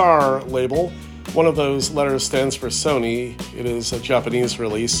the SAR label. One of those letters stands for Sony. It is a Japanese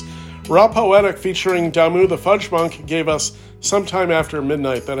release. Raw Poetic featuring Damu the Fudge Monk gave us Sometime After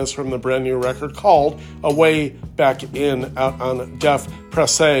Midnight. That is from the brand new record called Away Back In, out on Def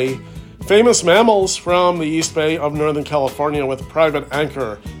Presse. Famous Mammals from the East Bay of Northern California with Private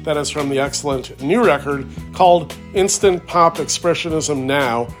Anchor. That is from the excellent new record called Instant Pop Expressionism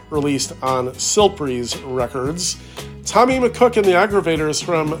Now, released on Silpry's Records. Tommy McCook and the Aggrovators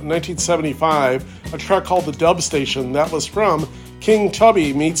from 1975, a track called The Dub Station. That was from King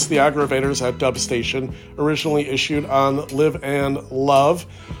Tubby Meets the Aggrovators at Dub Station, originally issued on Live and Love.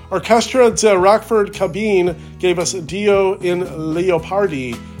 Orchestra de Rockford Kabine gave us Dio in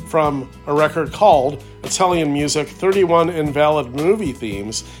Leopardi from a record called Italian Music 31 Invalid Movie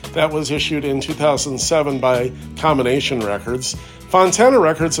Themes. That was issued in 2007 by Combination Records. Fontana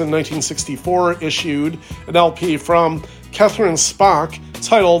Records in 1964 issued an LP from Catherine Spaak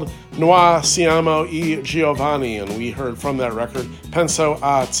titled Noi Siamo I Giovanni, and we heard from that record Penso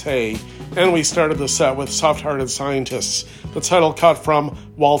a Te. And we started the set with Soft-Hearted Scientists, the title cut from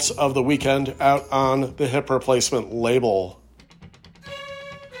Waltz of the Weekend, out on the Hip Replacement label.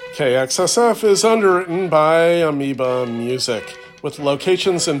 KXSF is underwritten by Amoeba Music, with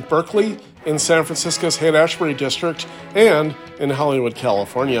locations in Berkeley, in San Francisco's Haight-Ashbury district, and in Hollywood,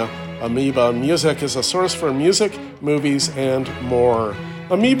 California. Amoeba Music is a source for music, movies, and more.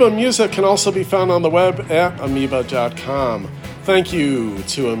 Amoeba Music can also be found on the web at amoeba.com. Thank you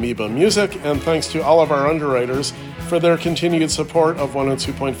to Amoeba Music, and thanks to all of our underwriters for their continued support of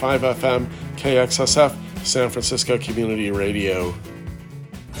 102.5 FM KXSF San Francisco Community Radio.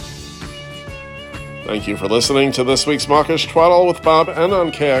 Thank you for listening to this week's Mawkish Twaddle with Bob N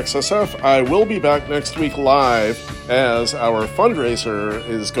on KXSF. I will be back next week live as our fundraiser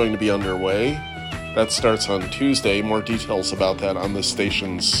is going to be underway. That starts on Tuesday. More details about that on the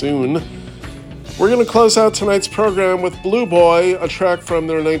station soon. We're going to close out tonight's program with Blue Boy, a track from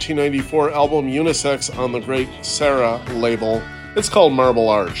their 1994 album Unisex on the Great Sarah label. It's called Marble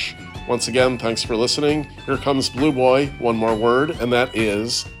Arch. Once again, thanks for listening. Here comes Blue Boy, one more word, and that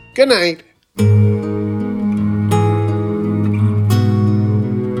is good night.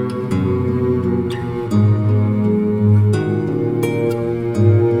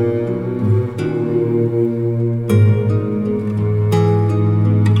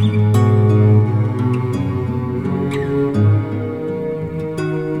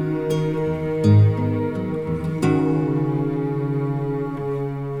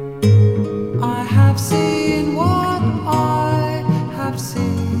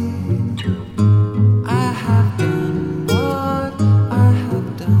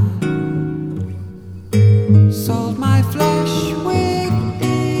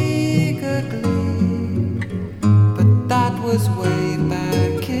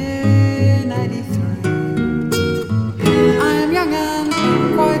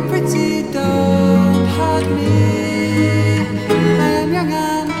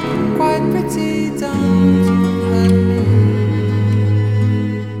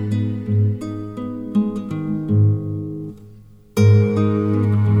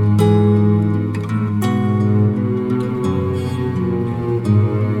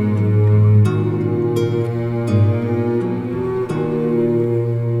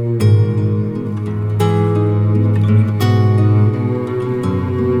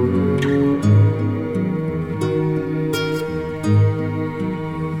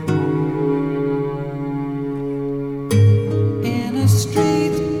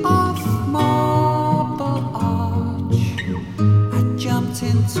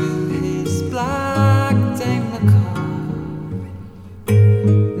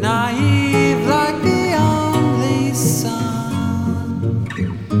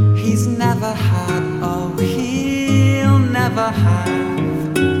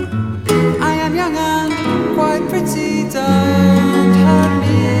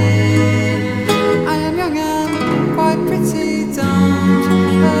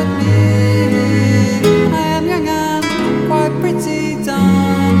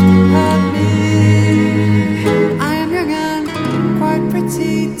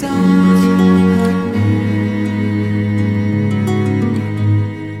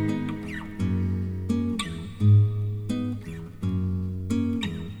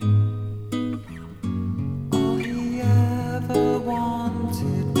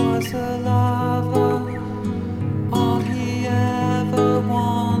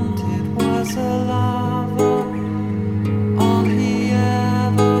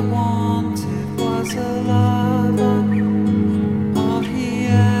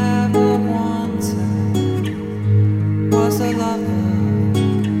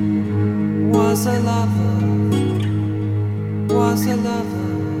 Was a lover